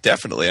classic.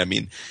 Definitely. I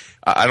mean,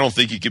 I don't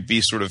think you could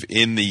be sort of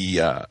in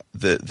the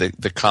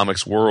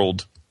comics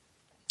world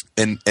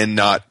and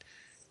not,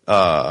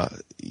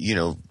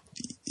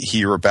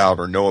 hear about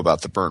or know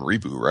about the Byrne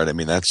reboot, right? I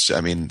mean,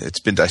 it's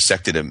been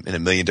dissected in a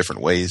million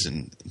different ways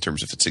in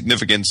terms of its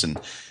significance and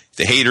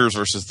the haters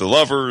versus the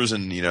lovers,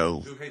 and Who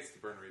hates the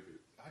Byrne reboot?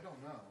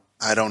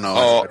 I don't know.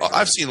 Oh,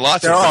 I've seen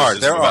lots There of are,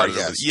 criticism about it.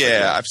 yes.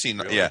 Yeah, I've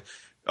seen, yeah.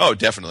 Oh,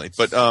 definitely.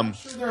 But, I'm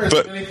sure there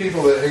are many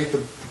people that hate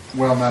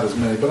well, not as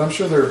many, but I'm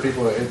sure there are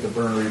people that hate the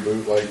Byrne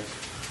reboot, like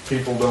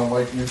people don't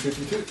like New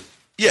 52.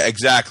 yeah,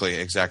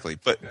 exactly.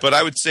 But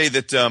I would say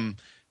that,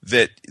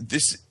 that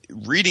this,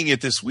 reading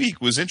it this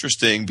week was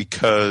interesting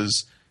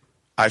because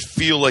I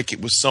feel like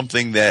it was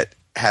something that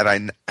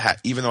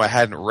even though I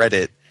hadn't read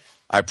it,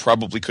 I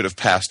probably could have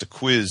passed a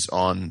quiz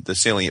on the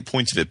salient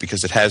points of it,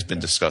 because it has been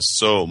discussed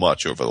so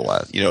much over the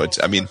last,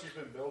 it's, I mean,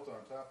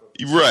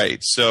 right.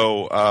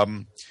 So, at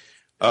the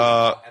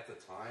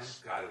time,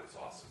 God, it was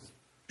awesome.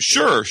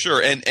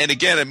 Sure. And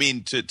again, I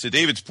mean, to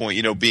David's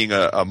point, being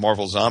a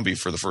Marvel zombie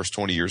for the first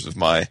 20 years of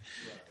my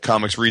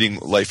comics reading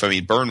life, I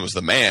mean, Byrne was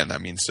the man. I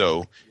mean,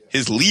 so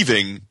his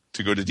leaving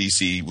to go to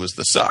DC was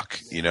the suck.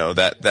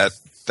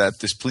 That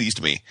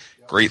displeased me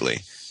greatly.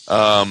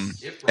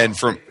 It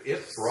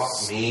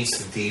brought me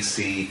to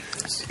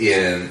DC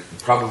in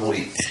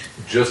probably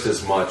just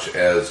as much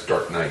as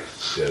Dark Knight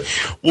did.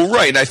 Well,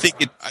 right, and I think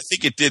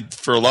it did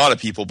for a lot of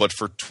people, but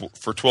for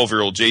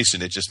 12-year-old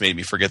Jason, it just made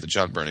me forget that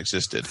John Byrne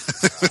existed.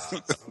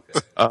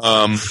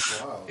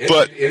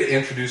 It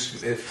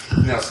introduced it.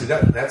 Now, see,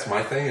 that's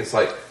my thing. It's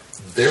like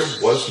there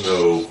was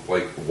no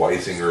like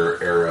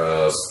Weisinger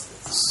era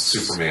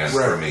Superman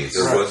for me.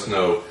 There was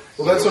no.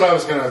 Well, that's what I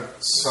was going to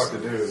talk to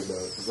David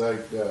about,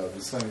 because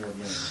the same with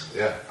me.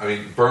 Yeah, I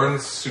mean,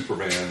 Byrne's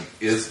Superman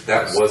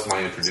was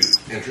my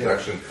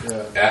introduction.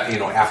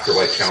 After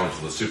like Challenge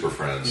of the Super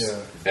Friends.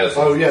 Yeah.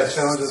 Challenge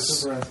of the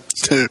Super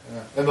Friends.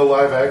 And the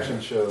live action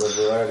show, the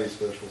variety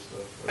special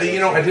stuff.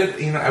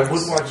 I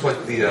would watch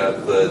like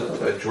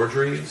the George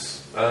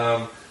Reeves.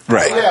 Right.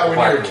 Yeah, when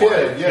you were a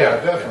kid. Yeah,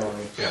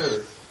 definitely. Yeah.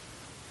 Sure.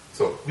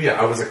 So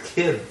I was a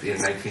kid in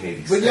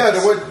 1986. But yeah,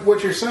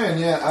 what you're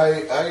saying,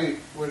 I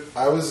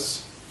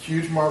was a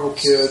huge Marvel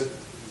kid.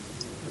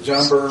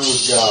 John Byrne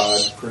was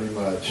God, pretty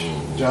much.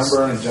 Mm-hmm. John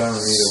Byrne and John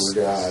Romita were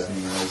God,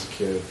 as a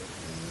kid.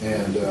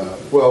 And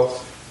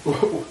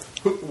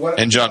what?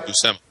 And John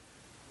Buscema.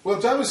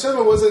 Well, John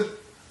Buscema wasn't.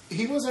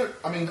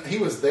 I mean, he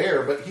was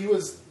there, but he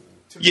was.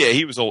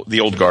 He was the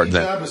old guard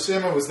then. John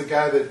Buscema was the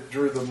guy that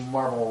drew the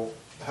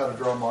How to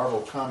Draw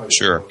Marvel comic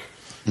book.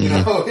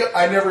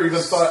 I never even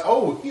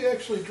thought, he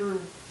actually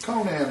drew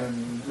Conan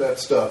and that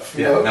stuff.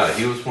 He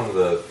was one of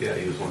the.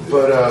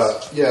 But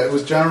it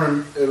was John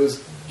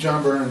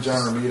Byrne and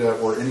John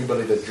Romita, or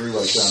anybody that drew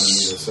like John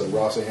Romita. So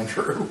Ross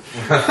Andrew.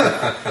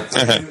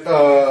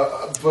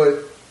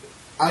 But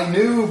I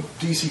knew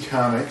DC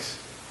Comics,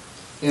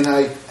 and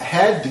I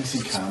had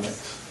DC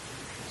Comics,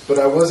 but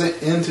I wasn't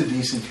into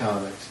DC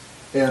Comics.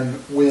 And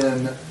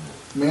when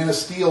Man of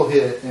Steel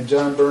hit and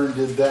John Byrne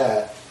did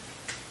that,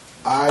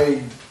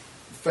 I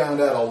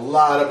found out a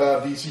lot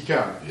about DC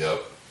Comics.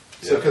 Yep.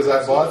 So because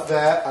I bought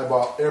that, I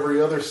bought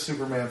every other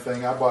Superman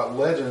thing. I bought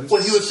Legends,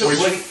 which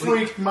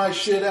freaked my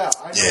shit out.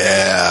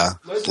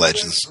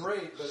 Legends.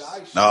 Great, but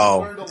I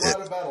learned a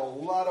lot about a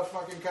lot of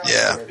fucking comics.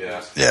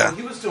 Yeah. Well,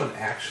 he was doing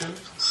action.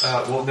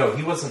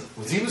 He wasn't.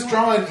 He was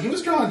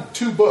drawing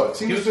 2 books.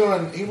 He was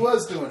doing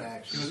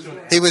action.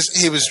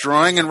 He was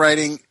drawing and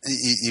writing.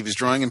 He was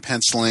drawing and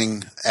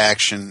penciling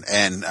action,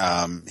 and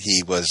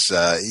he was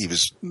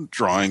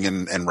drawing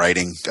and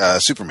writing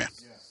Superman.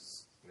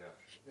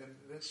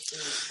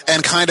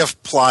 And kind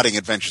of plotting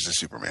Adventures of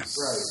Superman.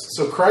 Right.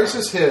 So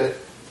Crisis hit.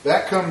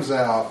 That comes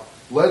out.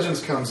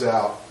 Legends comes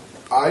out.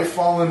 I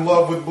fall in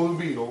love with Blue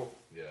Beetle.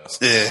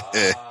 Yeah.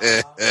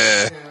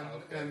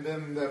 And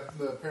then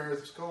the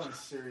Paris of Cullen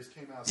series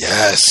came out.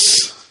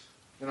 Yes.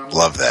 And I'm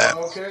Love that.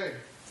 Okay.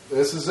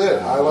 This is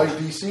it. I like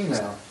DC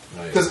now.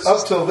 Because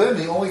up till then,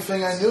 the only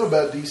thing I knew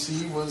about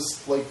DC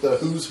was like the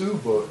Who's Who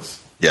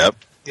books. Yep.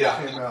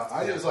 Yeah. Came out.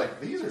 I was like,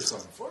 these are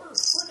some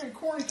freaking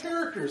corny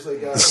characters they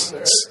got up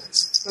there.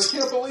 I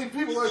can't believe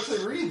people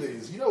actually read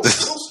these. Real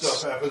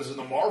stuff happens in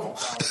the Marvel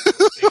comics.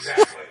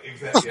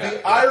 Exactly.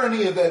 The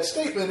irony of that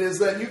statement is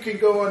that you can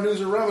go on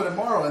Newsarama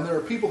tomorrow and there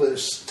are people that are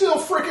still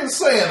freaking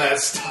saying that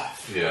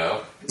stuff.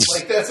 Yeah.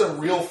 Like that's a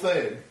real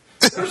thing.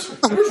 There's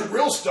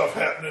real stuff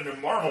happening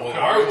in Marvel comics.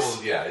 Marvel,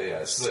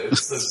 it's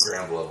the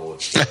ground level.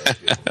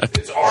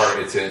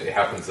 It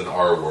happens in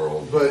our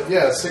world. But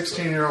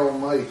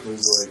 16-year-old Mike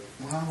was like,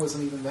 well, I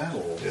wasn't even that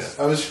old. Yeah.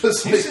 I was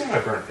just You see my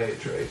burnt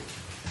page, right?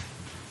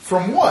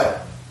 From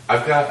what?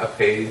 I've got a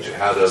page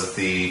out of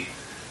you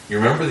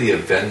remember the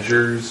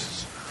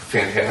Avengers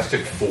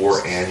Fantastic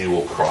Four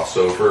annual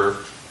crossover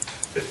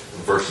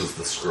versus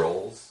the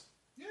Skrulls?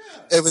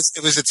 It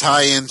was a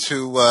tie-in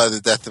to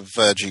the death of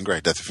Jean Grey,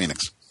 Death of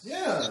Phoenix.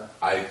 Yeah.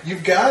 I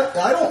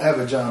don't have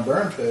a John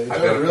Byrne page.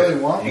 I really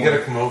want you one. got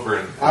to come over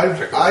and check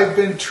it out. I've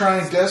been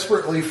trying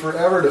desperately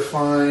forever to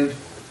find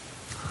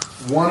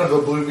one of the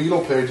Blue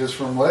Beetle pages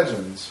from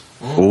Legends.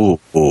 Ooh.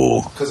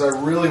 Because I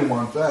really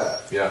want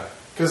that. Yeah.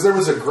 Because there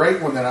was a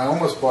great one that I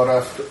almost bought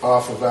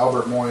off of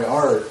Albert Moy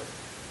Art,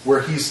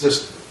 where he's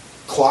just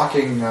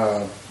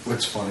clocking.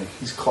 It's funny.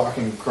 He's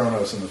clocking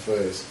Kronos in the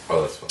face,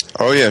 Oh, that's funny.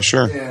 Oh yeah,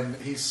 sure. and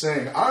he's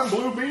saying, "I'm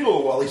Blue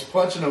Beetle" while he's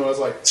punching him. I was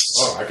like,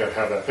 "Oh, I gotta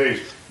have that page."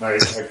 And I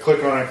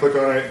click on it,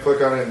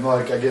 and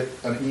like I get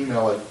an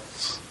email like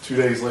 2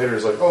 days later.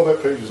 It's like, "Oh,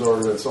 that page has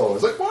already been sold."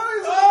 It's like, "Why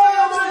is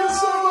that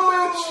son of a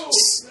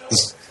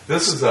bitch?"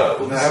 This is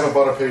And I haven't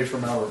bought a page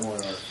from Albert Moy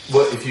Art.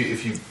 well, if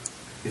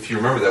you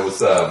remember, that was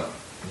the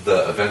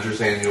Avengers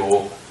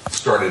annual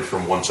started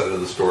from one side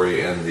of the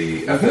story, and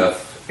the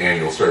FF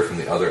annual started from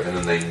the other, and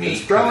then they meet.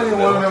 It's probably in in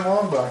the one of middle. them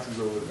long boxes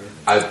over there.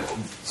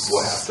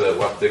 We'll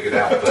have to dig it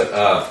out, but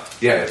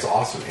yeah, it's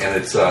awesome, and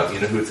it's you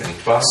know who it's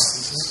inked by?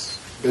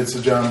 It's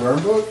a John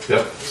Byrne book.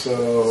 Yep,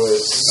 So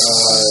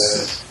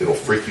it's it'll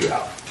freak you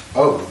out.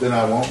 then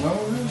I won't know.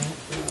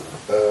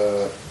 I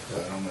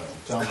don't know.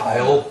 Tom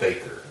Kyle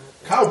Baker.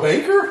 Kyle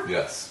Baker?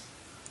 Yes,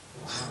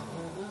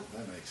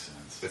 That makes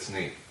sense. it's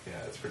neat. Yeah,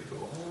 it's pretty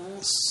cool.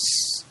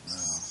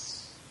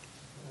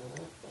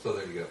 So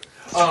there you go.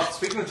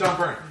 Speaking of John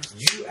Byrne,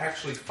 you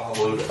actually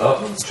followed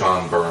up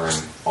John Byrne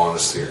on a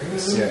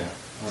series. Yeah.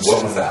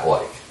 What was that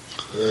like?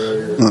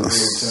 Very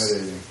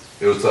intimidating.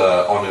 It was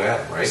on New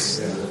Adam, right?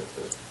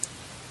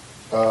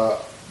 Yeah.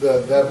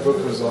 That book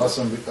was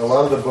awesome. A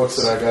lot of the books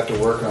that I got to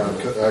work on,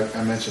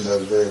 I mentioned I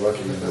was very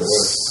lucky in that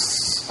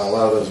a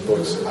lot of those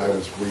books I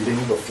was reading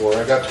before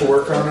I got to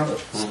work on them.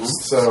 Mm-hmm.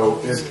 So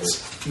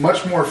it's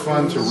much more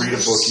fun to read a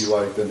book you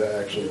like than to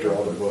actually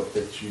draw the book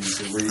that you're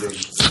reading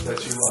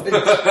that you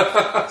like.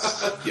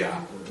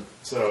 Yeah.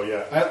 So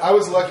yeah, I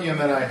was lucky in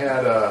that I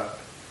had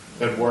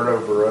Eduardo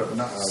Barreto,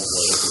 not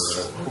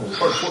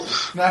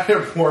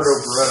Eduardo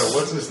Barreto.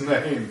 What's his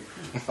name?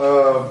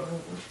 Oh,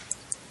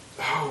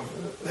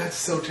 that's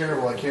so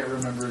terrible. I can't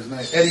remember his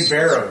name. Eddie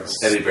Barrows.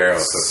 Eddie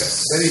Barrows, okay.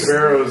 Eddie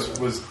Barrows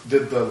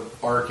did the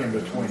arc in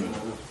between,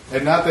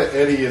 and not that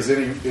Eddie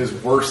is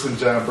worse than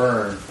John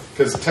Byrne,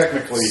 because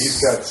technically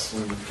he's got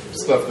some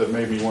stuff that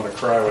made me want to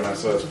cry when I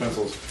saw his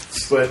pencils,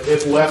 but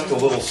it left a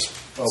little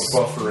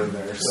buffer in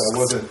there, so I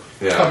wasn't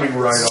coming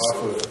right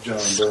off of John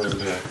Byrne.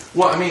 Yeah.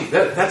 Well, I mean,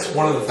 that's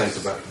one of the things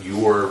about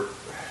your.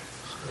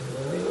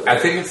 I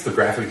think it's the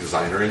graphic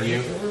designer in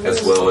you,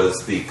 as well as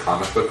the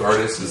comic book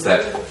artist, is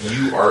that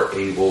you are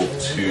able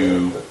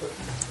to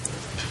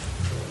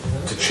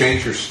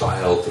change your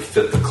style to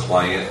fit the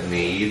client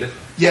need.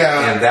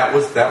 Yeah, and that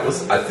was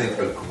I think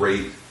a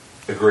great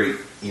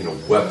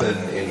weapon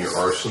in your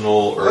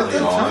arsenal early at that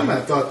time, on.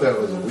 I thought that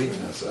was a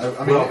weakness.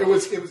 I mean, it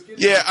was.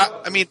 Yeah,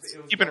 I mean,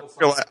 keeping it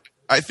real,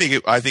 I think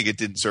it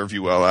didn't serve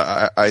you well.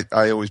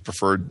 I always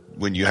preferred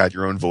when you had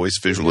your own voice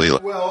visually.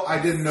 Well, I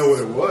didn't know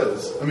what it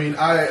was. I mean,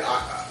 I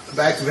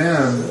back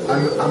then.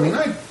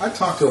 I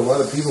talked to a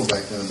lot of people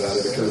back then about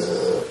it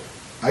because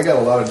I got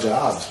a lot of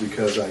jobs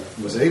because I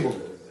was able to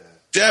do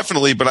that.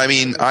 Definitely, but I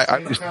mean,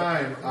 at the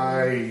time,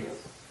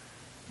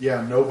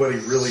 nobody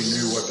really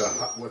knew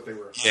what they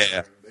were hiring.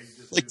 Yeah. They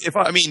just like knew if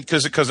I mean,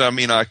 because I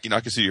mean, I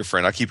consider you a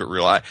friend. I keep it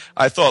real. I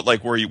thought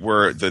like where you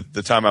were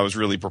the time I was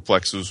really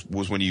perplexed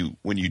was when you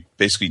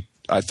basically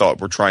I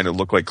thought were trying to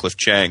look like Cliff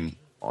Chang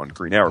on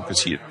Green Arrow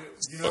because he. You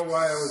know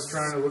why I was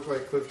trying to look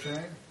like Cliff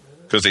Chang?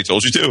 Because they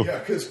told you to. Yeah,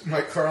 because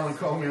Mike Carlin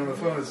called me on the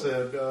phone and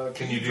said,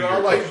 "Can you do draw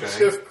your like Cliff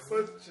Chang?"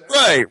 Cliff Chang?"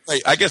 Right.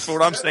 I guess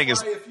what I'm saying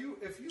is If you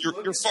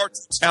you're far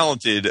too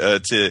talented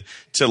to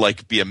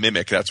like be a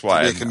mimic. That's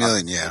why. Be a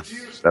chameleon, yeah.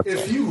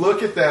 If you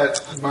look at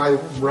my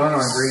run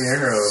on Green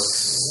Arrow,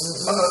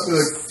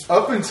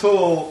 up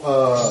until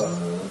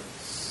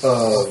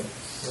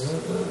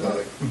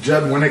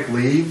Judd Winnick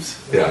leaves,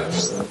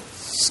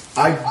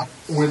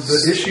 when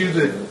the issue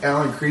that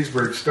Alan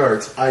Kreisberg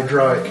starts, I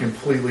draw it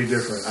completely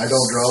different. I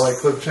don't draw like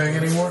Cliff Chang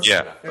anymore.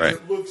 Yeah, and right.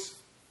 it looks.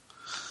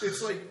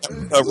 It's like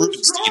who's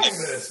drawing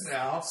this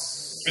now?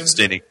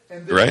 Rubinstein,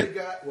 And then right? they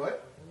got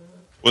what?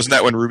 Wasn't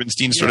that when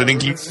Rubinstein started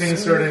inking? Rubinstein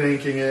started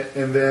inking it,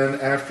 and then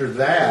after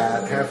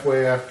that,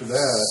 halfway after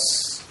that,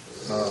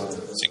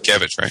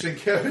 Sienkiewicz, right?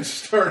 Sienkiewicz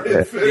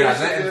started finishing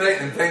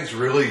it. And things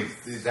really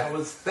that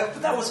was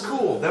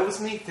cool. That was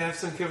neat to have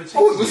Sienkiewicz.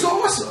 Oh, it was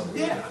awesome.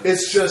 Yeah.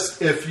 It's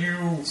just if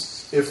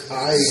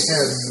I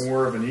had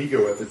more of an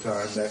ego at the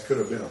time, that could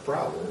have been a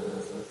problem.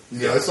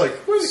 You know, it's like,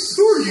 who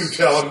are you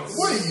telling?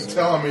 What are you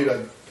telling me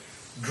to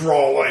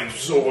draw like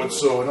so and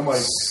so? And I'm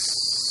like,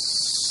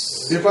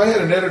 if I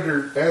had an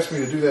editor ask me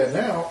to do that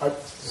now, I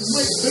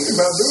might think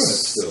about doing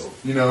it still.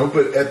 You know,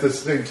 but at the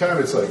same time,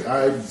 it's like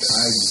I'm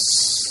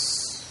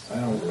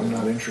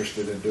not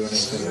interested in doing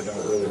anything I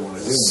don't really want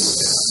to do.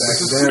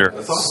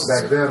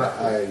 Back then,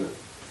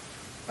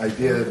 I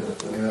did,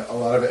 and a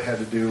lot of it had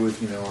to do with,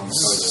 I was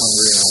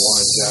hungry and I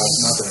wanted jobs.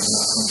 Not that I'm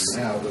not hungry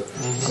now, but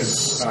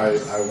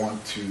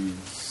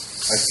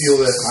I feel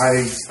that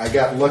I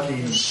got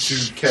lucky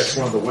to catch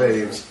one of the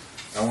waves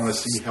I want to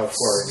see how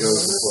far it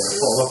goes before I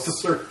fall off the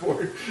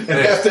surfboard and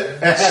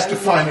have to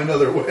find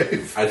another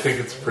wave. I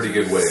think it's a pretty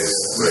good wave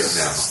right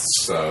now.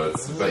 So,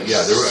 but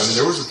yeah,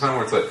 there was a time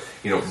where it's like,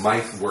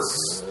 Mike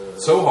works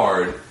so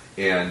hard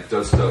and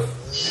does stuff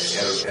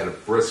at a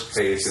brisk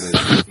pace and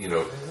is,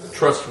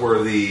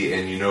 trustworthy,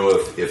 and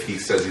if he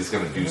says he's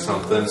going to do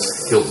something,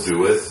 he'll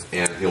do it,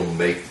 and he'll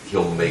make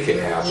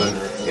it happen,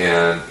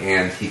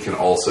 and he can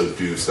also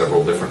do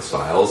several different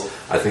styles.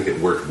 I think it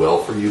worked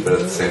well for you, but at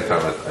the same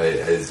time, I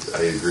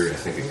agree. I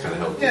think it kind of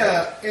helped.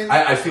 Yeah, you.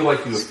 I feel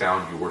like you have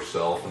found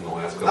yourself in the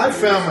last couple of years. I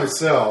found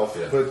myself,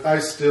 yeah. But I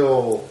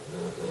still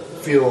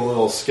feel a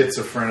little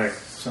schizophrenic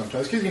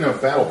sometimes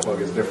because Battle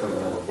Plug is different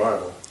than a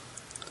Revival.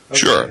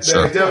 Sure.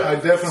 I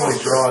definitely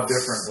draw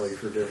differently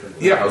for different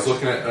things. Yeah, I was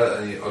looking at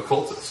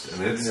Occultist,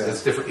 and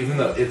it's different, even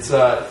though it's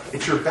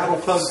your Battle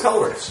Plug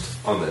colorist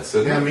on this.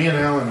 Isn't it? Me and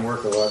Alan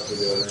work a lot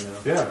together now.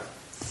 Yeah.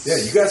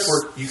 You guys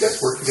work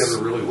together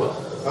really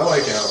well. I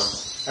like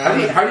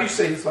Alan. How do you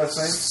say his last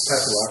name?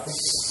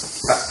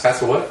 Pasalacqua.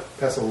 Pasa what?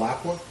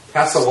 Pasalacqua.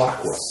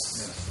 Pasalacqua.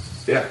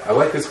 Yeah, I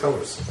like his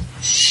colors.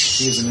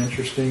 He's an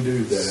interesting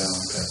dude, that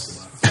Alan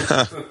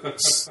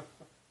Pasalacqua.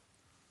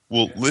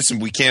 Well, listen,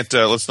 we can't.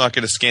 Let's not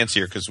get askance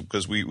here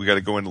because we got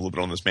to go in a little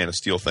bit on this Man of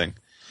Steel thing.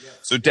 Yeah.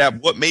 So,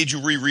 Dab, what made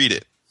you reread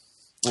it?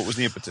 What was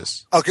the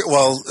impetus? Okay,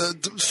 well,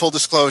 full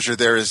disclosure,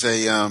 there is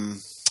a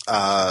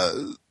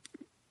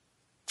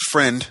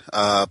friend,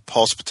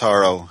 Paul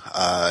Spataro,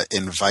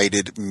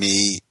 invited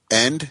me,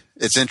 and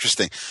it's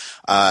interesting.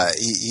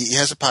 He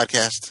has a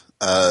podcast,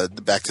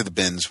 Back to the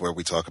Bins, where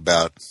he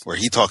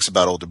talks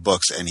about older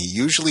books, and he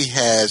usually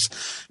has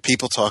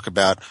people talk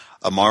about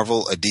a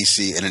Marvel, a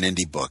DC, and an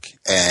indie book.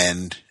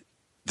 And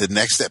the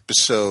next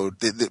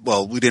episode,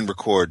 we didn't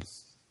record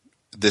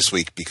this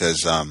week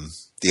because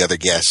the other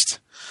guest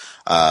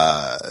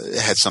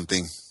had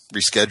something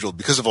rescheduled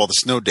because of all the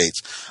snow dates.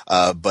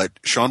 But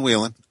Sean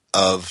Whelan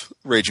of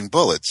Raging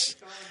Bullets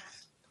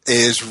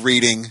is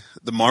reading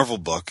the Marvel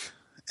book,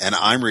 and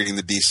I'm reading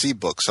the DC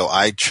book. So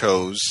I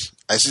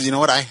said, you know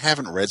what? I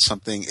haven't read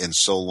something in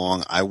so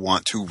long. I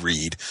want to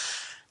read.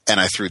 And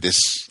I threw this,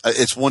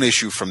 it's one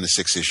issue from the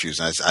 6 issues.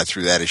 And I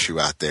threw that issue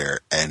out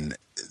there, and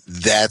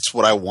that's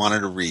what I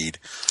wanted to read.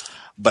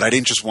 But I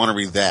didn't just want to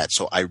read that.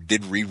 So I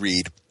did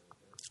reread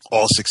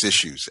all 6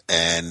 issues.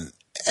 And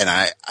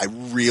I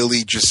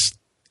really just,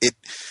 it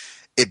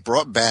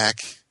brought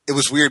back, it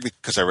was weird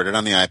because I read it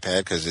on the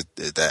iPad because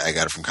I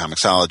got it from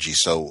Comixology.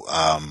 So,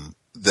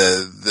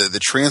 the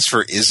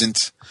transfer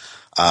isn't,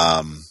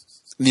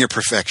 near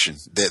perfection.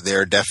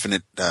 There are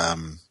definite,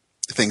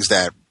 things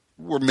that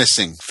were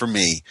missing for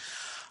me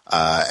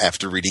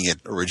after reading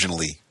it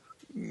originally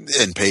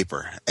in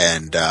paper,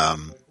 and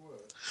the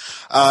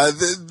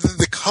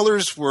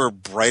colors were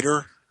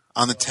brighter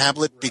on the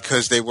tablet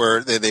because they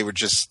were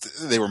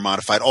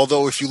modified.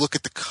 Although if you look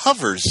at the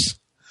covers,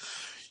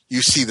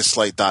 you see the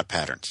slight dot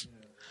patterns.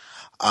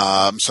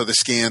 So the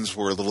scans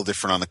were a little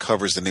different on the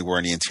covers than they were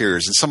on the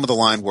interiors, and some of the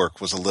line work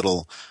was a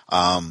little.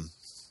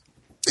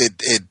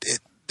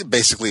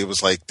 Basically it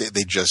was like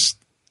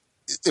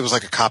it was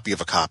like a copy of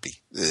a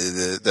copy.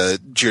 The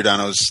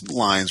Giordano's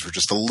lines were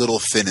just a little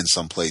thin in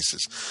some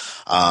places.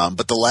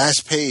 But the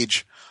last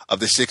page of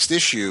the 6th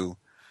issue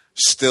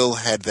still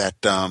had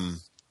that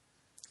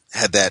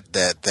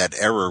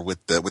error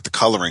with the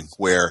coloring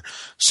where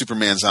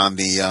Superman's on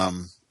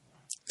the,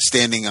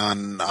 standing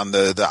on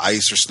the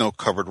ice or snow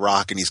covered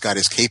rock, and he's got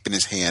his cape in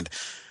his hand,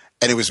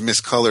 and it was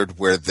miscolored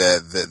where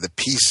the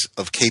piece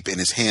of cape in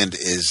his hand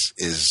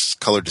is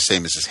colored the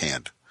same as his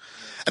hand.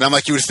 And I'm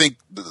like, you would think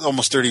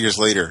almost 30 years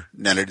later,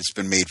 now that it's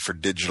been made for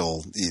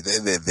digital,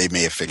 they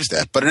may have fixed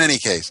that. But in any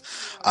case,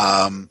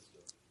 I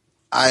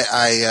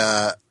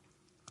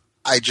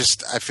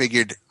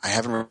figured I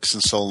haven't read this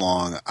in so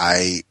long.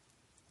 I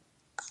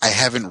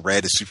haven't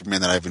read a Superman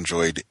that I've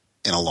enjoyed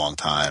in a long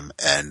time,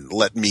 and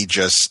let me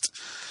just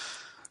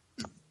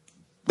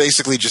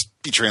basically just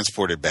be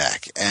transported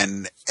back.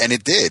 And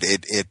it did.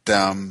 It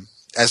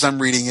as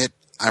I'm reading it,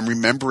 I'm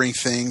remembering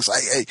things.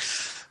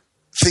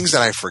 Things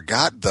that I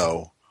forgot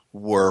though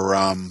were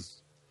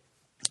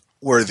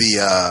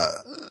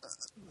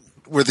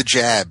the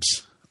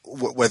jabs,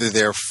 whether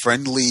they're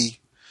friendly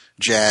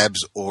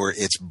jabs or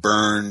it's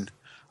Byrne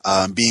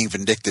being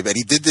vindictive. And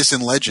he did this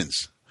in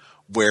Legends,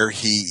 where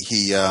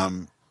he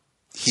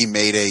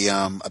made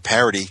a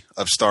parody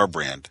of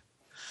Starbrand.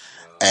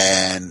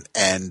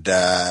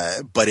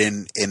 But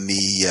in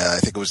the I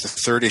think it was the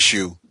 3rd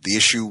issue, the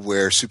issue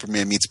where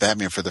Superman meets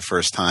Batman for the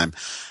first time,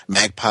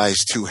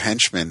 Magpie's 2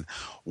 henchmen,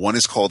 one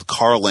is called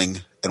Carling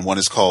and one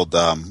is called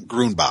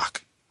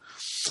Grunbach,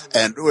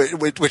 and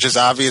which is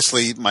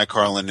obviously Mike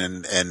Carlin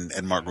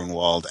and Mark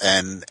Grunwald,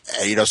 and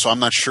so I'm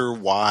not sure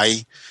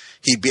why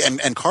he'd be.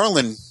 And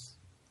Carlin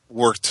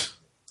worked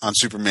on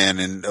Superman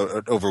and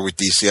over with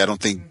DC. I don't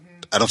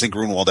think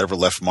Grunwald ever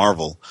left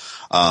Marvel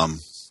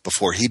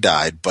before he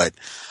died, but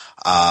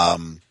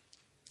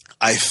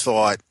I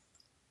thought,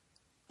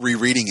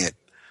 rereading it,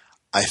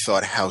 I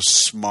thought how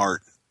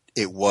smart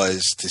it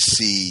was to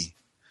see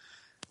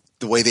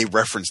the way they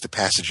referenced the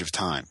passage of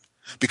time.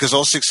 because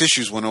all 6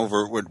 issues went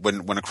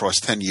across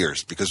 10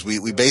 years. Because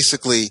we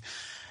basically,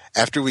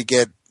 after we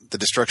get the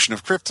destruction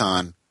of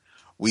Krypton,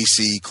 we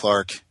see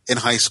Clark in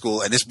high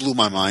school, and this blew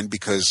my mind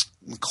because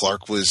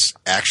Clark was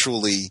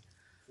actually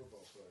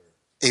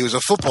he was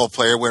a football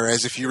player.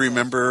 Whereas if you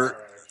remember.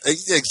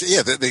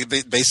 Yeah, they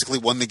basically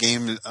won the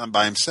game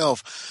by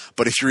himself.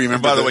 But if you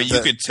remember, by the way,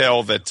 you could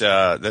tell that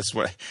that's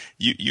what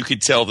you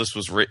could tell this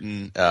was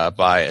written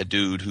by a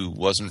dude who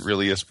wasn't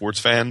really a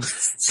sports fan,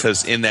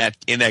 because in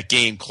that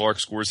game, Clark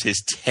scores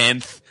his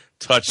 10th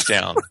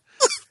touchdown,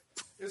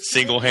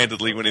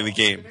 single-handedly winning the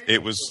game. I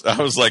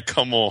was like,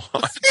 come on.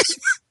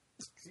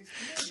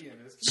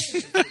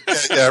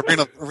 yeah,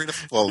 arena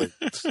football league.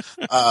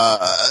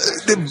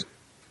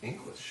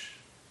 English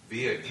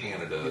via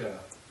Canada.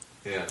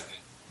 Yeah.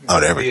 Oh,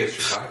 there we via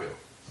Chicago.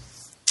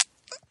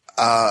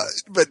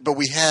 But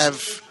we have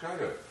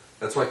Chicago.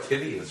 That's why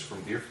Kitty is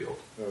from Deerfield.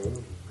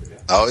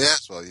 Oh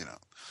yes, well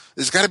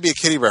there's got to be a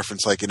Kitty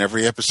reference like in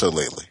every episode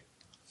lately.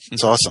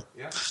 It's awesome.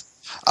 Yeah.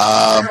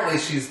 Apparently,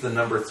 she's the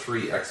number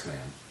 3 X-Man.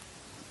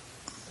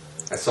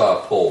 I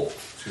saw a poll.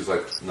 She's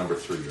like number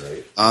 3,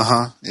 right?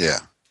 Yeah.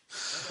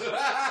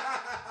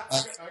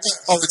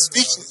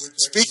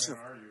 Speaking.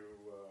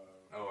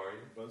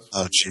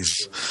 Oh,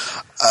 jeez.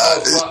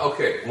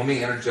 Okay, let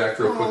me interject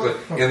real quickly.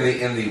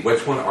 In the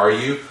which one are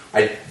you?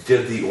 I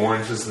did the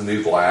Orange is the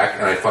New Black,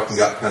 and I fucking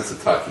got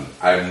Pennsatucky.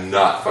 I'm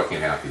not fucking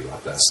happy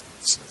about that.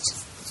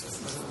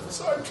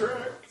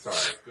 Sidetrack.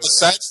 Sorry.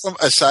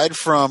 Aside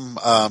from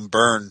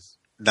Byrne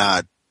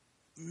not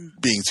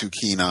being too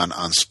keen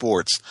on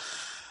sports,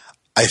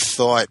 I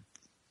thought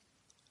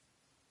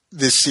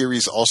this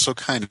series also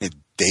kind of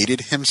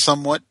dated him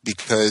somewhat,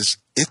 because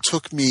it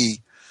took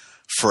me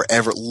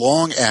forever,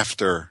 long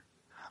after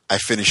I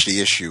finished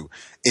the issue,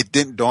 it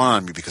didn't dawn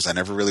on me because I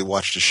never really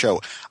watched the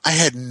show. I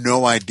had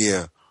no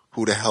idea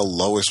who the hell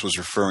Lois was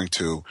referring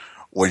to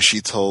when she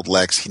told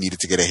Lex he needed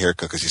to get a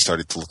haircut because he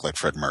started to look like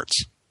Fred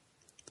Mertz.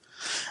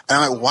 And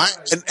I'm like, why?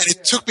 And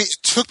it took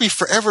me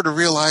forever to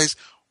realize,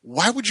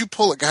 why would you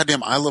pull a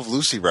goddamn I Love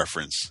Lucy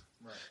reference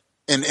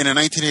in a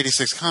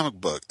 1986 comic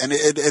book? And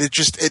it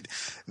just.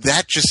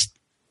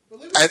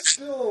 Well, it was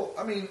still.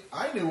 I mean,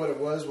 I knew what it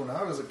was when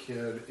I was a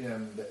kid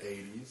in the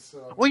 '80s.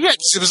 So. Well, yeah,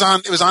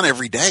 it was on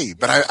every day,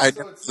 but I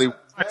so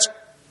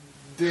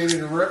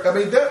dated.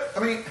 I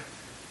mean,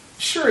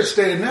 sure, it's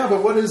dated now,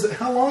 but what is it?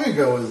 How long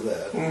ago is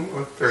that?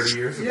 30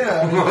 years ago.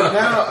 Yeah, but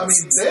now,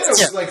 then it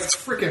was like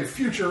freaking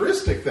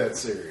futuristic, that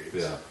series.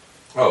 Yeah.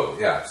 Oh,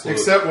 yeah,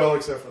 absolutely. Except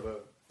for the.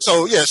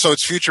 So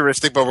it's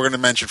futuristic, but we're going to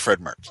mention Fred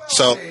Mertz.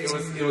 So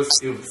it was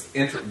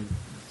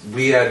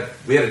we had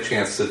a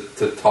chance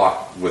to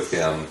talk with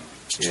him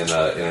in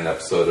an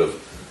episode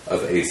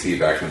of AC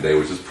back in the day,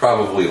 which is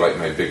probably like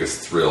my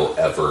biggest thrill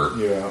ever.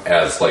 Yeah.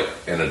 As like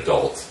an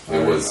adult, I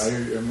am a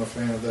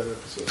fan of that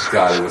episode.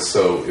 God, it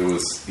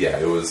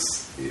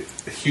was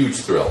a huge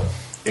thrill,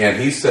 and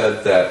he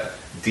said that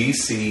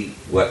DC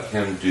let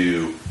him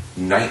do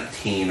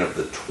 19 of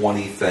the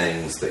 20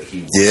 things that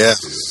he wanted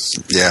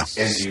to do. Yeah.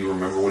 And do you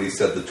remember what he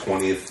said the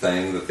 20th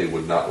thing that they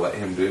would not let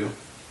him do?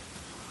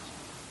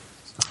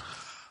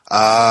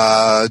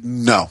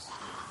 No.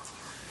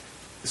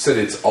 He said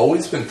it's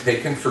always been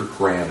taken for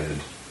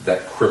granted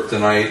that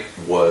kryptonite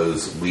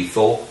was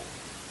lethal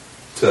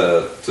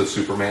to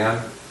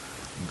Superman,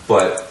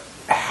 but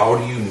how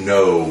do you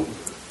know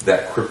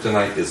that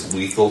kryptonite is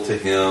lethal to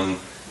him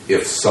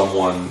if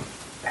someone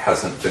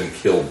hasn't been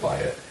killed by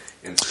it?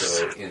 And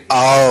so in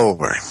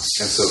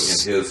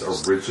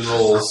his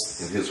original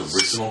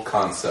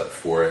concept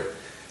for it,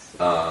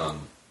 Lara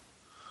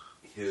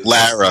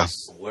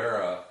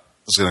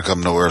was going to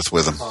come to Earth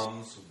with him.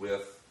 Comes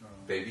with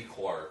baby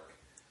Clark,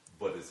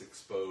 but is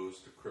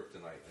exposed to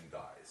kryptonite and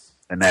dies.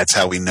 And that's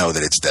how we know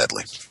that it's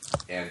deadly.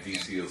 And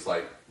DC is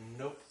like,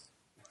 nope.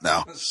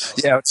 No.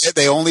 Yeah,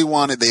 they only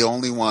wanted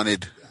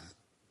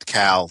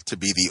Cal to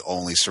be the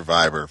only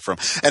survivor from,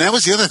 and that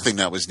was the other thing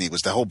that was neat,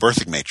 was the whole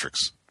birthing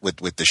matrix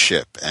with the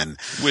ship, and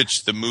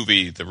which the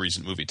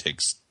recent movie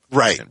takes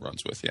right and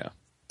runs with, yeah.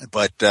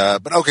 But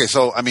okay,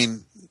 so I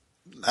mean,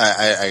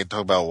 I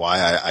talk about why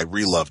I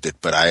reloved it,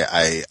 but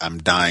I'm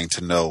dying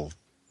to know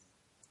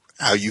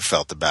how you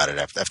felt about it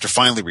after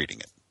finally reading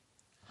it.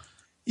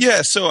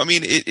 Yeah, so I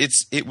mean,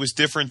 it was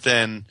different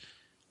than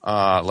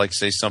like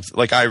say something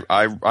like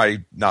I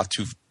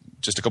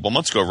just a couple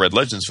months ago read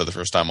Legends for the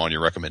first time on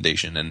your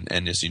recommendation,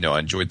 and as you know, I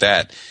enjoyed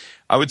that.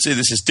 I would say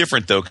this is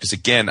different though, because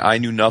again, I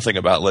knew nothing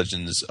about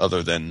Legends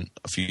other than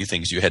a few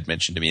things you had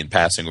mentioned to me in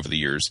passing over the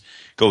years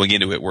going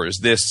into it. Whereas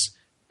this,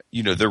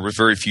 you know, there were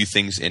very few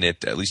things in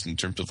it, at least in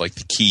terms of like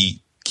the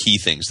key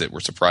things that were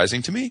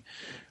surprising to me.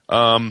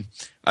 I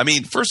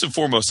mean, first and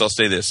foremost, I'll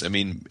say this. I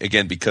mean,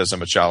 again, because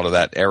I'm a child of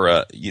that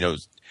era, you know,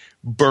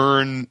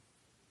 Byrne,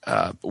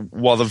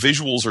 while the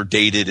visuals are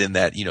dated in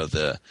that, you know,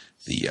 the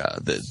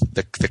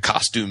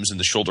costumes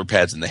and the shoulder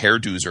pads and the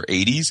hairdos are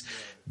 80s,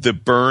 the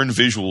Byrne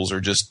visuals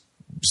are just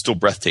still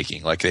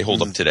breathtaking. Like they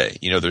hold up today.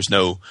 You know,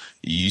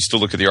 you still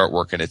look at the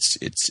artwork and it's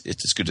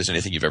as good as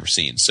anything you've ever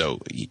seen. So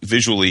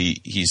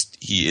visually, he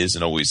is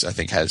and always, I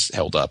think, has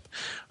held up.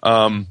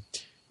 I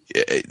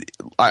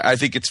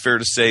think it's fair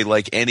to say,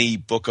 like any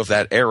book of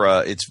that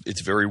era,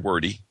 it's very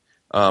wordy.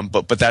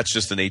 But that's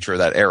just the nature of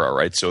that era,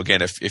 right? So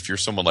again, if you're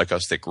someone like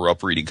us that grew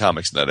up reading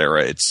comics in that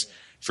era, it's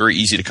very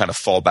easy to kind of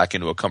fall back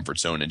into a comfort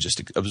zone and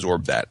just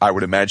absorb that. I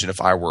would imagine if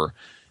I were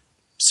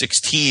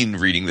 16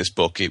 reading this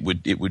book,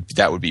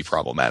 that would be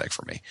problematic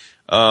for me.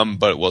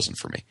 But it wasn't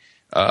for me.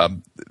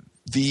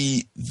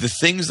 The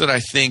things that I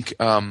think,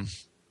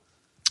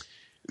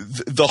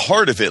 the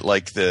heart of it,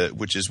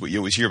 which is what you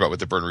always hear about with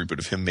the Byrne reboot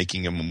of him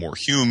making him more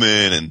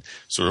human and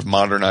sort of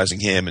modernizing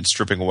him and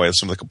stripping away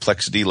some of the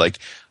complexity. Like,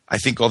 I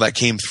think all that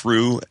came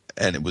through,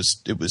 and it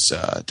was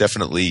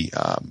definitely,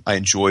 I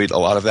enjoyed a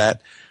lot of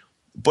that.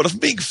 But if I'm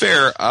being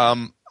fair,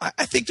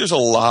 I think there's a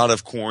lot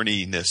of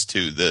corniness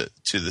to the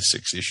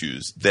 6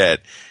 issues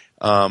that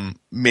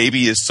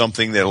maybe is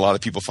something that a lot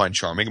of people find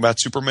charming about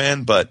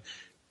Superman. But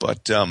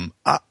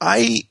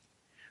I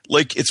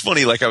like, it's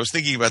funny. Like, I was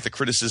thinking about the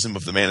criticism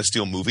of the Man of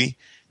Steel movie,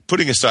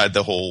 putting aside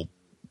the whole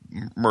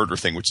murder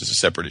thing, which is a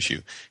separate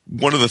issue.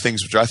 One of the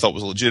things which I thought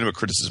was a legitimate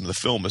criticism of the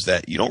film is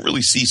that you don't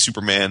really see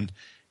Superman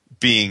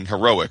being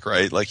heroic,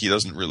 right? Like, he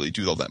doesn't really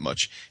do all that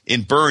much.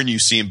 In Byrne, you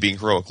see him being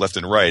heroic left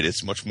and right.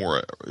 It's much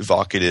more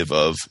evocative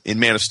of, in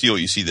Man of Steel,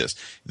 you see this,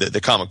 the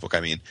comic book,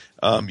 I mean,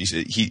 you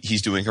see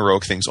he's doing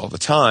heroic things all the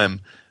time,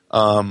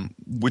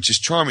 which is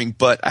charming.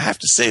 But I have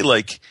to say,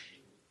 like,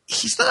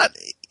 he's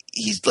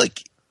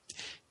like,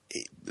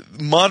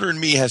 modern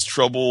me has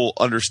trouble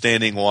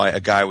understanding why a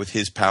guy with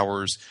his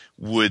powers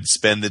would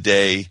spend the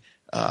day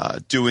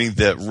doing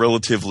the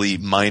relatively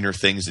minor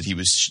things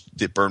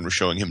that Byrne was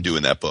showing him do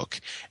in that book.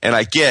 And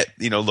I get,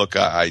 look,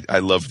 I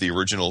love the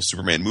original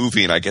Superman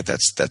movie, and I get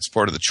that's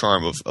part of the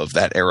charm of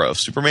that era of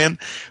Superman,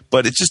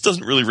 but it just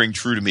doesn't really ring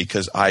true to me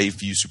because I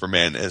view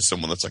Superman as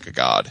someone that's like a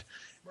god.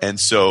 And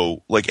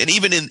so, like, and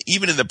even in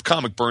the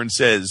comic, Byrne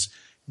says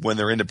when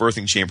they're in the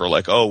birthing chamber,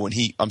 like, oh,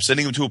 I'm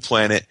sending him to a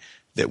planet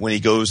that when he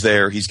goes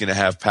there, he's going to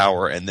have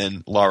power. And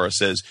then Lara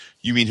says,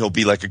 you mean he'll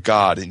be like a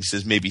god? And he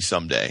says, maybe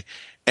someday.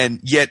 And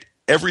yet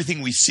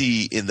everything we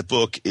see in the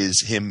book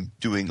is him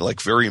doing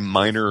like very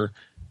minor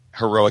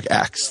heroic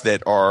acts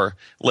that are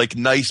like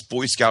nice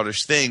Boy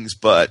Scoutish things,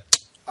 but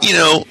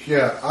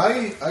Yeah,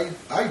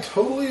 I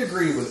totally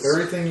agree with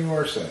everything you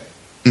are saying.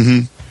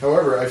 Mm-hmm.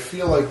 However, I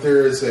feel like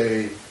there is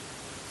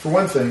for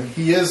one thing,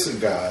 he is a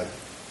god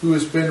who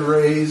has been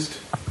raised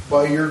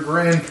by your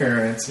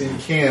grandparents in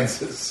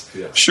Kansas.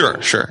 Yeah.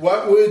 Sure.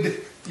 What would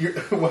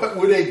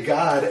a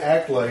god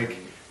act like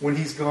when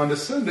he's gone to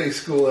Sunday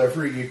school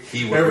every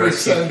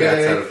Sunday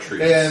cats out of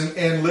trees.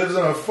 and lives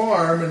on a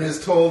farm and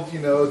is told,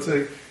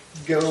 to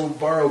go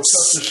borrow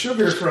cups of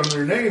sugar from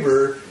their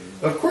neighbor?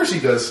 Of course, he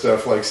does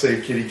stuff like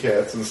save kitty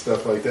cats and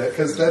stuff like that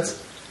because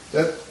that's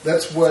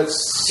what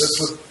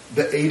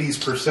the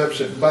 '80s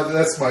perception. But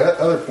that's my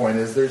other point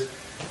is there's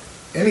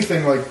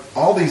anything like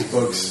all these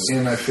books,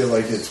 and I feel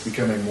like it's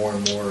becoming more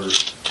and more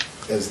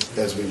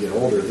as we get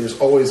older. There's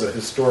always a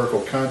historical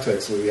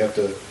context where we have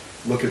to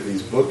look at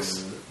these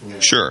books.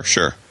 Sure.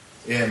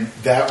 And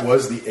that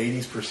was the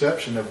 '80s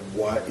perception of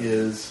what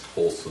is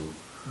Wholesome.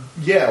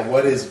 Yeah,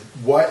 what is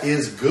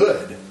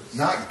good,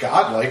 not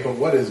godlike, but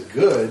what is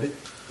good.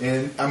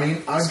 And I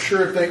mean, I'm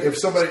sure if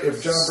John Byrne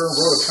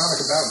wrote a comic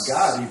about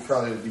God, he'd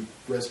probably be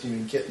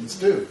rescuing kittens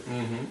too.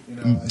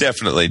 Mm-hmm.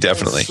 Definitely.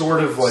 That's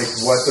sort of like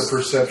what the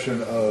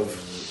perception of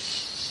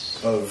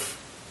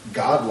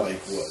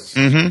godlike was.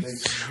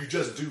 Mm-hmm. You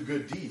just do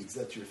good deeds.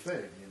 That's your thing,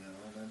 And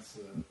that's.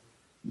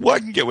 Well, I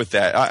can get with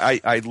that.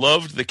 I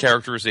loved the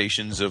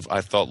characterizations of.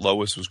 I thought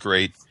Lois was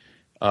great.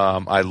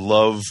 I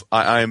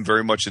am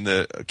very much in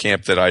the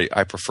camp that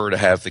I prefer to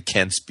have the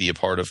Kents be a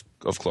part of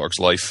Clark's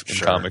life in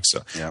comics.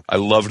 So yep. I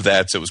loved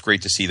that. So it was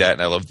great to see that,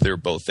 and I loved they're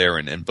both there,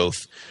 and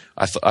both.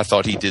 I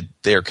thought he did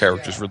their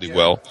characters really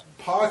well.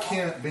 Pa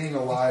Kent being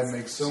alive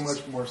makes so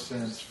much more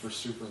sense for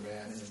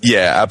Superman.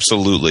 Yeah,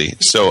 absolutely.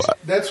 So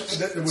that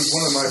was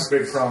one of my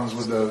big problems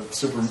with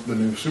the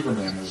new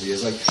Superman movie.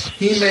 Is like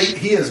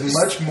he has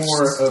much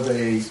more of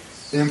a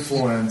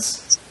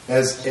influence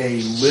as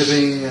a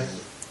living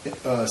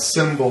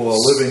symbol, a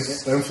living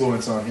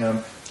influence on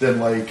him than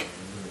like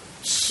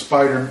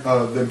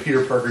than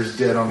Peter Parker's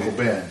dead Uncle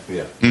Ben.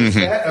 Yeah,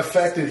 that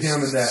affected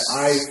him in that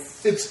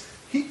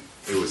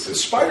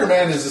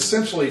Spider-Man is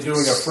essentially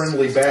doing a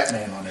friendly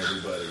Batman on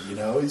everybody.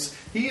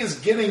 He is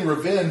getting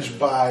revenge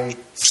by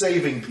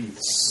saving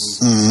people.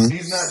 Mm-hmm.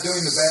 He's not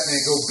doing the Batman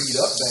go beat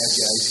up bad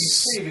guys.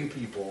 He's saving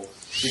people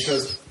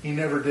because he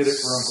never did it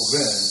for Uncle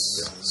Ben.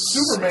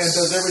 Superman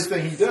does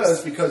everything he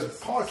does because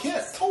Pa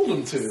Kent told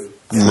him to.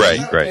 Right.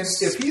 And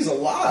if he's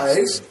alive,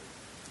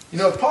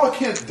 if Pa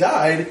Kent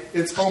died,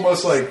 it's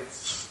almost like,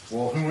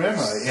 well, who am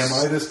I? Am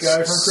I this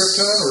guy from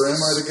Krypton or am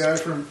I the guy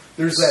from...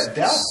 There's that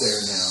doubt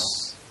there now.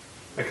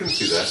 I can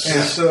see that. And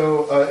Yeah.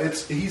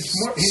 so he's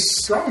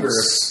stronger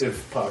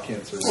if Pa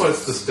cancer. Well,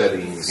 it's the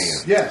steadying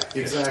hand. Yeah,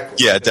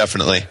 exactly. Yeah,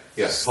 definitely.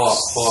 Yeah, Pa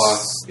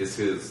is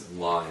his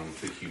line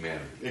to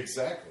humanity.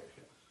 Exactly.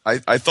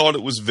 I thought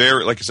it was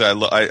very, like I said,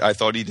 I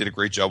thought he did a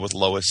great job with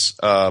Lois.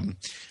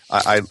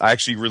 I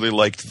actually really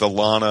liked the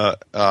Lana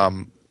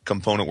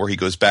component where he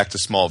goes back to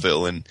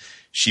Smallville and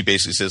she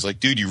basically says, like,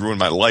 dude, you ruined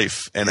my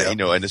life. And, Yep.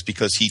 and it's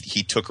because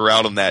he took her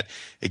out on that.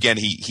 Again,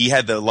 he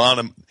had the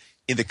Lana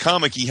in the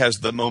comic. He has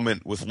the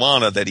moment with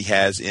Lana that he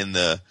has in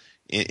the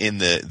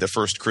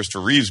first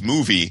Christopher Reeves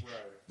movie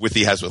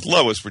he has with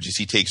Lois, which is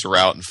he takes her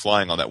out and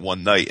flying on that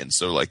one night. And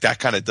so like that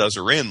kind of does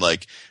her in,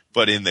 like,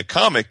 but in the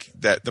comic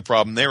that the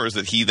problem there is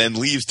that he then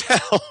leaves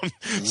town.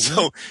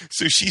 So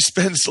she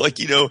spends like,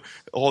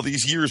 all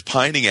these years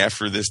pining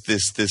after this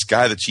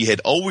guy that she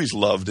had always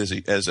loved as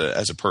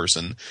a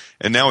person.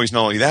 And now he's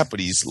not only that, but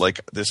he's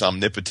like this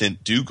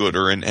omnipotent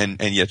do-gooder and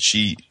yet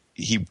he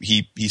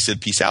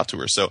said peace out to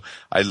her. So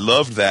I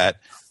loved that.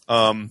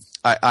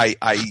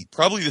 I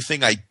probably the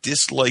thing I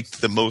disliked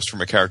the most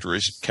from a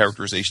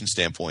characterization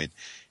standpoint,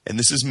 and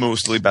this is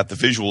mostly about the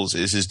visuals,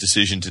 is his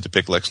decision to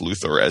depict Lex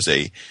Luthor as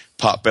a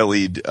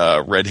pot-bellied,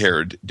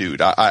 red-haired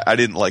dude. I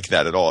didn't like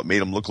that at all. It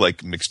made him look like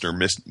Mr.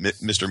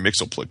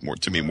 Mixelplick more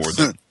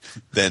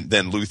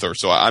than Luthor.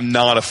 So I'm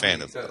not a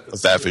fan of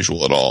that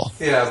visual at all.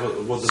 Yeah, but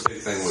the big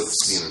thing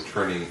was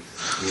turning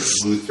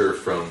Luthor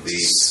from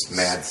the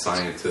mad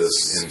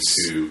scientist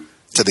into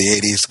To the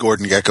 80s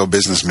Gordon Gekko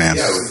businessman.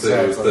 yeah, it was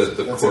the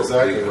That's corporate.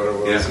 exactly what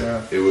it was.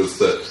 Yeah. It was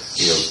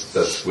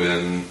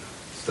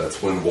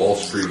that's when Wall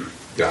Street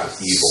got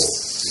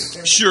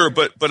evil. Sure,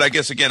 but I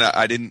guess again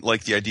I didn't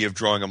like the idea of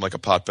drawing him like a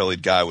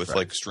pot-bellied guy with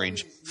like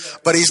strange.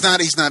 But he's not.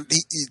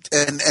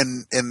 And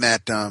in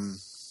that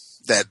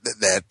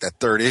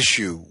third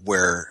issue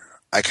where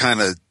I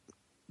kind of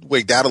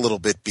wigged out a little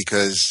bit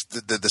because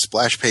the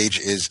splash page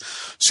is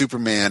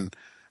Superman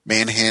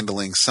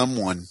manhandling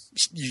someone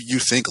you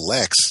think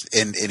Lex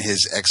in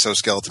his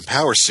exoskeleton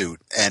power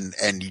suit, and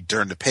you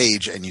turn the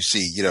page and you see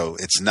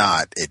it's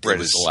not. It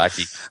was a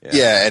lackey.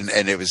 Yeah, and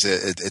it was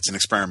it's an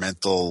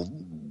experimental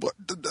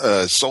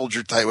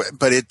soldier type,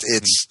 but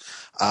it's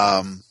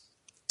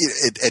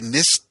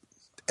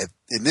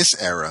in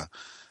this era,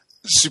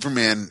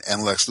 Superman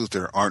and Lex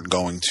Luthor aren't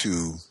going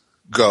to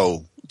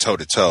go toe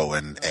to toe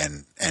and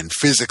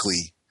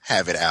physically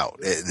have it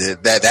out.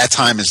 That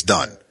time is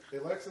done.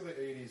 The Lex of the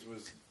 80s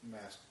was the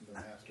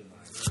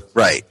mastermind.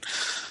 Right.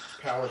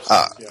 Power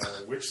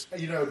suit, which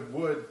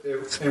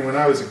and when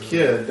I was a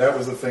kid, that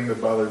was the thing that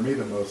bothered me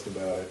the most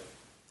about it.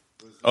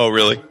 Oh,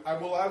 really? I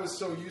was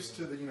so used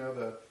to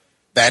the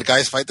Bad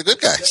guys fight the good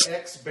guys. the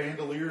X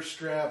bandolier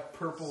strap,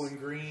 purple and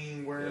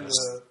green, wearing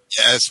the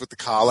Yes, with the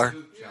collar.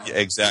 Yeah,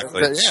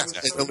 exactly. Yeah.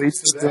 so At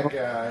least used to that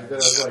guy that I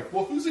was like,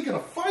 well, who's he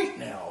going to fight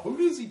now? Who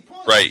does he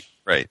punch? Right.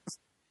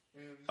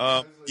 And I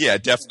was like, Yeah,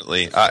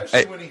 definitely.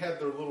 Especially when he had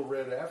the little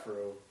red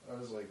afro, I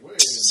was like, wait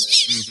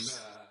a minute.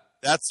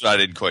 That's what I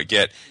didn't quite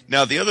get.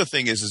 Now the other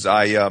thing is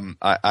I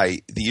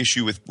the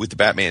issue with the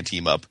Batman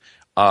team up.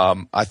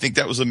 I think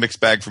that was a mixed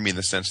bag for me in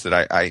the sense that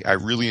I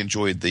really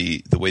enjoyed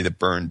the way that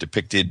Byrne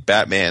depicted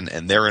Batman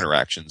and their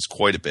interactions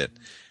quite a bit,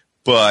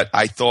 but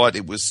I thought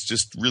it was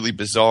just really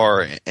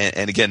bizarre.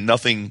 And again,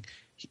 nothing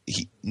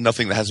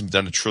that hasn't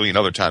been done a trillion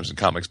other times in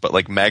comics. But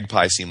like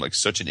Magpie seemed like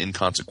such an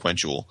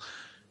inconsequential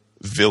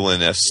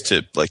villainess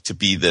to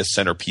be the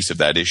centerpiece of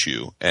that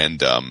issue,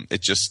 and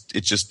it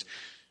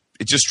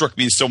just struck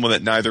me as someone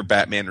that neither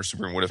Batman or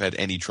Superman would have had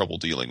any trouble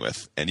dealing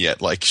with, and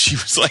yet like she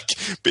was like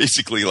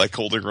basically like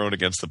holding her own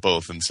against the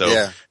both. And so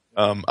Yeah.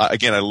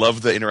 again, I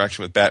love the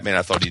interaction with Batman.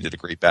 I thought he did a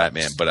great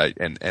Batman, but I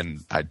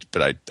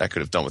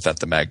could have done without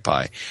the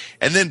Magpie.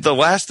 And then the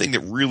last thing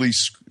that really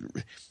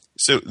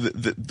so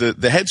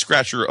the head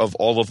scratcher of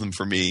all of them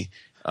for me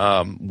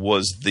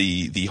was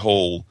the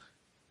whole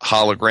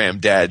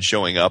hologram dad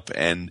showing up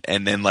and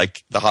then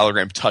like the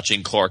hologram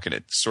touching Clark and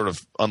it sort of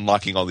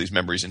unlocking all these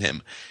memories in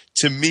him.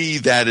 To me,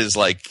 that is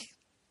like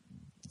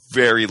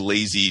very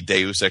lazy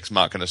Deus Ex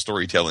Machina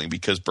storytelling,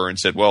 because Byrne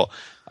said, well,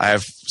 I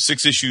have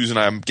 6 issues and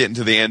I'm getting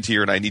to the end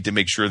here and I need to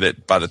make sure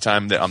that by the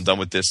time that I'm done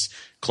with this,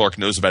 Clark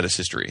knows about his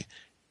history.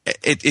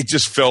 It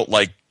just felt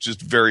like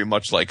just very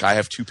much like I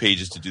have 2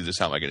 pages to do this.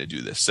 How am I going to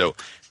do this? So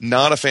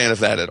not a fan of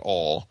that at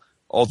all.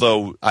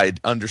 Although I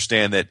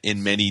understand that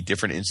in many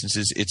different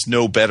instances, it's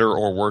no better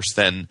or worse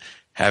than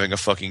having a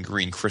fucking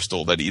green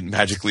crystal that he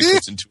magically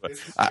puts into it.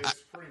 It's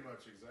pretty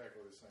much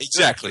exactly the same.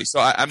 Exactly. So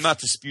I'm not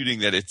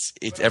disputing that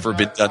it's ever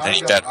been done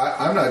any better.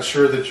 I'm not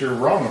sure that you're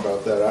wrong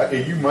about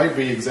that. You might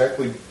be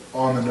exactly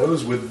on the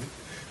nose with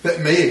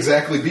that. May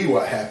exactly be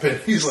what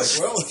happened. He's like,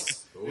 well,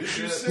 it's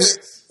issue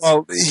 6.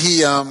 Well,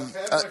 he I've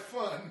had my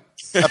fun.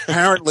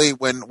 apparently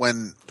when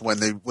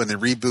the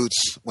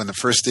reboots, when the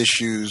first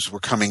issues were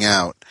coming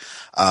out,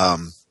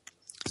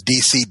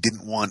 DC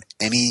didn't want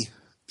any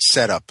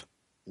setup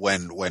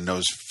when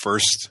those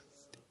first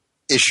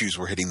issues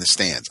were hitting the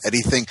stands.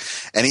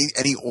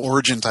 Any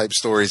origin type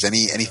stories,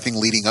 anything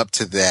leading up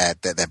to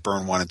that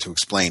Byrne wanted to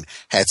explain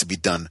had to be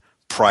done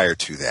prior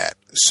to that.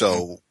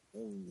 So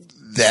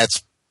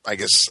that's, I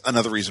guess,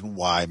 another reason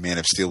why Man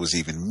of Steel was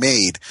even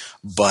made.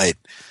 But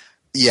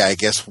yeah, I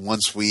guess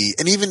once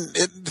and even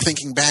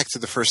thinking back to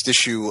the first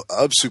issue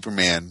of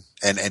Superman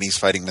and he's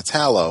fighting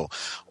Metallo,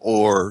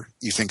 or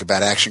you think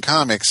about Action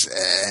Comics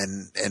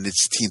and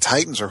it's Teen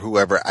Titans or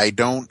whoever,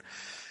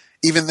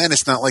 even then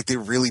it's not like they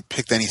really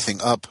picked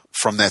anything up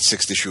from that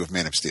 6th issue of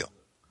Man of Steel.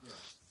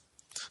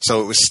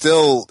 So it was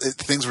still,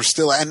 things were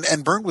still,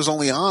 and Byrne was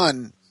only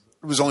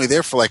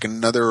there for like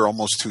another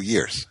almost 2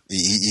 years.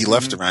 He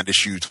left around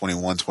issue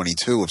 21,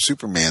 22 of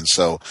Superman.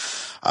 So,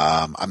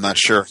 I'm not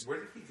sure. Where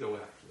did he go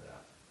after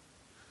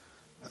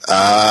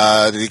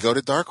that? Did he go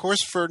to Dark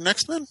Horse for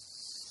Next Men?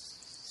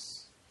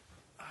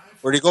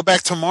 Or did he go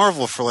back to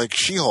Marvel for like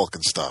She-Hulk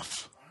and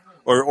stuff?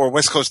 Or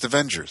West Coast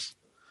Avengers?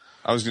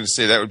 I was going to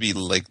say that would be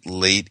like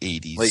late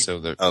 80s, so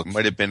that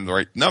might have been the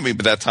right. No, I mean,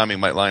 but that timing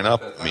might line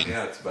up. I mean,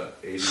 yeah, it's about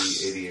 80,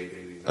 88,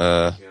 89.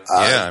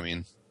 Yeah, I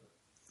mean,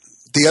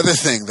 the other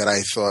thing that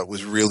I thought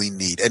was really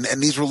neat, and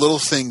these were little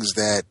things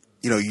that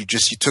you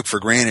took for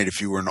granted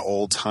if you were an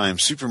old time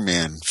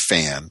Superman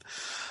fan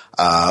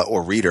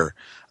or reader.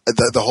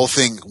 The whole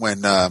thing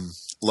when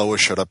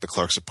Lois showed up at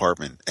Clark's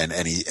apartment and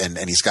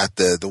he's got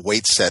the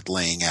weight set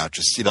laying out,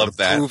 just to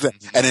prove that.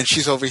 And then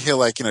she's over here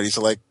like these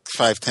are like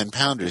 5-10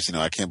 pounders.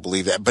 I can't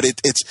believe that. But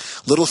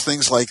it's little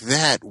things like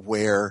that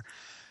where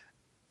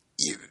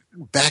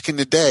back in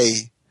the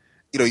day,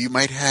 you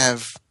might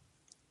have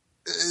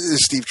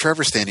Steve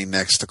Trevor standing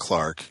next to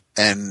Clark,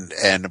 and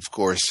of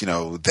course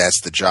that's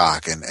the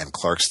jock, and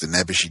Clark's the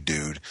nebbishy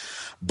dude.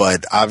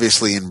 But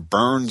obviously in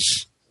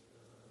Byrne's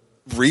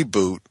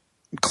reboot,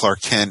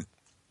 Clark Kent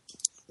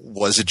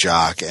was a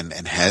jock and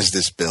has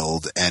this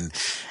build, and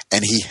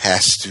he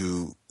has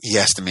to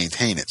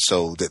maintain it.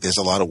 So there's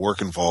a lot of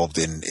work involved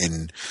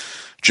in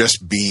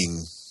just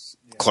being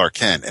Clark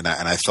Kent, and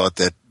I thought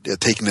that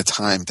taking the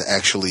time to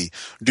actually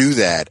do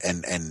that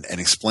and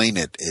explain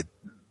it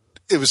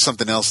was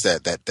something else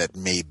that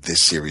made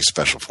this series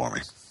special for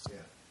me. Yeah.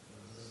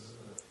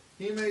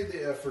 He made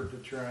the effort to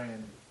try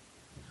and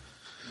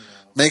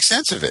make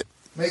sense of it.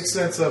 Make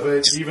sense of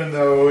it, even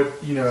though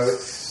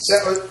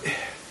that was.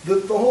 The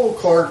whole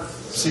Clark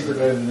secret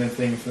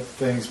identity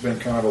thing's been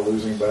kind of a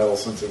losing battle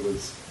since it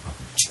was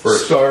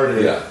first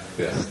started. Yeah.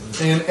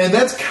 And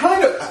that's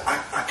kind of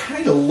I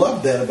kind of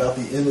love that about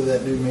the end of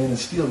that new Man of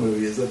Steel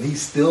movie, is that he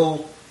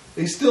still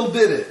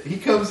did it. He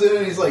comes in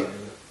and he's like,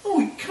 oh,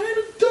 he kind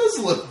of does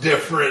look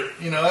different,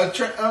 and I'm like,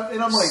 am I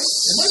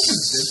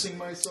convincing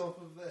myself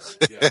of that?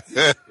 Yes,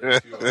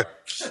 you are.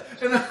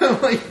 And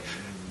I'm like,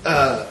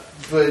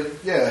 but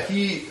yeah,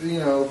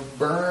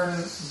 Byrne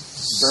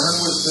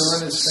was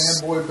doing his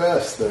fanboy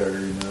best there,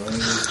 and it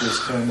was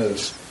just kind of,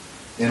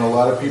 and a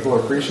lot of people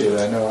appreciate it.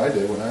 I know I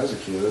did when I was a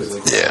kid. I was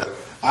like,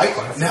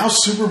 now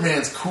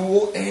Superman's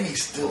cool, and he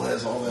still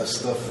has all that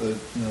stuff that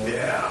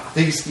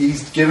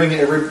he's giving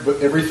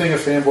everything a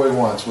fanboy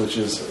wants, which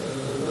is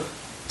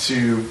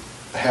to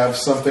have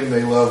something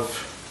they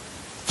love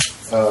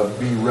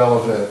be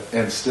relevant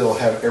and still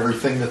have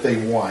everything that they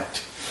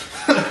want.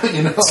 Well,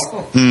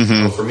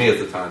 for me at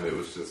the time, it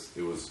was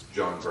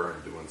John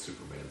Byrne doing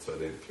Superman, so I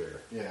didn't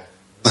care. Yeah.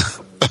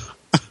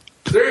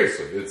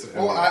 Seriously,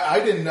 I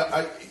didn't know.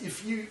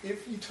 If you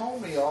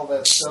told me all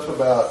that stuff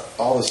about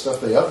all the stuff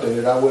they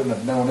updated, I wouldn't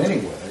have known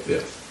anyway.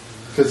 Yeah.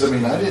 Because I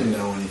didn't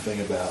know anything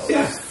about.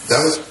 Yeah,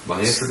 that was my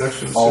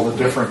introduction to all Superman.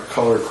 the different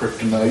color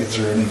kryptonites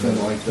or anything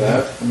like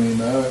that.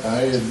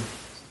 I had.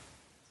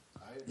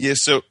 yeah.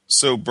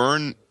 So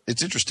Byrne.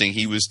 It's interesting.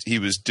 He was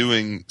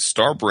doing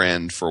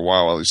Starbrand for a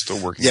while he was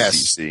still working at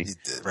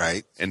DC.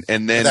 Right. And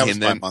then that was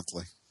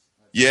bi-monthly.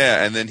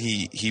 Yeah, and then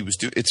he was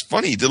doing. It's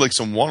funny. He did like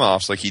some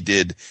one-offs. Like he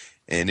did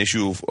an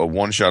issue of a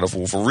one-shot of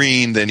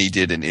Wolverine. Then he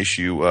did an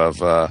issue of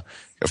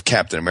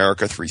Captain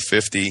America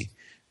 350.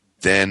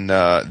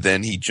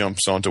 Then he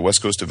jumps onto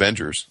West Coast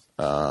Avengers.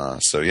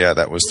 So yeah,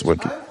 that was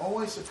what. I'm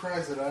always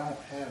surprised that I don't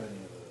have any of those.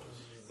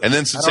 And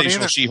then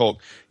Sensational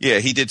She-Hulk. Yeah,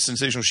 he did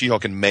Sensational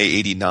She-Hulk in May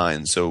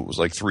 '89. So it was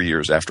like 3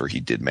 years after he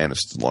did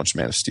launched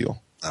Man of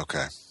Steel.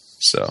 Okay.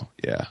 So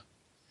yeah.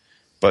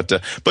 But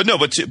the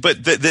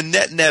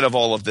net of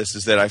all of this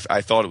is that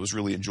I thought it was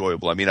really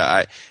enjoyable.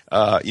 I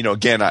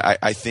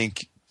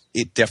think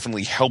it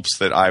definitely helps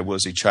that I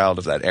was a child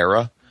of that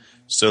era.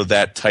 So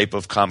that type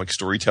of comic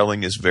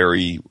storytelling is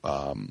very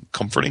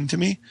comforting to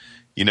me.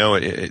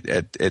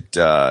 The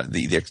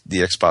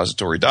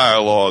expository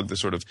dialogue, the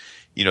sort of,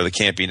 the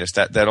campiness,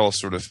 that all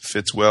sort of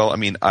fits well.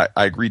 I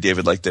agree,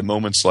 David, like the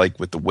moments like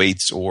with the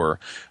weights or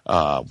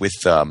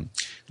with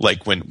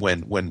like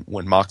when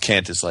Ma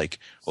Kent is like,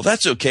 well,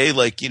 that's okay.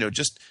 Like,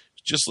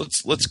 just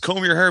let's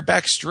comb your hair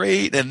back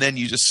straight, and then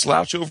you just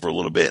slouch over a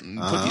little bit and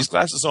put these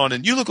glasses on,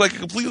 and you look like a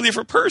completely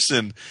different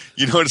person.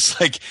 It's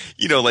like,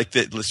 like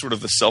the sort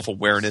of the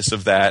self-awareness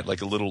of that,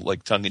 like a little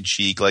like tongue in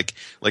cheek. Like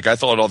I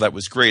thought all that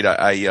was great.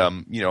 I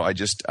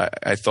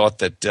thought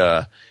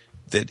that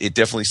it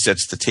definitely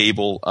sets the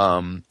table.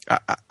 The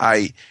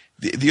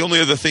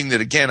only other thing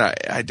that, again,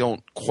 I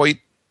don't quite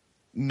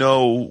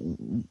know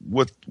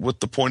what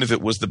the point of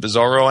it was, the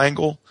Bizarro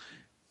angle.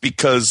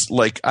 because,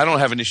 like, I don't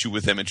have an issue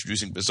with them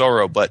introducing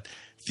Bizarro, but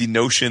the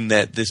notion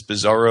that this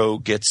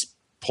Bizarro gets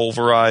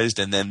pulverized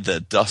and then the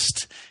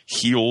dust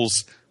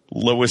heals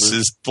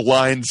Lois's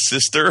blind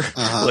sister,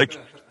 like,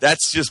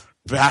 that's just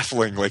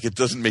baffling. Like, it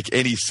doesn't make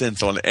any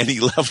sense on any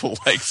level.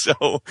 Like,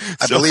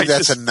 I believe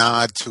that's a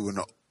nod to an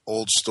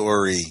old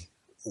story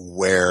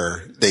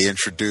where they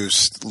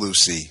introduced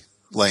Lucy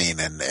Lane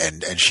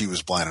and she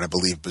was blind, and I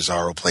believe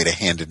Bizarro played a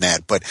hand in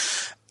that. But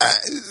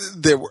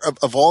there were,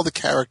 of all the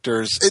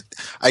characters,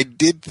 I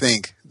did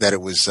think that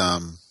it was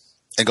and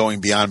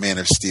going beyond Man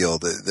of Steel,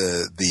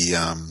 the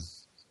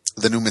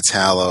new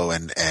Metallo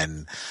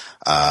and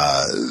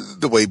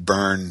the way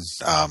Byrne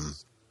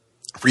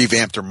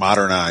revamped or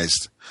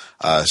modernized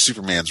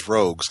Superman's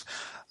rogues.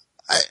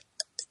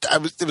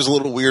 It was a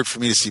little weird for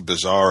me to see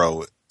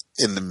Bizarro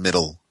in the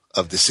middle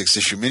of the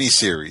 6-issue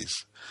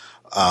miniseries.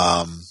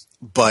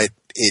 But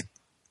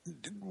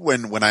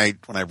when I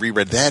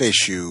reread that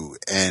issue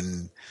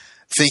and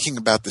thinking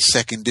about the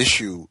second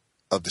issue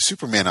of the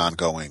Superman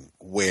ongoing,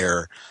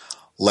 where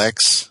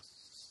Lex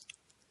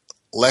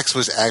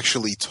was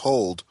actually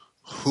told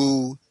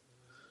who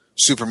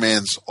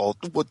Superman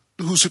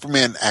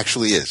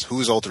actually is, who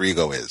his alter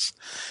ego is,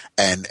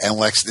 and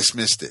Lex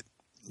dismissed it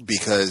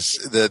because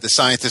the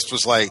scientist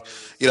was like,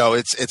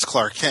 it's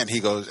Clark Kent. He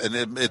goes, and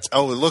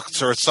look,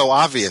 sir, it's so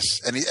obvious,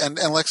 and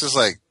Lex is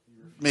like,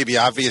 maybe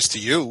obvious to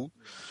you,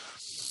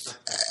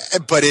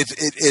 but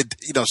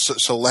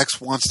so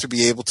Lex wants to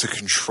be able to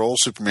control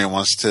Superman,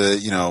 wants to,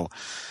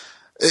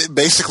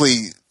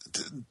 basically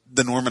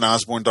the Norman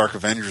Osborn Dark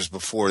Avengers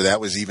before that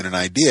was even an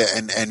idea,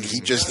 and he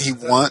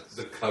wants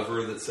the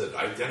cover that said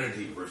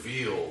identity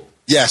revealed.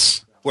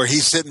 Yes, where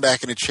he's sitting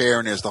back in a chair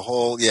and there's the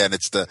whole and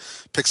it's the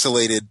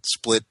pixelated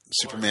split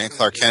Superman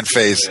Clark Kent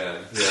face. Yeah.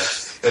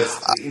 That's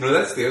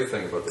the other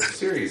thing about the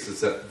series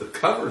is that the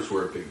covers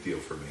were a big deal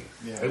for me.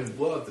 Yeah. I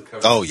love the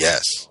covers. Oh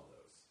yes.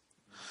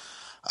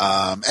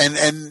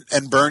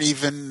 And Byrne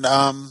even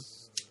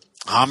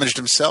homaged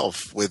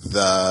himself with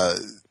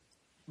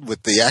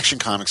the Action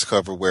Comics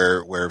cover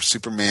where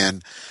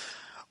Superman,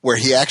 where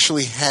he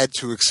actually had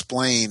to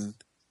explain.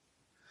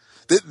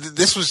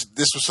 This was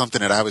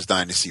something that I was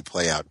dying to see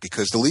play out,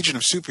 because the Legion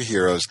of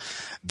Superheroes,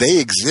 they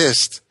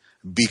exist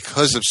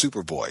because of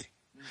Superboy.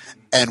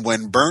 And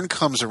when Byrne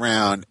comes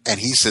around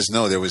and he says,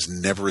 no, there was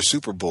never a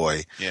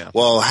Superboy. Yeah.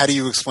 Well, how do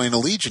you explain the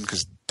Legion?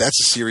 Because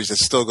that's a series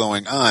that's still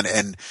going on.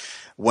 And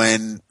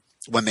when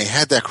they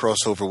had that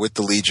crossover with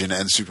the Legion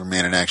and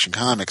Superman in Action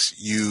Comics,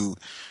 you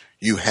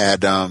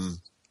had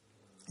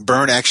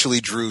Byrne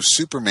actually drew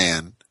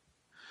Superman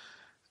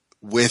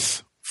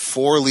with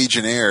 4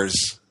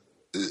 Legionnaires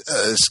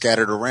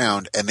scattered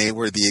around, and they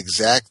were the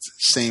exact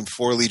same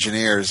 4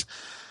 Legionnaires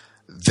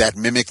that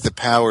mimic the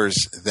powers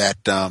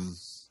that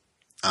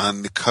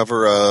on the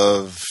cover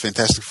of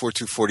Fantastic Four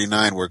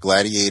 249, where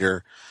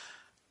Gladiator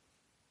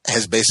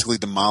has basically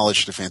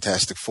demolished the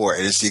Fantastic Four.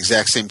 It is the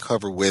exact same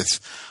cover with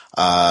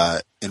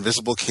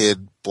Invisible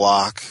Kid,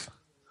 Block,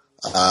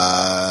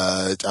 Sunboy,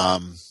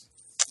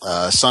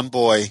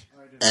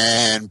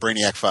 and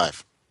Brainiac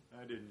 5.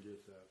 I didn't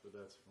get that, but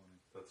that's funny.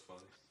 That's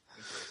funny.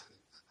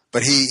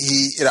 But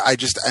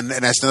and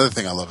that's another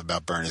thing I love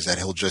about Byrne, is that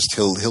he'll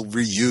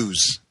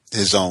reuse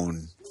his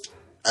own.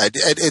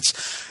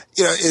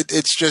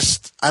 It's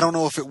just, I don't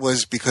know if it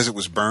was because it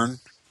was Byrne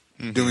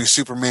doing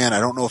Superman. I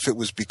don't know if it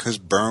was because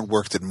Byrne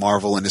worked at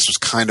Marvel and this was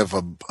kind of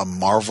a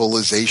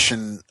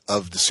Marvelization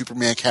of the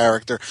Superman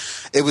character.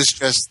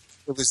 Crisis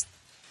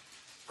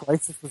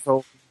was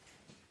over.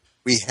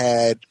 We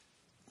had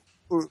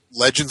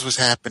Legends was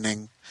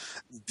happening.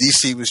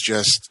 DC was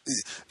just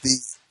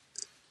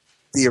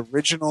the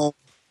original.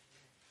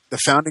 The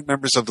founding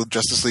members of the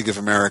Justice League of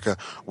America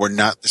were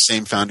not the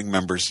same founding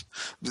members.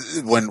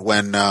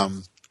 When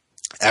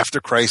after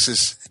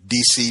Crisis,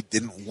 DC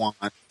didn't want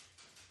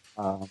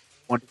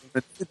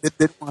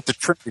the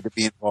Trinity to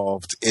be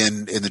involved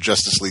in the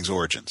Justice League's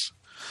origins.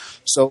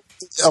 So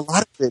a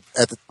lot of it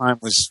at the time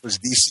was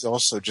DC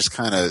also just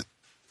kind of,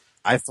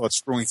 I thought,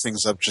 screwing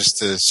things up just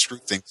to screw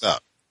things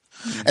up.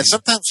 Mm-hmm. And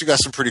sometimes you got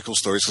some pretty cool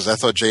stories, because I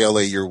thought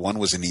JLA Year One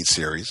was a neat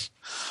series,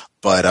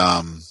 but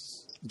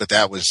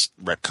that was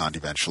retconned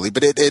eventually.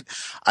 But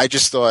I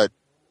just thought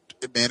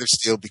Man of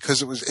Steel,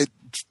 because it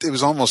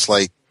was almost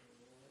like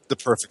the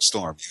perfect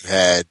storm.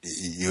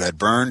 You had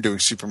Byrne doing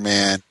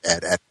Superman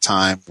at a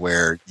time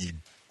where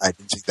I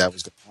didn't think that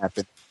was going to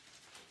happen,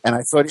 and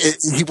I thought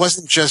he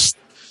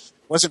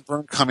wasn't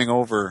Byrne coming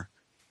over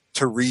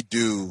to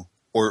redo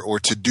or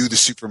to do the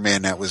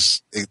Superman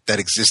that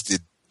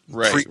existed.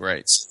 Right.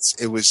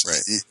 It was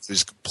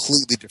a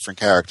completely different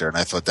character, and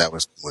I thought that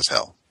was cool as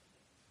hell.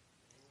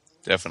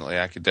 Definitely,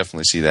 I could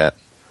definitely see that.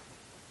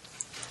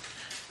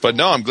 But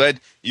no, I'm glad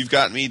you've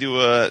got me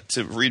to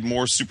read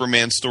more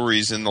Superman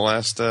stories in the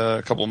last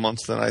couple of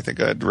months than I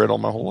think I'd read all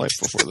my whole life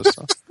before this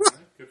stuff.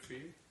 Good for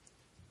you.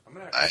 I'm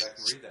gonna have to go back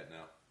and read that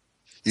now.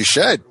 You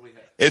should.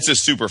 It's a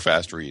super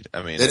fast read.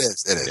 I mean, it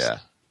is. Yeah.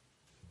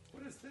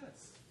 What is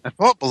this? I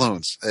bought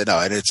balloons. No,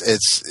 I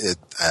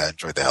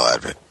enjoyed the hell out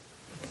of it.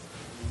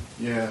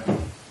 Yeah.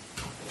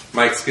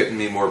 Mike's getting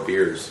me more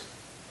beers.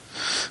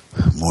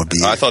 More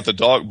beer. I thought the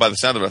dog. By the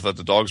sound of it, I thought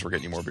the dogs were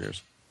getting you more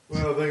beers.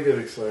 Well, they get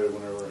excited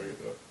whenever I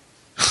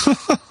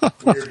get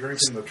up. We are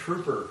drinking the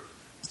Trooper.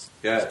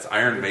 Yeah, it's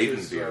Iron which Maiden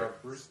is, beer.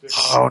 Bruce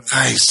Dickinson. Oh,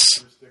 nice.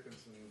 Bruce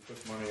Dickinson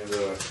put money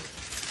into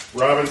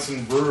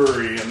Robinson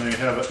Brewery, and they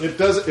have it.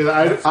 Does.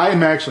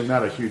 I'm actually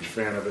not a huge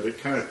fan of it. It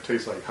kind of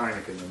tastes like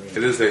Heineken to me.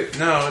 It is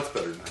no, it's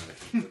better than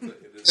Heineken.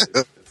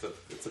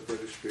 It's a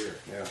British beer.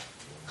 Yeah.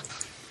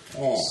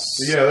 Oh.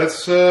 Yeah,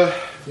 that's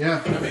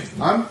yeah.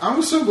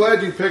 I'm so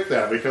glad you picked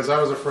that because I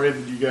was afraid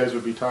that you guys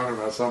would be talking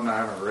about something I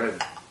haven't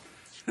read.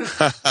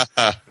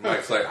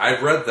 Mike's like,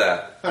 I've read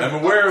that. I'm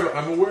aware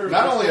of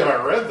Not only have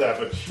I read that,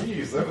 but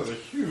geez, that was a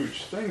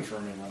huge thing for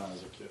me when I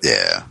was a kid.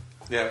 Yeah.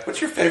 Yeah.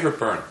 What's your favorite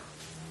burn?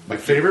 My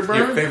favorite burn?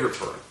 Your favorite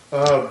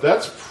burn.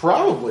 That's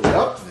probably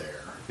up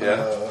there.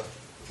 Yeah.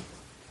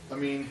 I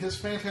mean, his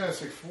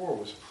Fantastic Four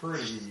was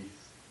pretty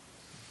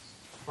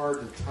hard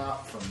to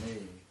top for me.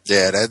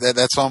 Yeah,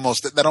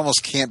 that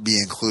almost can't be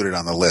included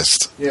on the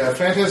list. Yeah,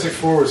 Fantastic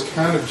Four was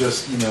kind of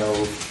just,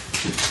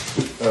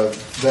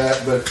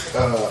 that,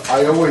 but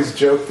I always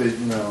joke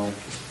that,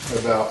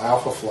 about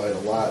Alpha Flight a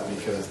lot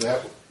because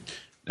that...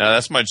 No,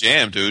 that's my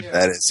jam, dude.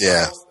 That is,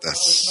 yeah.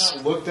 It's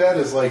not looked at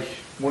as like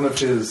one of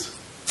his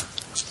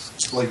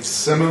like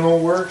seminal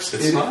works.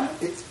 It's not?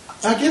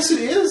 I guess it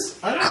is.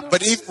 I don't know.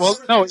 But people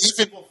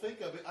think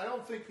of it. I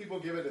don't think people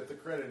give it the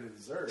credit it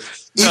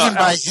deserves. Even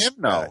by him,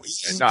 no.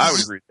 No, I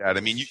would agree with that.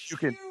 I mean, you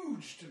can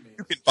Huge to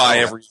me. buy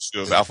every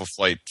issue of Alpha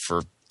Flight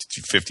for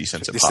 50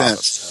 cents a 50 pop.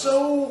 cents.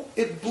 So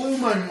it blew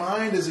my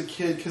mind as a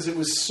kid because it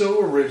was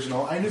so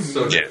original. I knew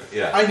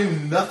yeah. I knew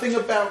nothing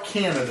about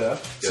Canada,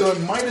 so it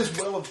might as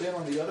well have been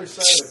on the other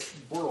side of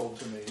the world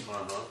to me.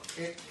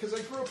 Because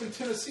I grew up in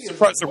Tennessee. I was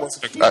Surprised there like,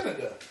 what's wasn't a-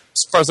 Canada?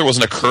 Surprised there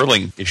wasn't a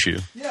curling issue.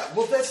 Yeah,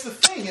 well, that's the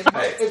thing.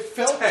 It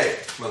felt. Hey,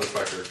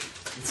 motherfucker.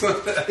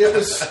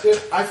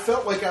 I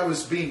felt like I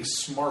was being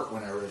smart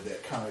when I read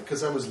that comic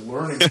because I was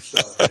learning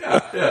stuff.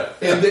 Yeah.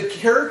 And the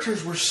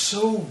characters were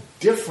so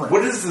different.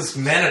 What is this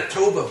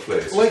Manitoba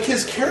place? Like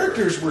his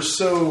characters were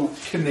so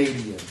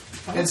Canadian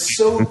and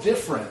so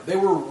different. They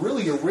were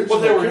really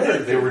original. Well,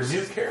 characters. they were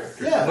new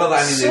characters. Yeah, well, I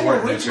mean, so they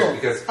weren't original. new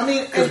characters I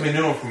because mean, we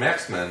knew them from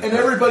X-Men. And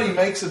everybody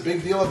makes a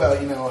big deal about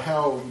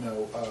how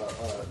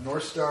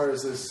North Star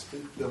is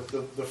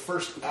the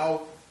first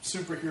out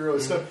superhero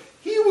and stuff.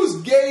 He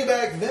was gay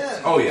back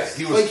then. Oh yeah,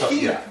 he was.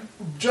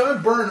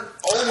 John Byrne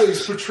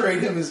always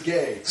portrayed him as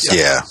gay.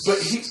 Yeah.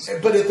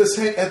 But at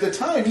the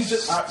time, he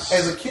just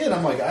as a kid,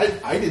 I'm like,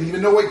 I didn't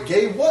even know what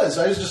gay was.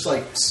 I was just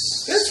like,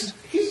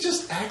 he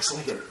just acts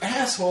like an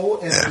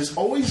asshole, and there's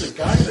always a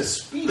guy in a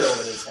Speedo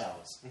at his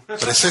house.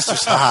 But his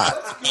sister's hot.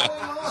 What's going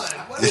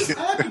on? What is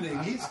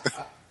happening? He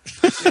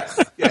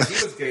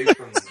was gay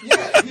from.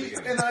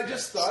 And I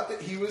just thought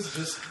that he was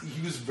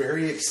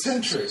very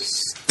eccentric.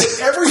 But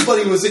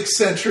everybody was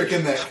eccentric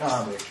in that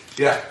comic.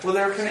 Yeah, well,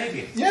 they were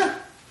Canadian. Yeah,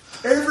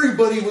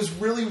 everybody was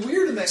really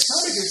weird in that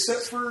comic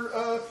except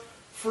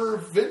for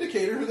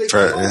Vindicator, who they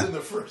killed in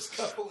the first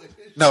couple of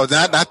issues. No,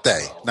 not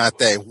they. Not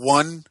they.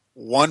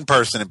 One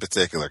person in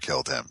particular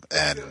killed him,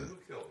 and Who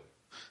killed him?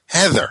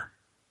 Heather.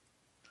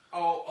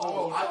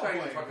 Oh! I thought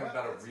you were talking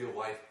about a real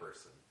life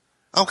person.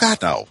 Oh God,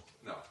 no.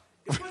 No,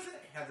 it wasn't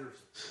Heather's.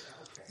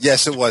 Okay.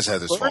 Yes, it was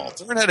Heather's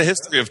fault. Byrne had a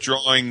history of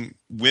drawing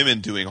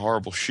women doing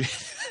horrible shit.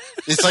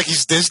 It's like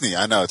he's Disney.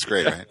 I know, it's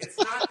great, right? It's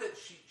not that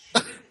she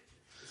didn't.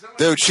 It's not like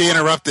Dude, she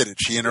interrupted it.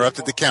 She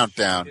interrupted the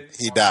countdown.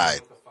 He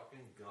died. With a fucking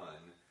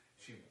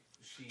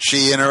gun.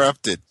 She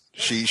interrupted.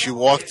 She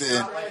walked in.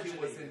 Not like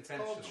it was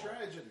intentional.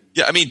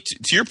 Yeah, I mean,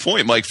 to your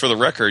point, Mike. For the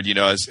record,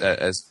 as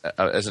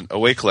an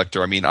OA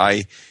collector, I mean,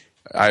 I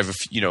have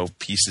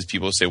pieces.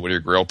 People say, "What are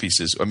your Grail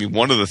pieces?" I mean,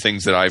 one of the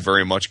things that I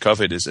very much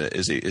covet is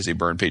a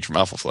Byrne page from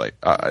Alpha Flight.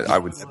 I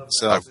would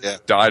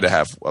die to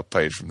have a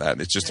page from that.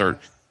 It's just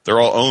they're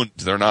all owned.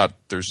 They're not.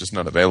 There's just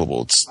none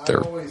available. I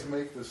always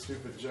make the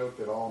stupid joke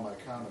that all my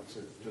comics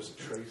are just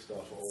traced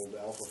off of old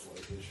Alpha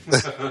Flight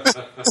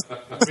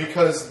issues.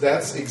 Because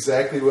that's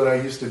exactly what I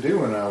used to do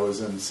when I was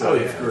in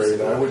 7th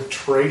grade. I would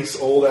trace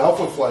old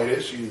Alpha Flight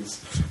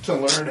issues to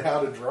learn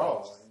how to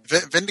draw.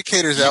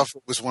 Vindicator's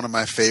outfit was one of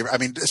my favorite. I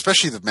mean,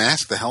 especially the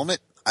mask, the helmet.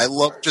 I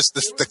love just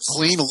the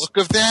clean look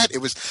of that. It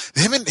was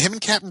him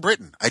and Captain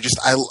Britain. I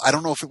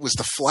don't know if it was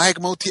the flag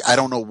motif. I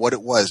don't know what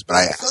it was,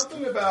 but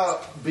something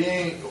about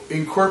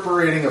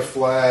incorporating a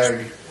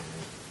flag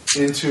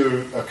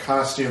into a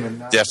costume and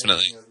not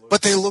definitely.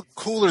 But they look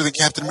cooler than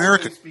Captain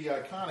America. Always be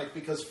iconic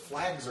because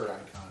flags are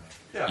iconic.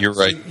 Yeah. You're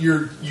right.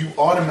 So you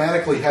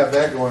automatically have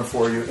that going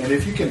for you, and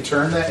if you can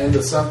turn that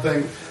into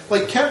something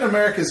like Captain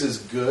America's is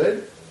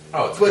good,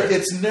 but great.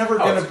 it's never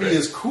going to be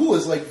as cool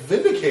as like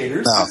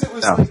Vindicator's because it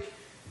was like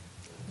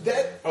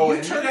that. Oh,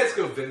 and you guys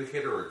go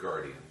Vindicator or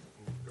Guardian?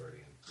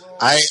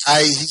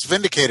 He's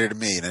Vindicator to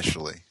me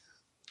initially.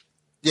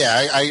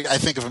 Yeah, I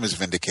think of him as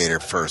Vindicator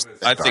first.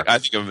 I think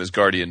of him as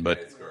Guardian, but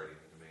It's Guardian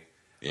to me.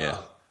 yeah,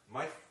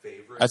 My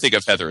favorite. I think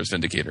of Heather as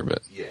Vindicator,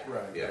 but Yeah,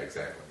 Right. yeah,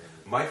 exactly.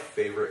 My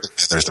favorite.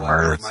 There's the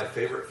murder. My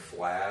favorite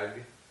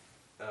flag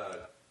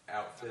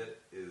outfit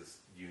is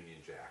Union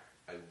Jack.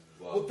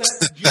 Well,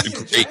 that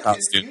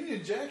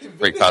Union Jack and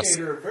Great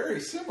costume. Vindicator are very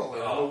similar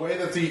in the way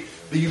that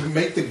you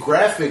make the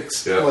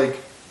graphics like.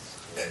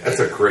 That's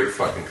a great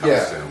fucking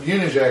costume. Yeah,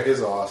 Union Jack is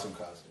an awesome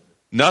costume.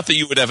 Not that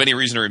you would have any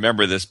reason to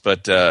remember this,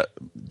 but do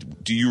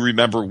you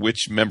remember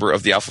which member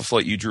of the Alpha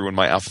Flight you drew in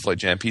my Alpha Flight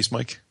Jam piece,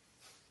 Mike?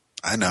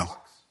 I know.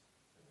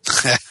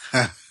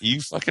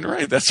 You fucking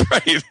right. That's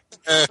right.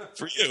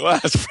 For you, wow,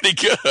 that's pretty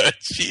good.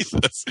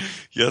 Jesus.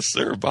 Yes,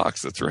 sir.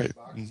 Box. That's right.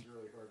 Box is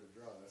really hard to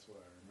draw. That's what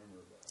I remember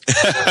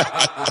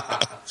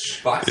about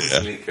it. Box is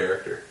a neat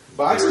character.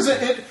 Box is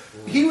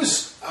he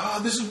was.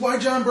 This is why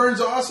John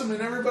Byrne's awesome,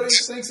 and everybody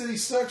who thinks that he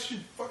sucks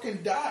should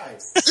fucking die.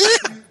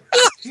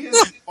 He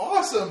is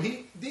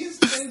awesome. These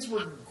things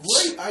were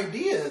great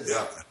ideas.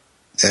 Yeah.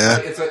 Yeah.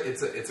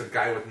 It's a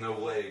guy with no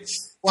legs.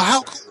 Well,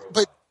 how?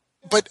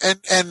 But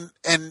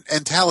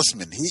and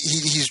Talisman.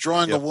 He's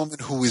drawing a woman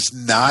who is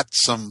not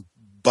some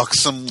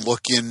buxom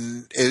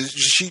looking. No,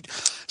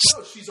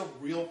 she's a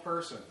real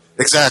person.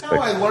 Exactly.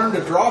 That's how I learned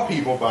to draw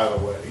people, by the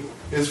way,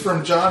 is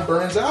from John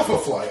Byrne's Alpha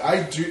Flight.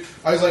 I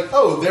was like,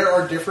 oh, there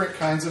are different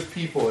kinds of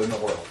people in the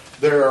world.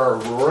 There are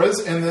Auroras,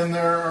 and then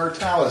there are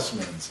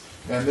Talismans,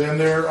 and then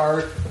there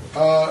are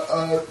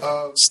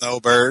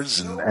Snowbirds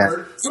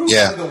who,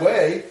 yeah. by the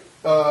way,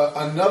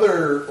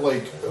 another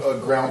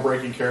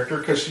groundbreaking character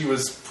because she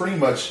was pretty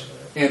much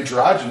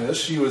androgynous.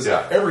 She was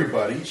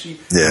everybody.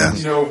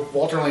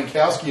 Walter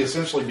Lankowski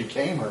essentially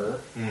became her.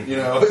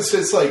 Mm-hmm. It's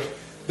just like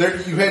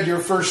there you had your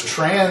first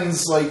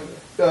trans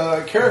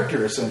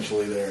character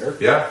essentially there.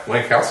 Yeah,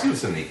 Lankowski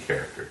was a neat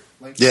character.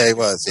 Yeah, he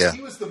was. Yeah,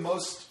 he was the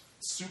most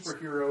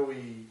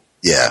superhero-y.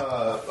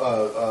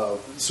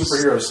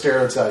 Superhero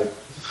stereotype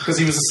because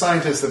he was a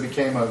scientist that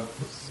became a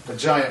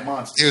giant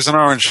monster. He was an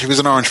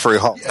orange furry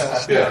Hulk.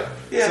 Yeah.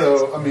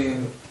 So I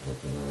mean,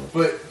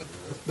 but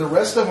the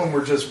rest of them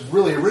were just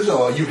really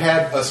original. You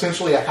had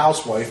essentially a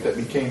housewife that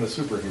became a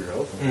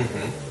superhero.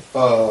 Mm-hmm.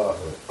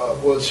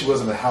 Well, she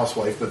wasn't a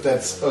housewife, but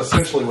that's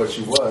essentially what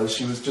she was.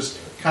 She was just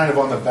kind of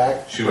on the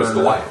back. She was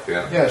the wife.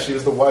 Yeah, she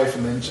was the wife,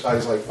 and then I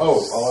was like,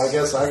 I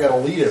guess I got to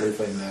lead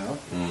everything now.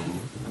 Mm-hmm.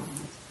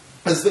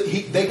 Because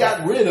they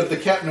got rid of the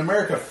Captain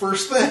America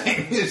first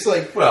thing. It's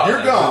like,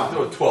 you're gone.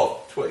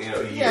 12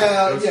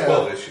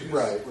 issues.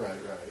 Right.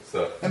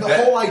 So, and the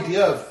whole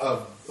idea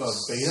of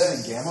Beta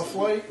and Gamma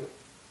Flight.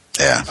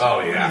 Yeah. Oh,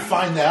 yeah. You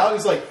find out,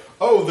 it's like,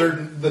 they're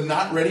the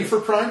not ready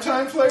for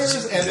primetime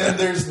players, and then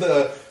there's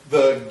the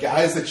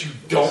guys that you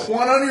don't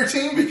want on your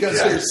team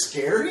because they're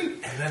scary.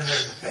 And then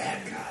there's the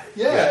bad guy.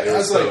 Yeah, I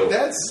was like,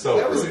 that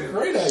was a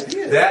great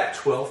idea. That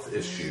 12th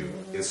issue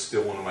is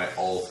still one of my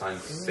all-time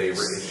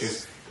favorite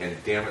issues. And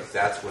damn it,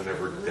 that's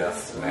whenever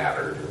deaths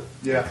mattered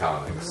in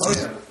comics. Oh,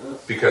 yeah.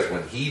 Because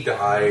when he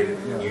died,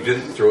 you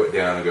didn't throw it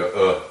down and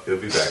go, he'll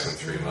be back in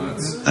 3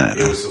 months.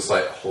 It was just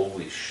like,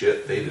 holy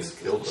shit, they just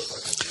killed the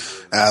fucking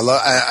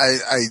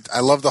I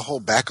love the whole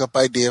backup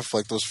idea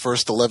for those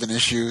first 11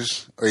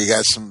 issues, or you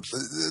got some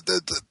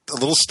a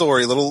little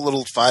story,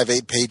 little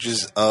 5-8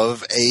 pages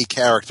of a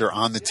character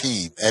on the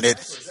team, and it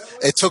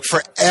took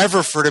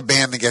forever for the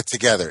band to get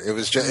together. It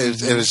was just,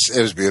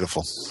 it was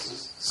beautiful.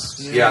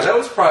 Yeah, that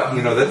was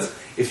probably, that's,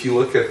 if you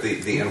look at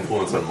the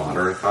influence on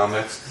modern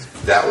comics,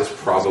 that was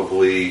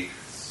probably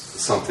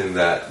something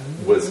that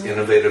was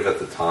innovative at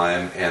the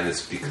time and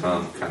it's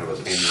become kind of a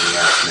pain in the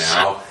ass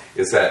now,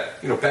 is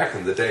that, back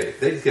in the day,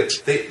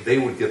 they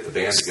would get the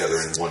band together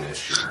in one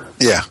issue.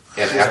 Yeah.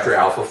 And after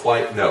Alpha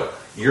Flight, no,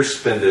 you're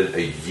spending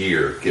a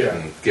year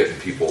getting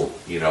people,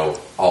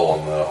 all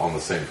on the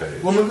same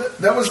page. Well,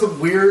 that was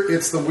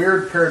it's the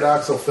weird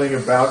paradoxical thing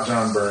about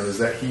John Byrne is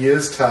that he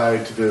is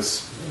tied to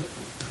this,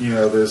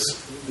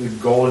 this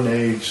golden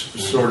age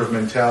sort of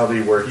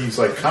mentality where he's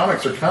like,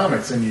 comics are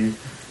comics and you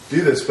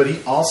do this. But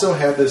he also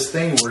had this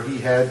thing where he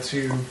had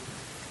to,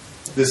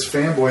 this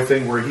fanboy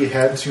thing where he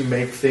had to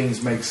make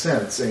things make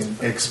sense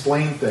and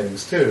explain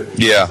things too.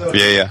 Yeah, so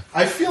yeah.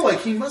 I feel like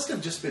he must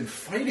have just been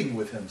fighting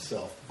with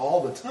himself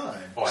all the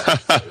time.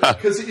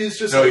 Because it's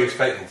just... No, he was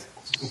fighting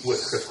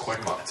with Chris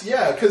Claremont.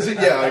 Yeah,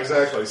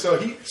 exactly. So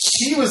he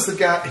was the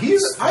guy,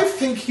 I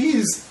think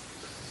he's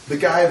the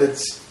guy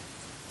that's,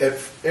 at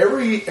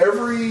every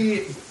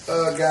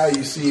guy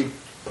you see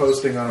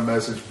posting on a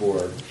message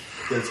board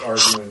that's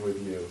arguing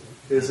with you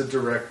is a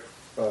direct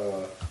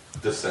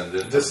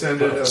descendant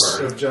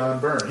of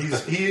John Byrne.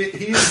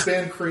 He's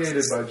been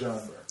created by John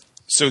Byrne.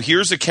 So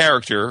here's a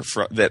character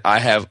that I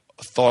have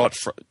thought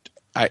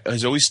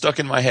has always stuck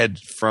in my head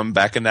from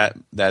back in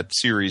that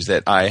series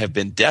that I have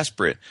been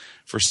desperate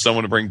for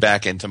someone to bring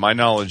back. And to my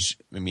knowledge,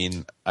 I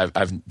mean,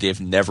 they've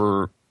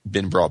never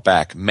been brought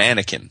back.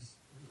 Mannequin.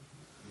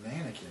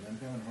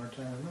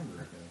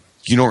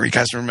 You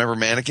guys remember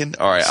Mannequin?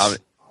 All right,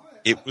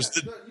 it was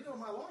the.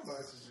 My long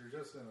glasses are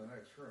just in the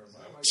next room.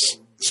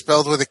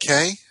 Spelled with a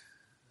K.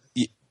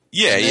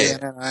 Yeah.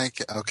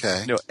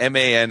 Okay. No,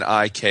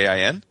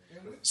 Manikin.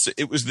 So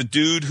it was the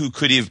dude who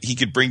could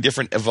bring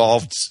different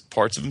evolved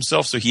parts of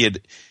himself. So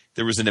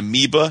there was an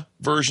amoeba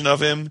version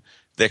of him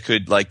that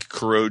could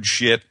corrode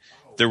shit.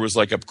 There was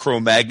a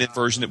Cro-Magnet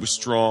version that was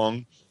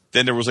strong.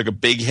 Then there was like a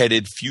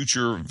big-headed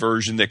future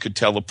version that could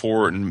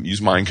teleport and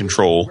use mind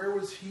control. Where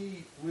was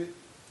he?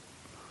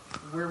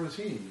 Where was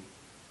he?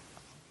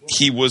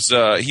 He was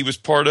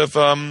part of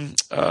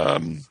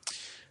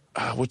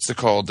what's it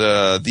called?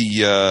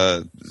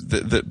 The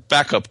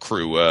backup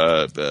crew.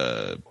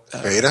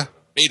 Beta?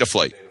 Beta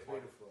Flight.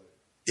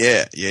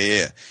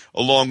 Yeah.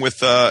 Along with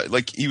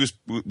he was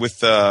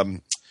with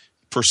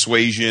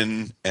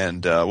Persuasion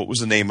and what was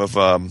the name of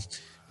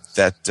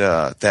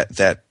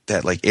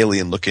that like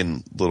alien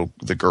looking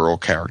the girl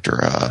character?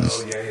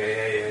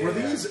 Were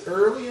these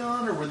early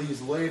on or were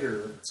these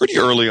later? Pretty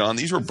early on.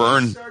 These were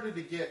Burn. burned. Started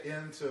to get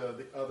into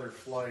the other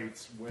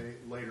flights way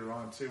later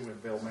on too when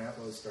Bill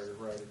Mantlo started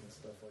writing and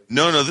stuff like that.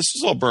 No, this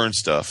was all Byrne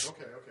stuff.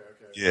 Okay.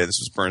 Yeah, this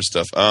was Byrne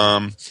stuff.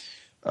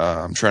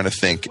 I'm trying to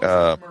think.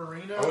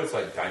 Marina? I always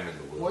like Diamond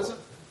the Lil. Wasn't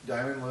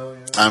Diamond Lil?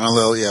 Yeah. I'm a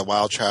little,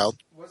 Wild Child.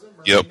 Wasn't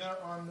Yep. Marina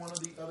on one of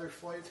the other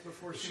flights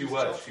before She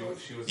was. She was.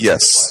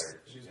 Yes. A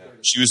fighter.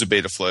 She was a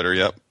beta fighter.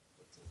 Yep.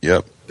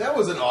 That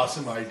was an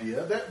awesome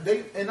idea.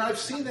 And I've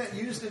seen that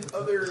used in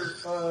other.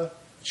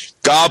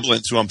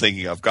 Goblin's who I'm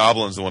thinking of.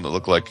 Goblin's the one that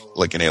looked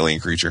like an alien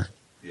creature.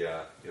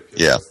 Yeah.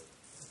 Yeah.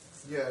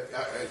 Yeah,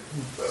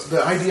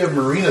 the idea of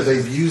Marina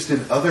they've used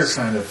in other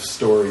kind of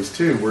stories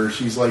too, where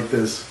she's like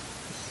this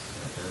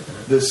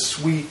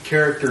sweet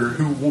character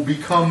who will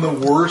become the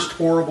worst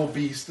horrible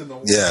beast in the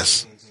world.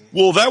 Yes.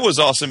 Well, that was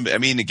awesome. I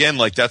mean, again,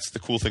 like that's the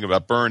cool thing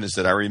about Byrne is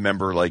that I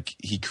remember like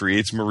he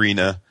creates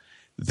Marina,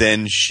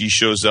 then she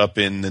shows up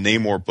in the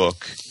Namor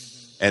book,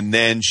 and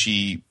then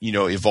she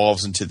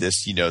evolves into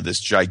this this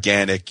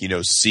gigantic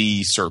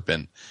sea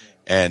serpent.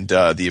 And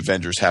the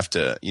Avengers have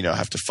to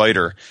fight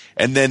her.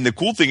 And then the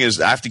cool thing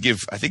is, I think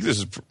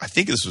this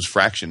was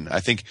Fraction. I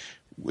think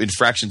in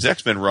Fraction's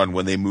X-Men run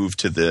when they moved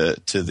to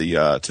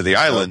the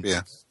island,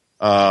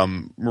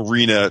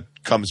 Marina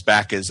comes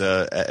back as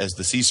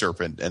the sea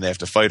serpent, and they have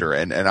to fight her.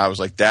 And I was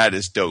like, that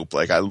is dope.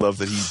 Like I love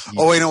that he.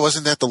 Oh wait, no,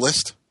 wasn't that the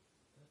list?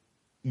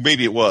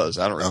 Maybe it was.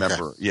 I don't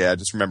remember. Okay. Yeah, I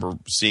just remember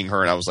seeing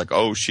her, and I was like,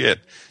 oh shit,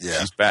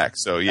 she's back.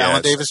 So yeah,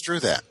 Alan Davis drew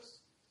that.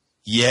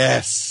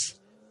 Yes,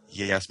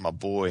 my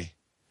boy.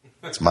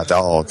 It's my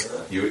dog.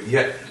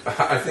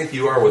 I think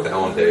you are with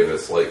Alan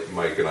Davis, like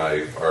Mike and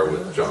I are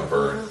with John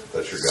Byrne.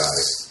 That's your guy.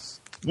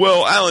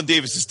 Well, Alan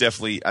Davis is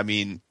definitely. I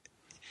mean,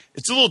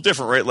 it's a little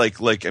different, right?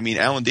 Like I mean,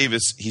 Alan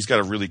Davis, he's got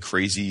a really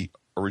crazy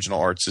original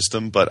art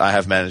system, but I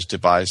have managed to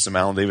buy some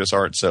Alan Davis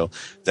art, so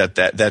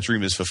that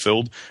dream is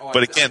fulfilled.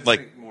 But again, I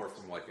think more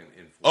from like an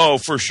influence. Oh,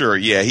 for sure,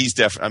 yeah, he's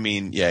definitely. I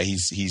mean, yeah,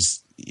 he's.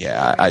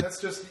 Yeah,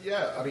 that's just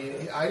I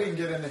mean, I didn't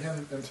get into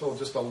him until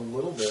just a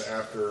little bit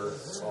after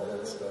all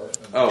that stuff.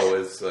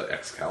 It's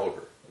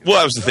Excalibur. Well,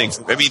 that was the thing.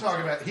 I mean,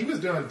 talking about he was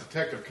doing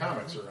Detective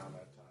Comics around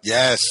that time.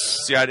 Yes.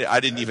 See,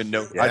 I didn't even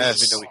know. Yes. I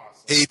didn't even know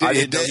He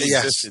did. he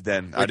Yes. existed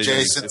then. With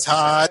Jason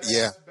Todd.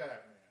 Yeah.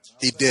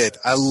 He did.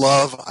 I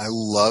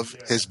love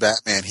his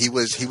Batman. He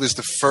was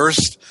the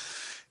first.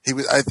 He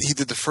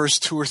did the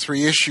first 2 or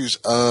 3 issues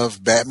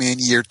of Batman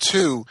Year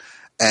 2,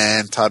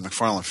 and Todd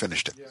McFarlane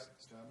finished it.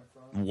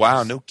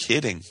 Wow, no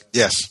kidding.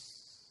 Yes.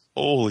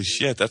 Holy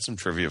shit, that's some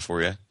trivia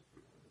for you.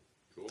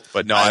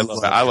 But no,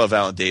 I love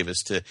Alan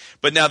Davis too.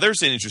 But now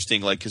there's an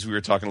interesting, because we were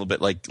talking a little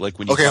bit like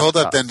when you. Okay, hold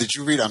up. Then did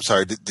you read? I'm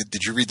sorry.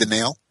 Did you read The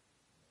Nail?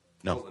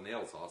 No. Well, the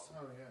Nail's awesome.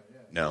 Oh yeah.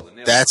 No. The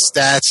Nail- That's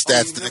the you've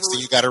next thing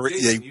never you got to read-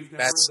 read. Jason, Yeah, you've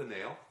never that's read The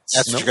Nail?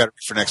 what you got to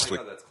read for next Oh my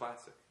week. God, that's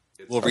classic.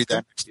 We'll read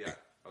that next Yeah. week.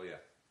 Oh yeah.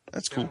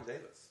 That's cool. Alan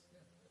Davis.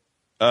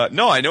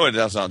 No, I know it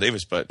was Alan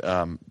Davis, but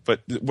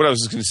what I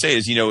was going to say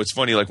is, it's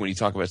funny, like when you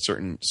talk about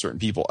certain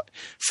people.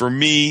 For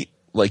me,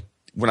 like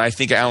when I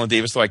think of Alan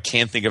Davis, though, I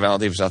can't think of Alan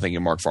Davis without thinking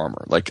of Mark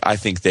Farmer. Like I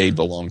think they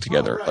belong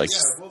together. Right, Like, yeah,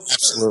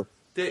 Absolutely.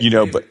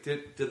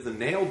 Did the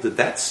Nail? Did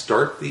that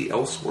start the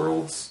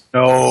Elseworlds?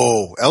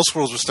 No,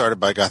 Elseworlds was started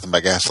by Gotham by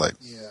Gaslight.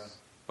 Yeah.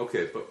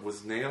 Okay, but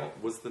was the Nail?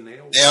 Nail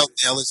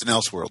is in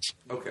Elseworlds.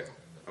 Okay.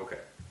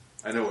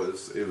 I know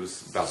it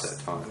was about that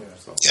time.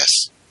 So. Yes.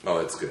 Oh,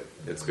 it's good.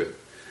 It's good.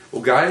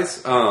 Well, guys,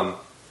 Did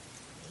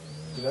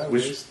I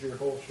waste your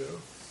whole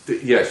show?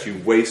 Yes, you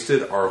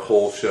wasted our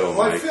whole show,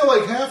 Well, I Mike. feel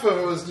like half of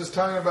it was just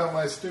talking about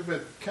my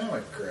stupid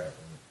comic crap.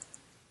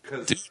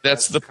 'Cause dude,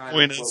 that's the kind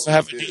point of what we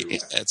having. do.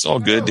 It's all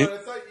good, No, dude. but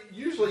I thought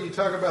usually you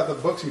talk about the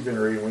books you've been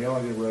reading. We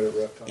only did Reddit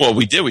Rep. Well,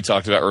 we did. We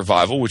talked about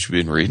Revival, which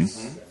we've been reading.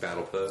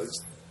 Battle Pugs.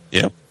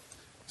 Yep.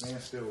 Man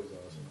of Steel was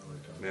awesome. I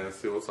liked it. Man of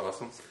Steel was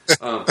awesome.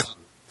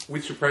 We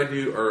should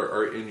probably do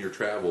our In Your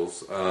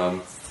Travels.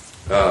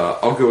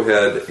 I'll go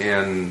ahead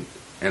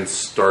and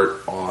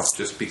start off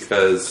just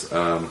because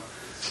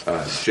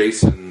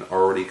Jason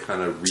already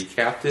kind of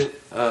recapped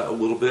it a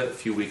little bit a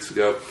few weeks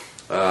ago.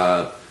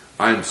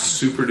 I'm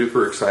super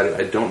duper excited.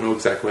 I don't know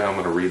exactly how I'm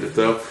going to read it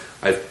though.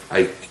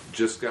 I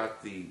just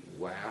got the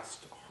last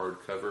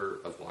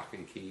hardcover of Lock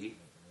and Key.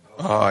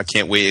 Oh, I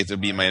can't wait. It'll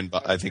be in my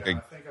inbox. I think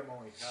I'm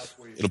only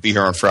halfway. it'll be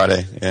here on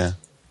Friday. Yeah.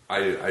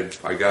 I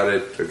got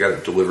it. I got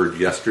it delivered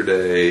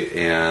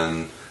yesterday,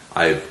 and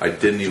I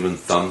didn't even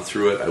thumb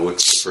through it. I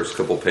looked at the first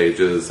couple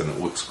pages, and it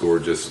looks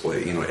gorgeous.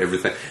 Like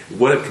everything.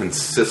 What a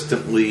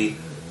consistently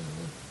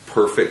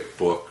perfect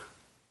book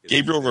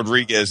Gabriel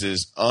Rodriguez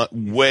is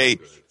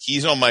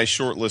he's on my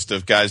short list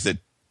of guys that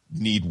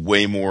need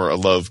way more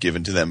love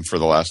given to them for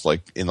the last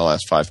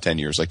 5-10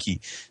 years. Like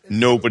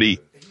nobody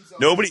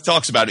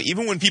talks about it.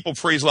 Even when people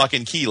praise Lock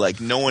and Key, like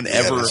no one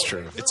ever. That's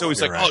true. It's always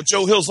You're like, right. oh,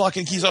 Joe Hill's Lock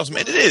and Key's awesome,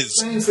 and it is.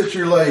 Things that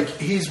you're like,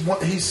 he's one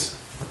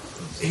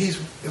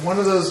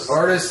of those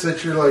artists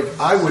that you're like,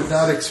 I would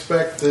not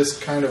expect this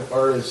kind of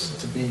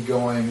artist to be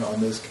going on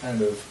this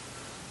kind of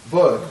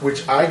book,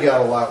 which I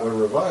got a lot with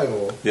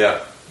Revival.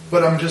 Yeah.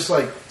 But I'm just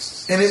like,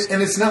 and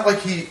it's not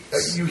like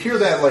you hear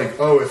that like,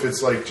 oh, if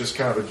it's like just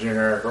kind of a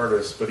generic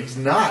artist, but he's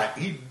not.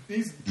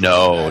 He's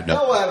No.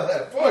 hell out of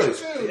that book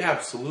too. Yeah,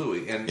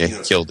 absolutely. And Yeah, he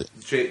killed it.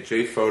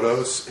 J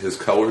Photos, his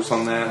colors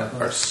on that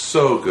are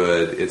so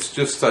good. It's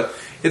just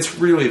it's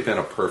really been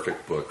a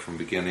perfect book from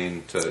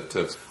beginning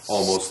to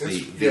almost the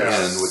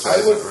end. Which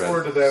I look haven't read.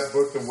 forward to that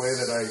book the way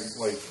that I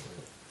like,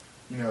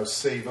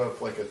 save up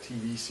like a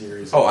TV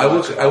series. Oh, I and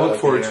watch look it all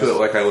forward like to it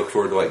like I look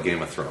forward to like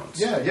Game of Thrones.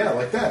 Yeah,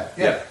 like that.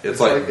 Yeah, it's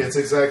like it's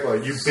exactly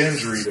like you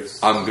binge read it.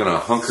 I'm gonna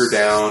hunker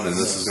down, and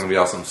this is gonna be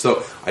awesome.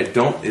 So I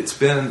don't. It's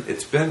been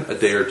a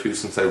day or two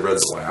since I read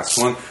the last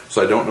one,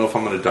 so I don't know if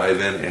I'm gonna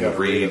dive in and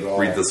read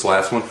this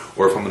last one,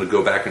 or if I'm gonna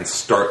go back and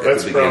start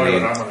That's at the probably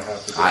beginning. what I'm gonna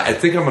have to do. I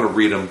think I'm gonna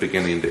read them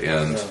beginning to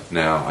end. Yeah.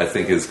 Now I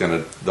think is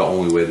the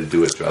only way to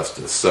do it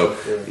justice. So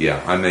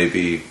yeah, I may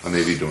be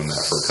doing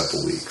that for a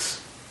couple weeks.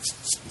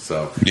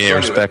 So Yeah,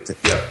 respect it.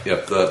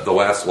 Yep. The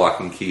last Lock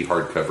and Key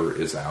hardcover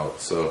is out,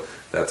 so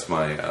that's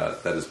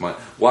that is my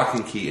Lock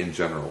and Key in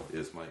general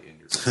is my in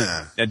your.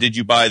 Now, did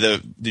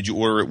you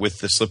order it with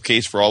the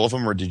slipcase for all of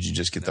them, or did you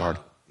just get the hard?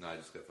 No, I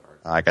just got the hard.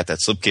 I got that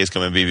slipcase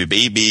coming,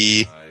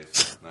 baby.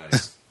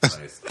 Nice.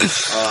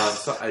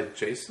 So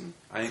Jason,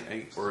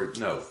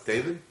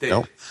 David.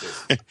 Nope.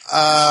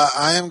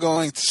 I am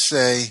going to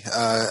say,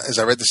 as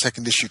I read the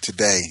second issue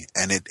today,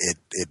 and it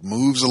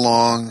moves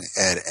along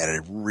at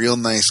a real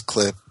nice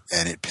clip,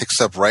 and it picks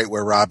up right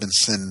where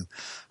Robinson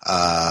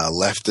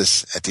left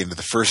us at the end of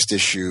the first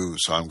issue.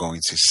 So I'm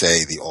going to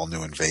say the All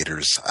New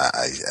Invaders.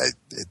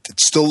 It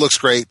still looks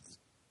great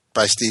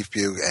by Steve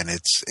Pugh, and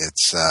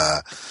it's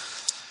a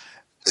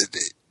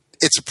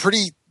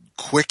pretty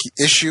quick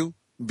issue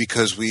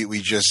because we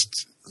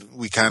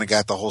kind of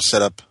got the whole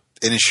setup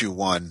in issue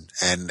one,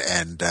 and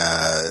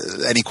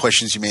any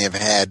questions you may have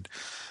had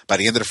by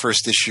the end of the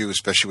first issue,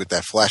 especially with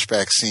that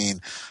flashback scene,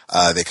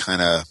 they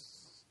kind of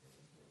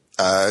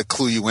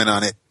clue you in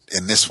on it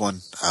in this one.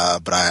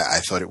 But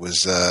I thought it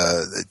was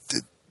a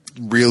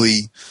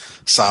really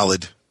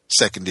solid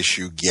second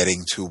issue,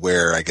 getting to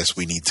where I guess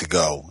we need to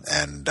go,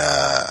 and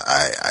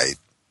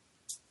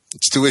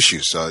it's 2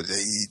 issues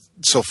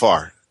so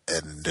far,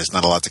 and there's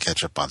not a lot to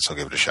catch up on, so I'll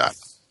give it a shot.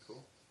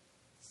 Cool.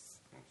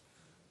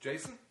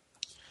 Jason.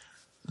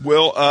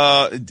 Well,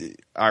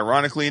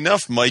 ironically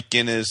enough, Mike,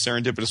 in his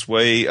serendipitous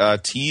way,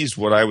 teased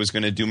what I was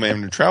going to do my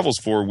own travels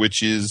for,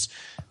 which is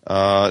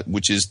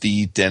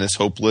the Dennis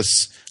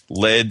Hopeless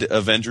led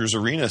Avengers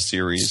Arena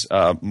series,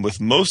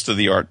 with most of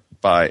the art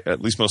by,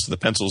 at least most of the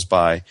pencils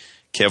by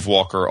Kev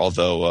Walker,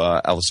 although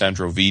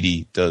Alessandro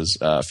Vitti does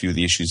a few of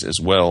the issues as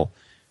well.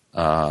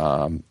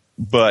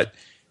 But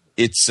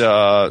it's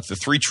the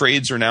 3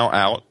 trades are now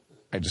out.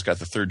 I just got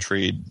the 3rd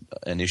trade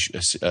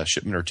a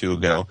shipment or 2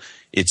 ago.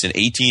 It's an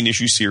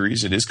 18-issue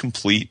series. It is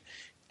complete.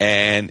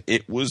 And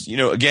it was,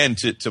 again,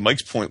 to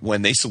Mike's point,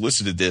 when they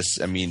solicited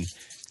this, I mean,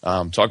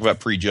 talk about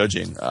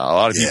prejudging. A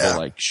lot of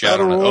people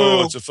shouting,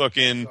 "Oh, it's a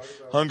fucking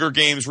Hunger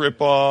Games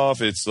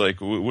ripoff." It's like,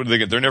 what are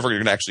they? They're never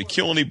going to actually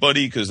kill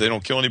anybody because they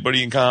don't kill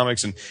anybody in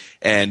comics.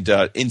 And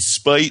in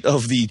spite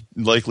of the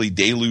likely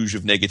deluge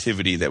of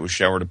negativity that was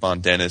showered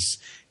upon Dennis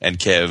and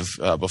Kev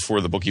before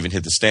the book even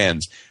hit the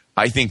stands,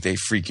 I think they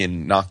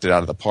freaking knocked it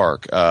out of the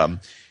park.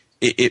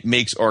 It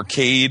makes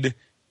Arcade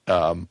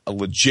a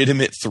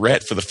legitimate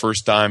threat for the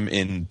first time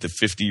in the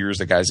 50 years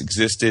the guys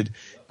existed.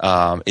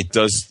 It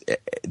does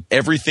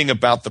everything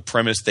about the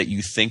premise that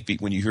you think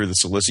when you hear the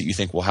solicit, you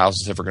think, well, how's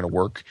this ever going to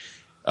work?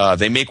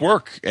 They make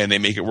work, and they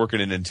make it work in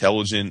an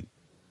intelligent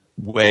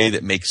way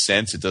that makes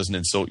sense. It doesn't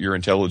insult your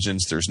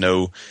intelligence. There's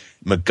no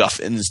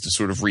MacGuffins to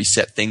sort of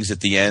reset things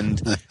at the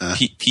end.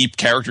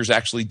 Characters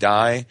actually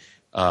die.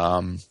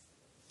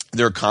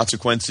 There are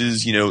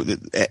consequences,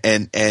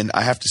 and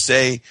I have to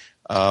say,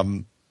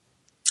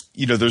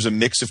 there's a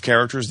mix of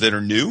characters that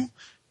are new,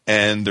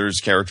 and there's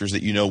characters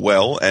that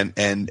well, and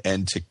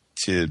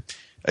to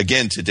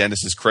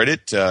Dennis's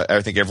credit,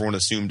 I think everyone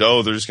assumed,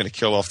 they're just going to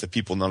kill off the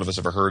people none of us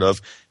ever heard of.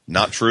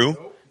 Not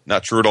true.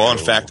 Not true at all. In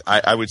fact,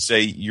 I would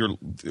say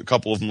a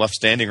couple of them left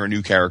standing are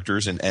new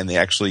characters, and they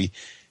actually,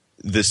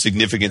 the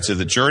significance of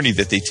the journey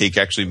that they take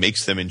actually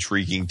makes them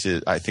intriguing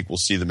I think we'll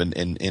see them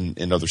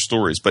in other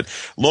stories. But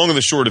long and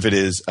the short of it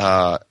is,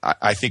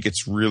 I think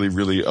it's really,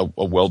 really a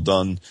well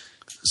done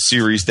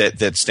series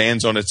that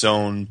stands on its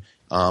own.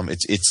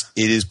 It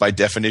is by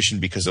definition,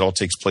 because it all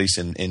takes place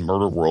in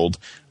Murder World,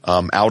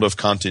 out of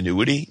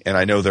continuity. And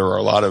I know there are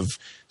a lot of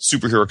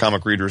superhero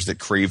comic readers that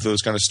crave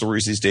those kind of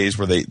stories these days,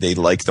 where they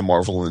like the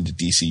Marvel and the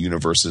DC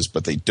universes,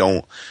 but they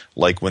don't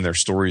like when their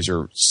stories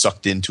are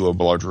sucked into a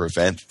larger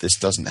event. This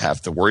doesn't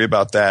have to worry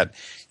about that.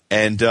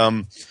 And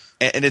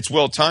it's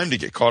well timed to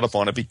get caught up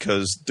on it,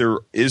 because there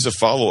is a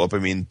follow-up. I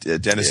mean,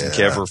 Dennis and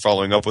Kev are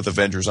following up with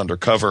Avengers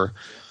Undercover,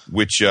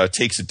 which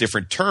takes a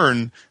different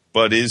turn,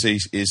 but is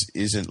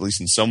at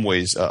least in some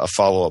ways a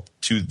follow-up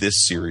to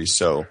this series.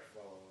 So,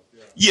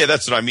 yeah,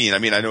 that's what I mean. I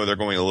mean, I know they're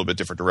going a little bit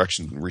different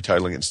direction,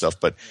 retitling and stuff,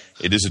 but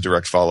it is a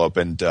direct follow-up,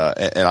 and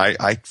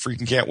I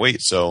freaking can't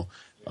wait. So,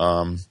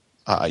 I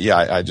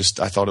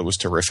thought it was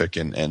terrific,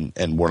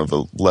 and one of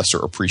the lesser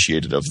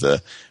appreciated of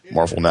the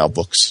Marvel Now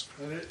books.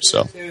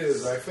 It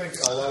is. I think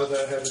a lot of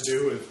that had to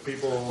do with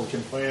people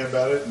complaining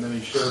about it, and then he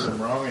showed them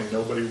wrong, and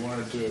nobody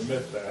wanted to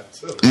admit that.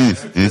 So,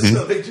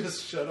 so they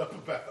just shut up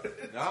about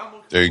it.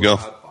 There you go.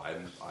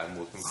 I'm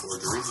looking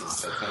forward to reading it.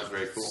 That sounds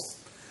very cool.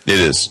 It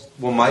is.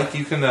 Well, Mike,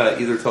 you can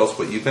either tell us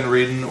what you've been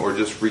reading or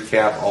just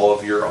recap all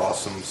of your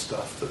awesome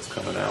stuff that's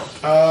coming out.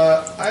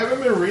 I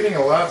haven't been reading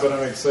a lot, but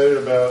I'm excited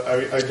about.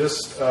 I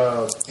just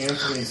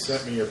Anthony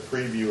sent me a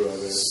preview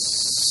of it,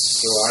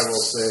 so I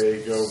will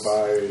say go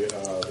buy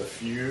The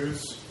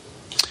Fuse.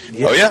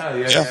 Yeah.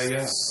 Which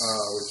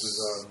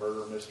is a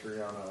murder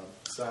mystery on a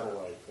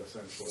satellite,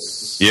 essentially.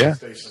 It's a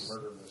station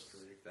murder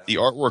mystery. The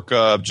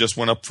artwork just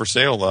went up for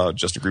sale.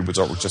 Justin Greenwood's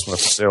artwork just went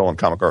up for sale on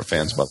Comic Art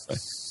Fans, by the way.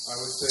 I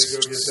would say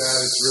go get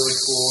that. It's really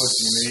cool. It's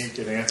unique,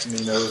 and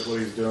Anthony knows what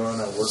he's doing.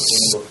 I worked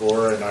with him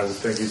before, and I would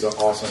think he's an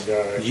awesome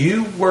guy.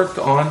 You worked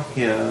on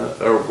him,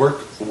 or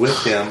worked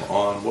with him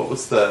on, what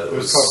was the... It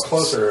was called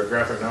Closer, a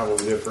graphic novel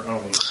we did for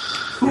Oni.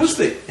 Who was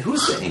the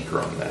anchor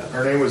on that?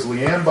 Her name was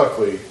Leanne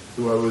Buckley,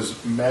 who I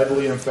was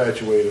madly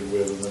infatuated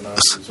with in the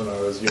 90s when I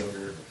was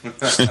younger.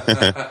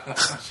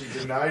 She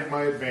denied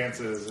my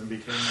advances and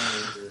became my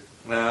anchor.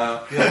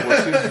 Well, she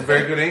was a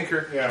very good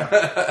anchor. Yeah.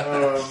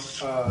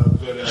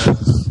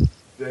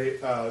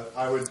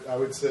 I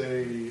would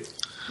say,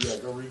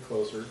 go read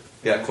Closer.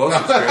 Yeah,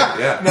 Closer's great.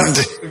 Yeah.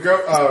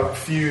 Go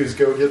Fuse.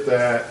 Go get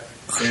that.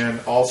 And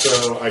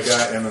also, I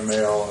got in the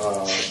mail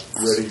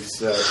Ready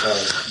Set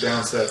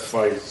Downset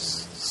Fight by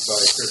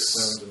Chris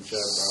Sims and Chad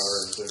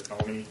Bowers at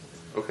Oni.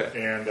 Okay.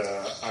 And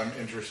I'm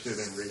interested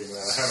in reading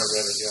that. I haven't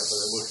read it yet, but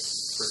it looks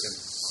freaking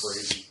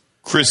crazy.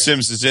 Chris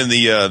Sims is in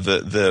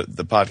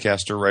the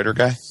podcaster writer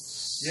guy.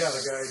 Yeah,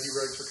 the guy he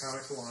writes for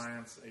Comics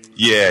Alliance.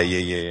 Yeah.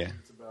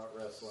 It's about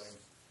wrestling.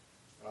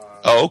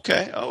 Oh,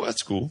 okay. Oh,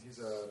 that's cool. He's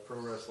a pro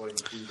wrestling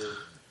tutor.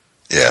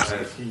 Yeah.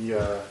 And he,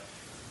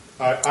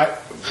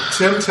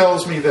 Tim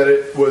tells me that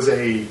it was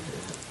a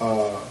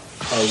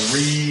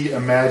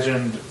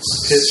reimagined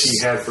pitch he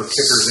had for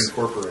Kickers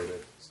Incorporated.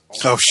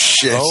 Oh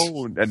shit!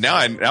 Oh, and now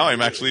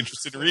I'm actually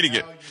interested in reading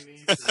it.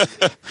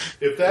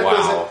 If that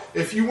wasn't,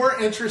 if you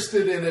weren't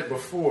interested in it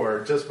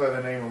before, just by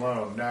the name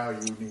alone, now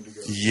you need to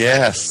go.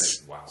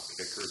 Yes. Wow,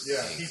 Kickers.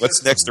 Yeah.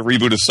 What's next? The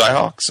reboot of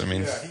Cyhawks? I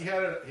mean, yeah,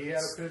 he had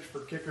a pitch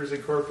for Kickers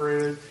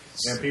Incorporated,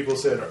 and people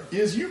said,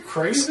 "Is you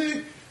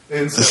crazy?"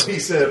 And so he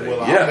said, "Well,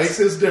 I'll make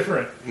this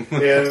different."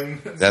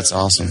 And that's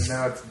awesome. And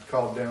now it's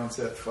called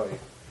Downset Fight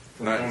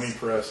from Oni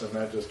Press, and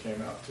that just came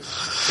out too.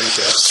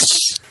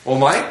 Fantastic. Well,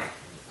 Mike,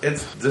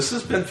 this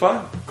has been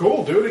fun.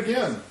 Cool, do it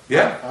again.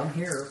 Yeah, I'm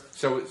here.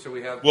 So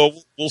we have. Well,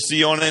 we'll see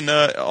you on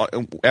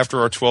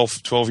after our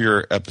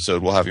 12-year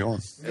episode. We'll have you on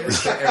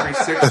every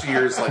 6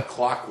 years, like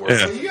clockwork.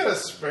 Yeah. You got to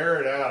spare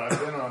it out. I've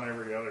been on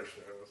every other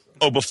show. So.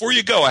 Oh, before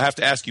you go, I have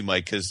to ask you,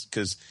 Mike,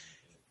 because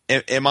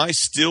am I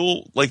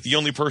still like the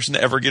only person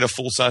to ever get a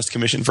full-sized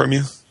commission from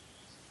you?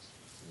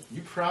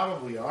 You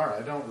probably are.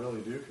 I don't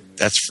really do commissions.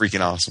 That's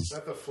freaking awesome. Is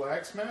that the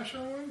Flag Smasher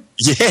one?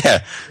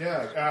 Yeah.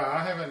 Yeah,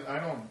 I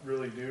don't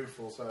really do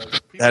full size.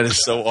 That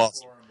is so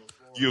awesome.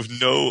 You have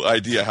no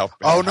idea how.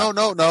 Oh no!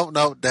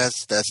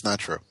 That's not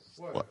true.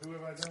 What? Who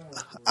have I done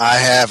with? I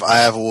have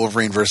a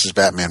Wolverine versus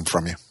Batman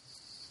from you.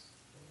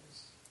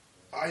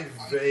 I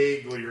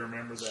vaguely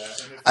remember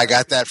that. And if I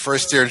got that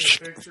first year. A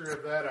picture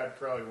of that, I'd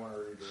probably want to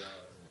read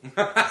it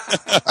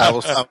out.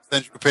 I'll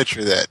send you a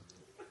picture of that.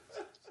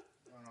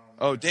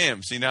 Oh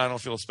damn! See, now I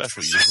don't feel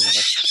special.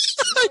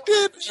 I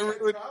did.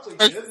 I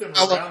probably did them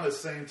around the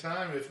same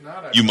time. If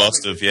not, you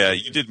must have. Yeah,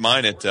 you did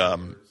mine at.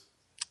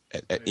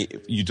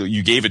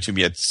 You gave it to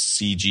me at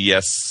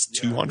CGS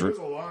 200. It was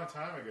a long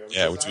time ago.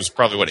 Yeah, which was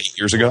probably 8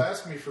 years ago. People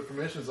ask me for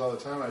commissions all the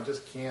time. I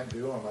just can't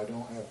do them. I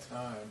don't have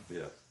time.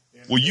 Yeah.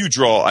 Well, you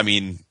draw. I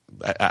mean,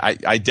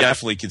 I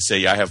definitely could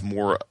say I have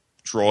more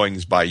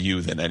drawings by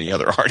you than any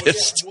other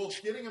artist. Well,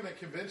 getting them at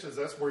conventions,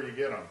 that's where you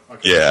get them.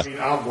 Okay? Yeah. I mean,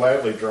 I'll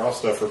gladly draw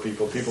stuff for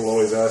people. People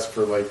always ask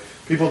for,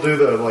 people do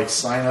the,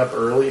 sign up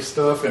early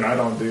stuff, and I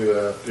don't do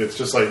that. It's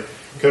just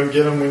come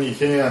get them when you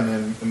can,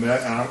 and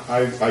that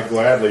I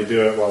gladly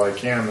do it while I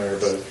can there.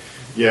 But,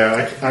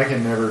 yeah, I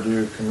can never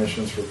do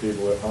commissions for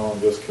people at home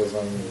just because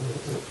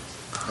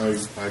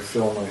I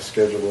fill my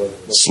schedule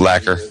with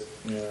slacker.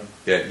 Yeah.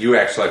 Yeah, you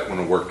actually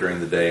want to work during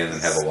the day and then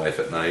have a life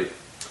at night.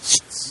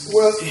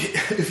 Well,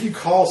 if you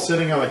call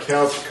sitting on a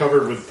couch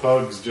covered with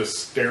pugs just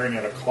staring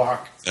at a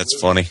clock, That's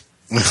funny.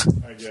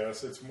 I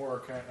guess it's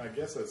more kind. I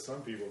guess that's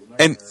some people's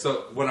nightmare. And-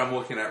 So what I'm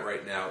looking at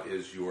right now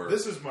is your.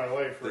 This is my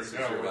life right This is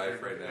now. your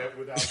life right now.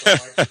 Without the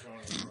microphone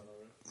in front of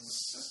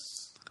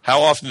it.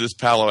 How often does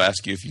Paolo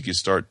ask you if you could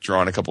start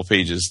drawing a couple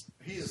pages?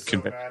 He is so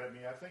mad at me.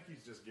 I think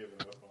he's just giving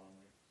up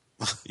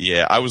on me.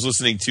 Yeah, I was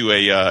listening to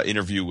a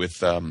interview with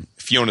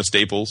Fiona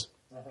Staples,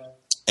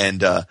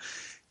 and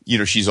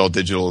she's all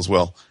digital as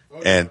well.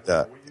 Oh, And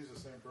yeah, we use the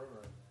same program.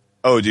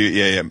 oh, do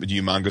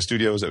you Manga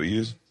Studio? Is that what you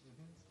use?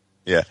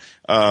 Yeah,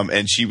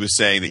 and she was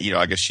saying that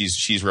I guess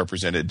she's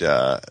represented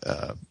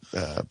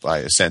by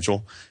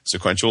Essential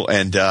Sequential,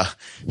 and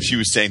she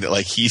was saying that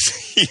like he's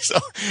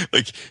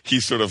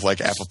sort of like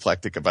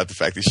apoplectic about the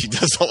fact that she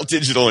does all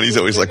digital, and he's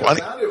always like, "Why?"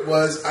 About it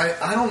was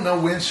I don't know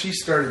when she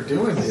started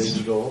doing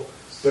digital,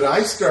 but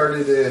I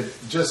started it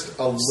just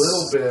a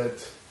little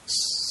bit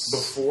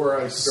before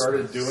I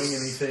started doing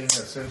anything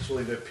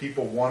essentially that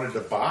people wanted to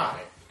buy.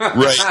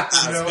 Right.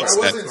 I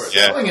wasn't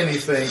selling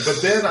anything,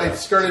 but then I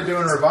started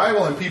doing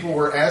revival, and people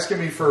were asking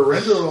me for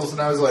rentals, and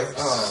I was like,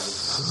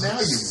 "Oh, now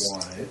you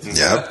want it."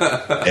 Yep.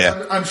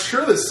 Yeah. I'm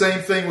sure the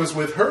same thing was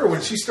with her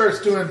when she starts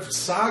doing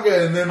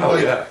Saga, and then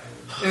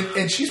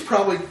and she's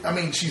probably doing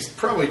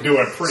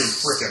pretty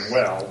freaking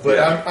well, but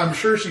Yeah. I'm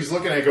sure she's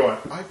looking at it going,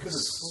 "I could have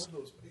sold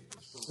those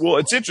papers." Well,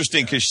 it's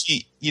interesting because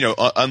she,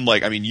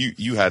 unlike,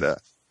 you had a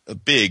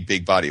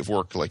big body of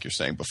work, like you're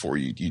saying, before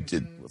you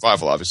did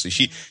revival. Obviously,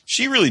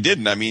 she really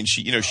didn't. I mean,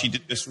 she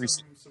did Mystery.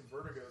 Some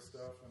Vertigo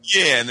stuff.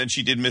 Yeah, and then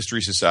she did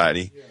Mystery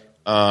Society,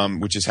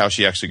 which is how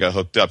she actually got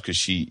hooked up because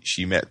she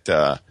met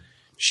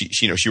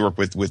she worked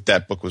with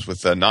that book was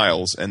with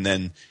Niles, and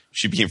then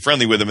she became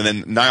friendly with him, and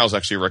then Niles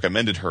actually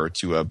recommended her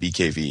to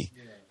BKV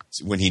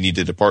when he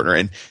needed a partner.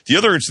 And the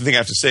other interesting thing I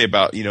have to say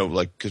about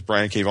because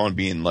Brian K. Vaughan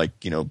being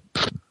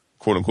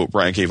quote unquote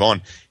Brian K.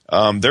 Vaughan,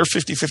 they're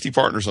 50-50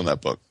 partners on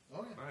that book.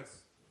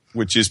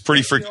 Which is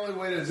pretty That's the only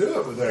way to do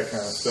it with that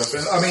kind of stuff.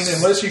 And I mean,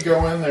 unless you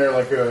go in there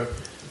like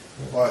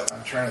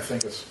I'm trying to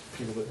think of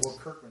people that. Well,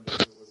 Kirkman does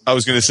it. I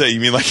was going to say, you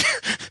mean like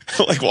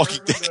Walking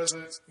Kirkman Dead? does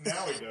it.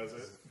 Now he does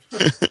it.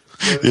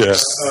 But, Yeah.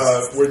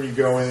 when you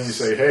go in and you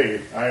say,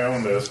 "Hey, I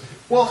own this."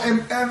 Well,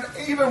 and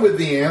even with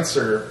the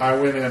answer, I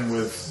went in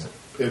with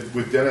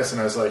Dennis, and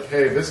I was like,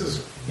 "Hey, this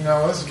is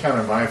kind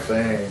of my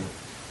thing.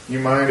 You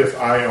mind if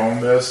I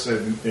own this?"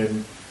 And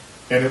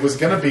it was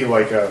going to be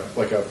like a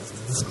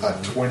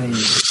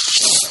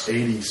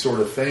 20/80 sort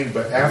of thing.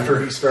 But after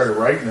he started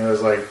writing it, I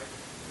was like,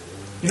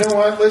 you know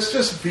what? Let's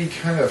just be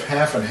kind of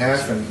half and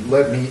half, and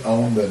let me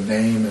own the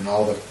name and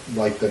all the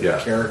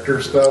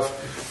character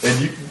stuff,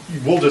 and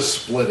we'll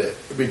just split it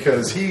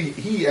because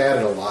he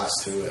added a lot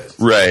to it.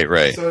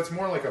 Right. So it's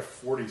more like a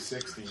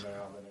 40/60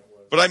 now than it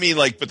was. But I mean,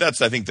 but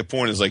that's, I think the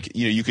point is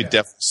you could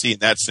definitely see in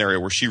that scenario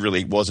where she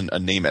really wasn't a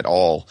name at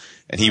all,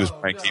 and he was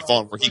Brian K.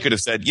 Vaughan, where he could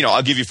have said,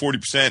 I'll give you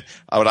 40%,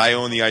 but I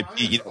own the IP.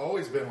 Brian's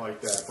always been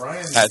like that.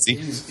 Brian, Has he?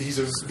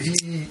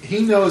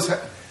 He knows.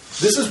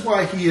 This is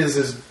why he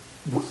is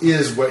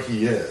what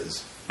he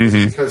is,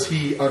 because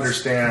he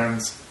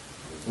understands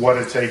what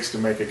it takes to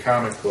make a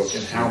comic book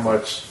and how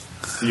much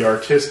the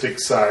artistic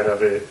side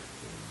of it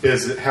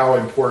is, how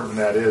important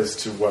that is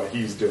to what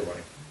he's doing.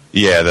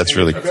 Yeah, that's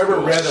really If I've ever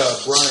read a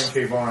Brian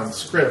K. Vaughan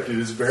script, it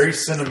is very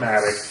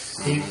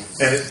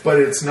cinematic, but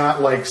it's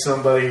not like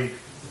somebody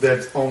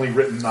that's only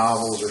written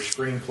novels or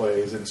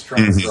screenplays and is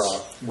trying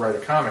to write a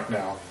comic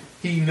now.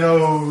 He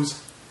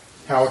knows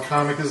how a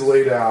comic is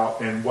laid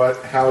out and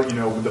how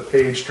the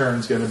page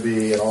turn's going to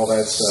be and all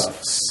that stuff.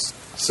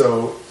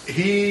 So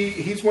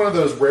he's one of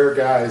those rare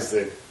guys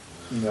that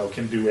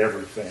can do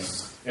everything.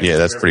 And Yeah, do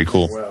that's pretty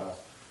everything cool. Well,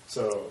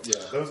 so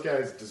yeah, those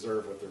guys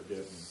deserve what they're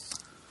getting.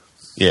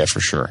 yeah, for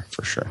sure.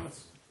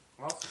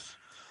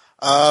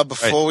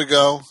 Before we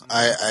go,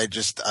 I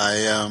got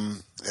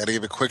to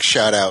give a quick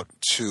shout out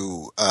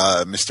to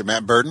Mr.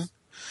 Matt Burden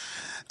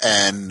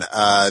and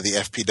the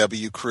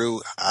FPW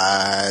crew.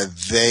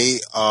 They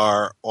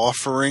are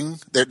offering.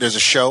 There's a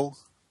show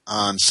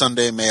on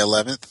Sunday, May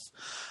 11th,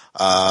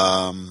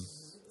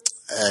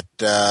 at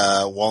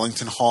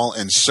Wallington Hall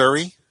in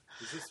Surrey.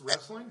 Is this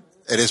wrestling?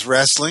 It is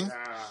wrestling.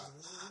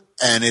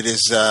 And it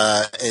is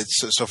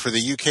so for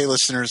the UK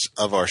listeners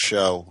of our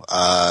show,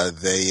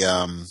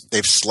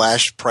 they've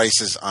slashed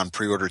prices on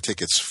pre-order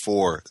tickets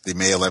for the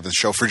May 11th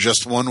show for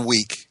just 1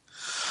 week.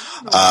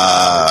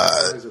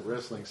 Why is it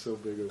wrestling so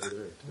big over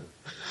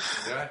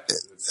there?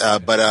 Too?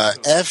 But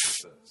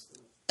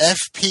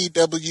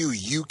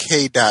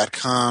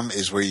FPWUK.com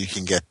is where you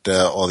can get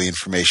all the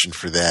information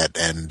for that.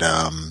 And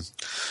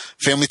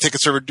family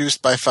tickets are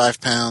reduced by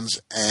 £5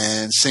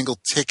 and single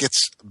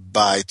tickets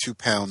by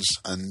 £2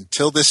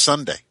 until this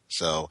Sunday.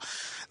 So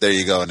there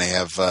you go. And they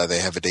have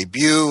a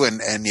debut. And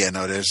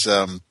there's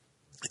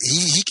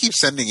he keeps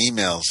sending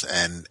emails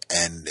and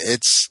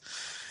it's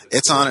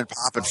on and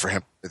popping for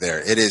him there.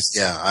 It is.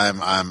 Yeah,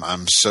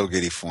 I'm so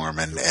giddy for him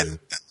and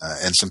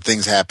some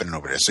things happening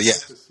over there. So yeah,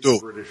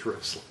 British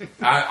wrestling.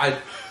 I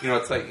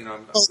it's like I'm well,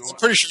 I'm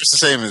pretty sure it's the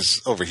same as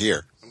over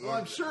here. I'm Well,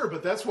 I'm sure,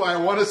 but that's why I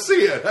want to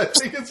see it. I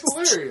think it's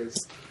hilarious.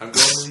 I'm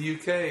going to the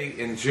UK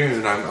in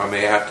June. I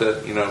may have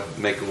to,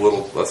 make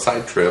a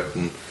side trip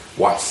and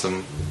watch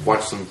some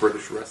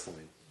British wrestling.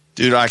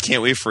 Dude, I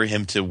can't wait for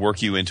him to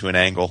work you into an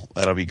angle.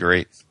 That'll be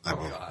great. Oh,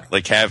 God.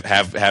 Like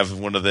have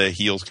one of the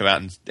heels come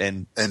out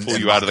and pull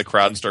you out of the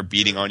crowd and start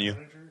beating on you.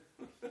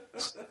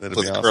 That'll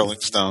With be awesome. Curling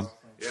Stone.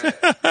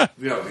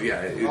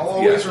 I'll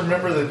always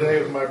remember the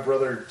day my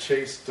brother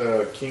chased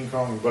King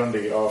Kong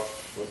Bundy off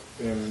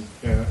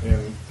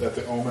at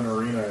the Omen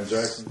Arena in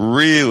Jacksonville.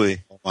 Really?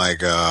 Oh my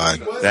God.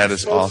 He wasn't That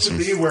is supposed awesome.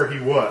 To be where he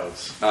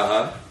was,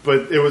 Uh-huh.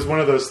 but it was one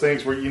of those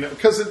things where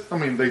because it's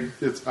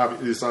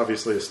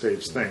obviously a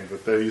staged thing.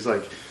 But he's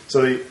like,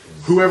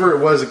 whoever it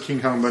was that King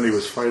Kong Bundy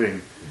was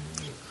fighting,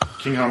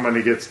 King Kong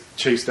Bundy gets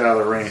chased out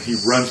of the ring. He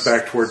runs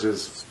back towards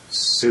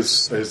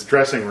his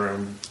dressing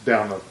room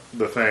down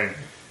the thing.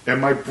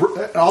 And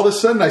all of a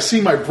sudden, I see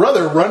my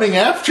brother running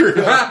after him.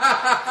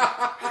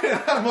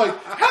 And I'm like,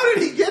 how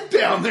did he get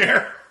down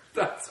there?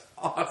 That's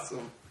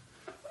awesome.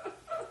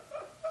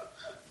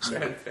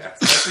 Fantastic.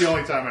 That's the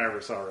only time I ever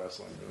saw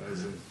wrestling.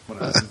 When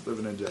I was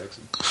living in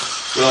Jackson.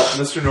 Well,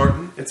 Mr.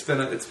 Norton, it's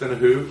been a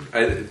hoot.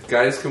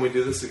 Guys, can we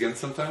do this again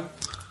sometime?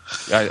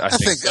 I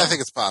think so. I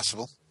think it's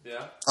possible.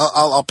 Yeah.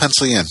 I'll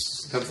pencil you in.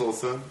 Pencil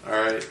us in. All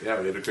right.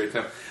 Yeah, we had a great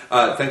time.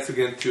 Thanks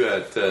again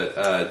to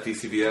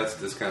DCBS,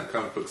 Discount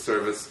Comic Book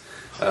Service,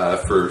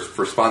 for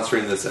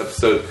sponsoring this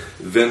episode.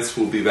 Vince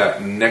will be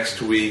back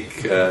next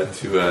week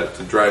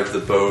to drive the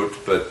boat.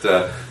 But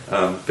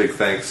big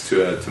thanks to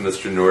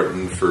Mr.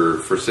 Norton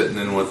for sitting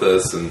in with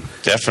us and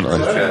Definitely.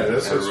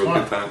 This had a was real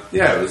fun. good time.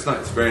 Yeah, it was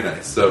nice. Very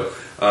nice. So.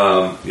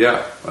 I'm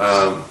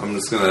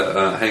just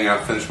gonna hang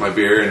out, finish my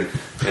beer, and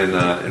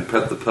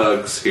pet the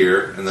pugs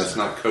here, and that's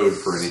not code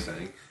for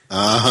anything.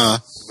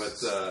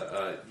 But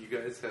you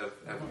guys have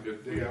a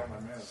good Dig out my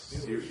Man of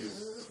Steel.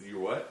 You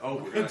what? Oh, we're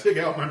I'm gonna gonna dig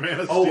out my Man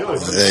of Steel.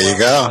 There you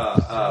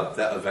go.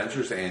 That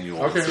Avengers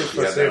annual. Okay, so if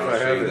you let's have see that, if I I'll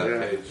show have you it, that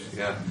yeah. page.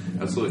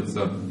 Yeah, absolutely.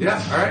 So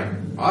yeah, all right,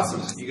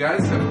 awesome. You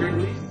guys have a great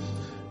week.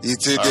 You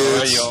too, All dudes.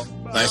 right, y'all.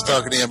 Nice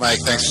talking to you, Mike.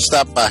 Thanks for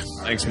stopping by.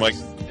 Thanks, Mike.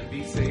 And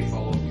be safe,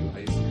 all of you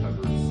ice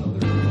covered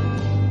Southern.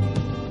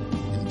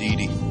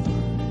 Indeedy.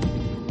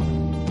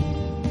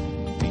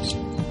 Peace.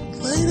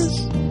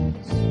 Latest.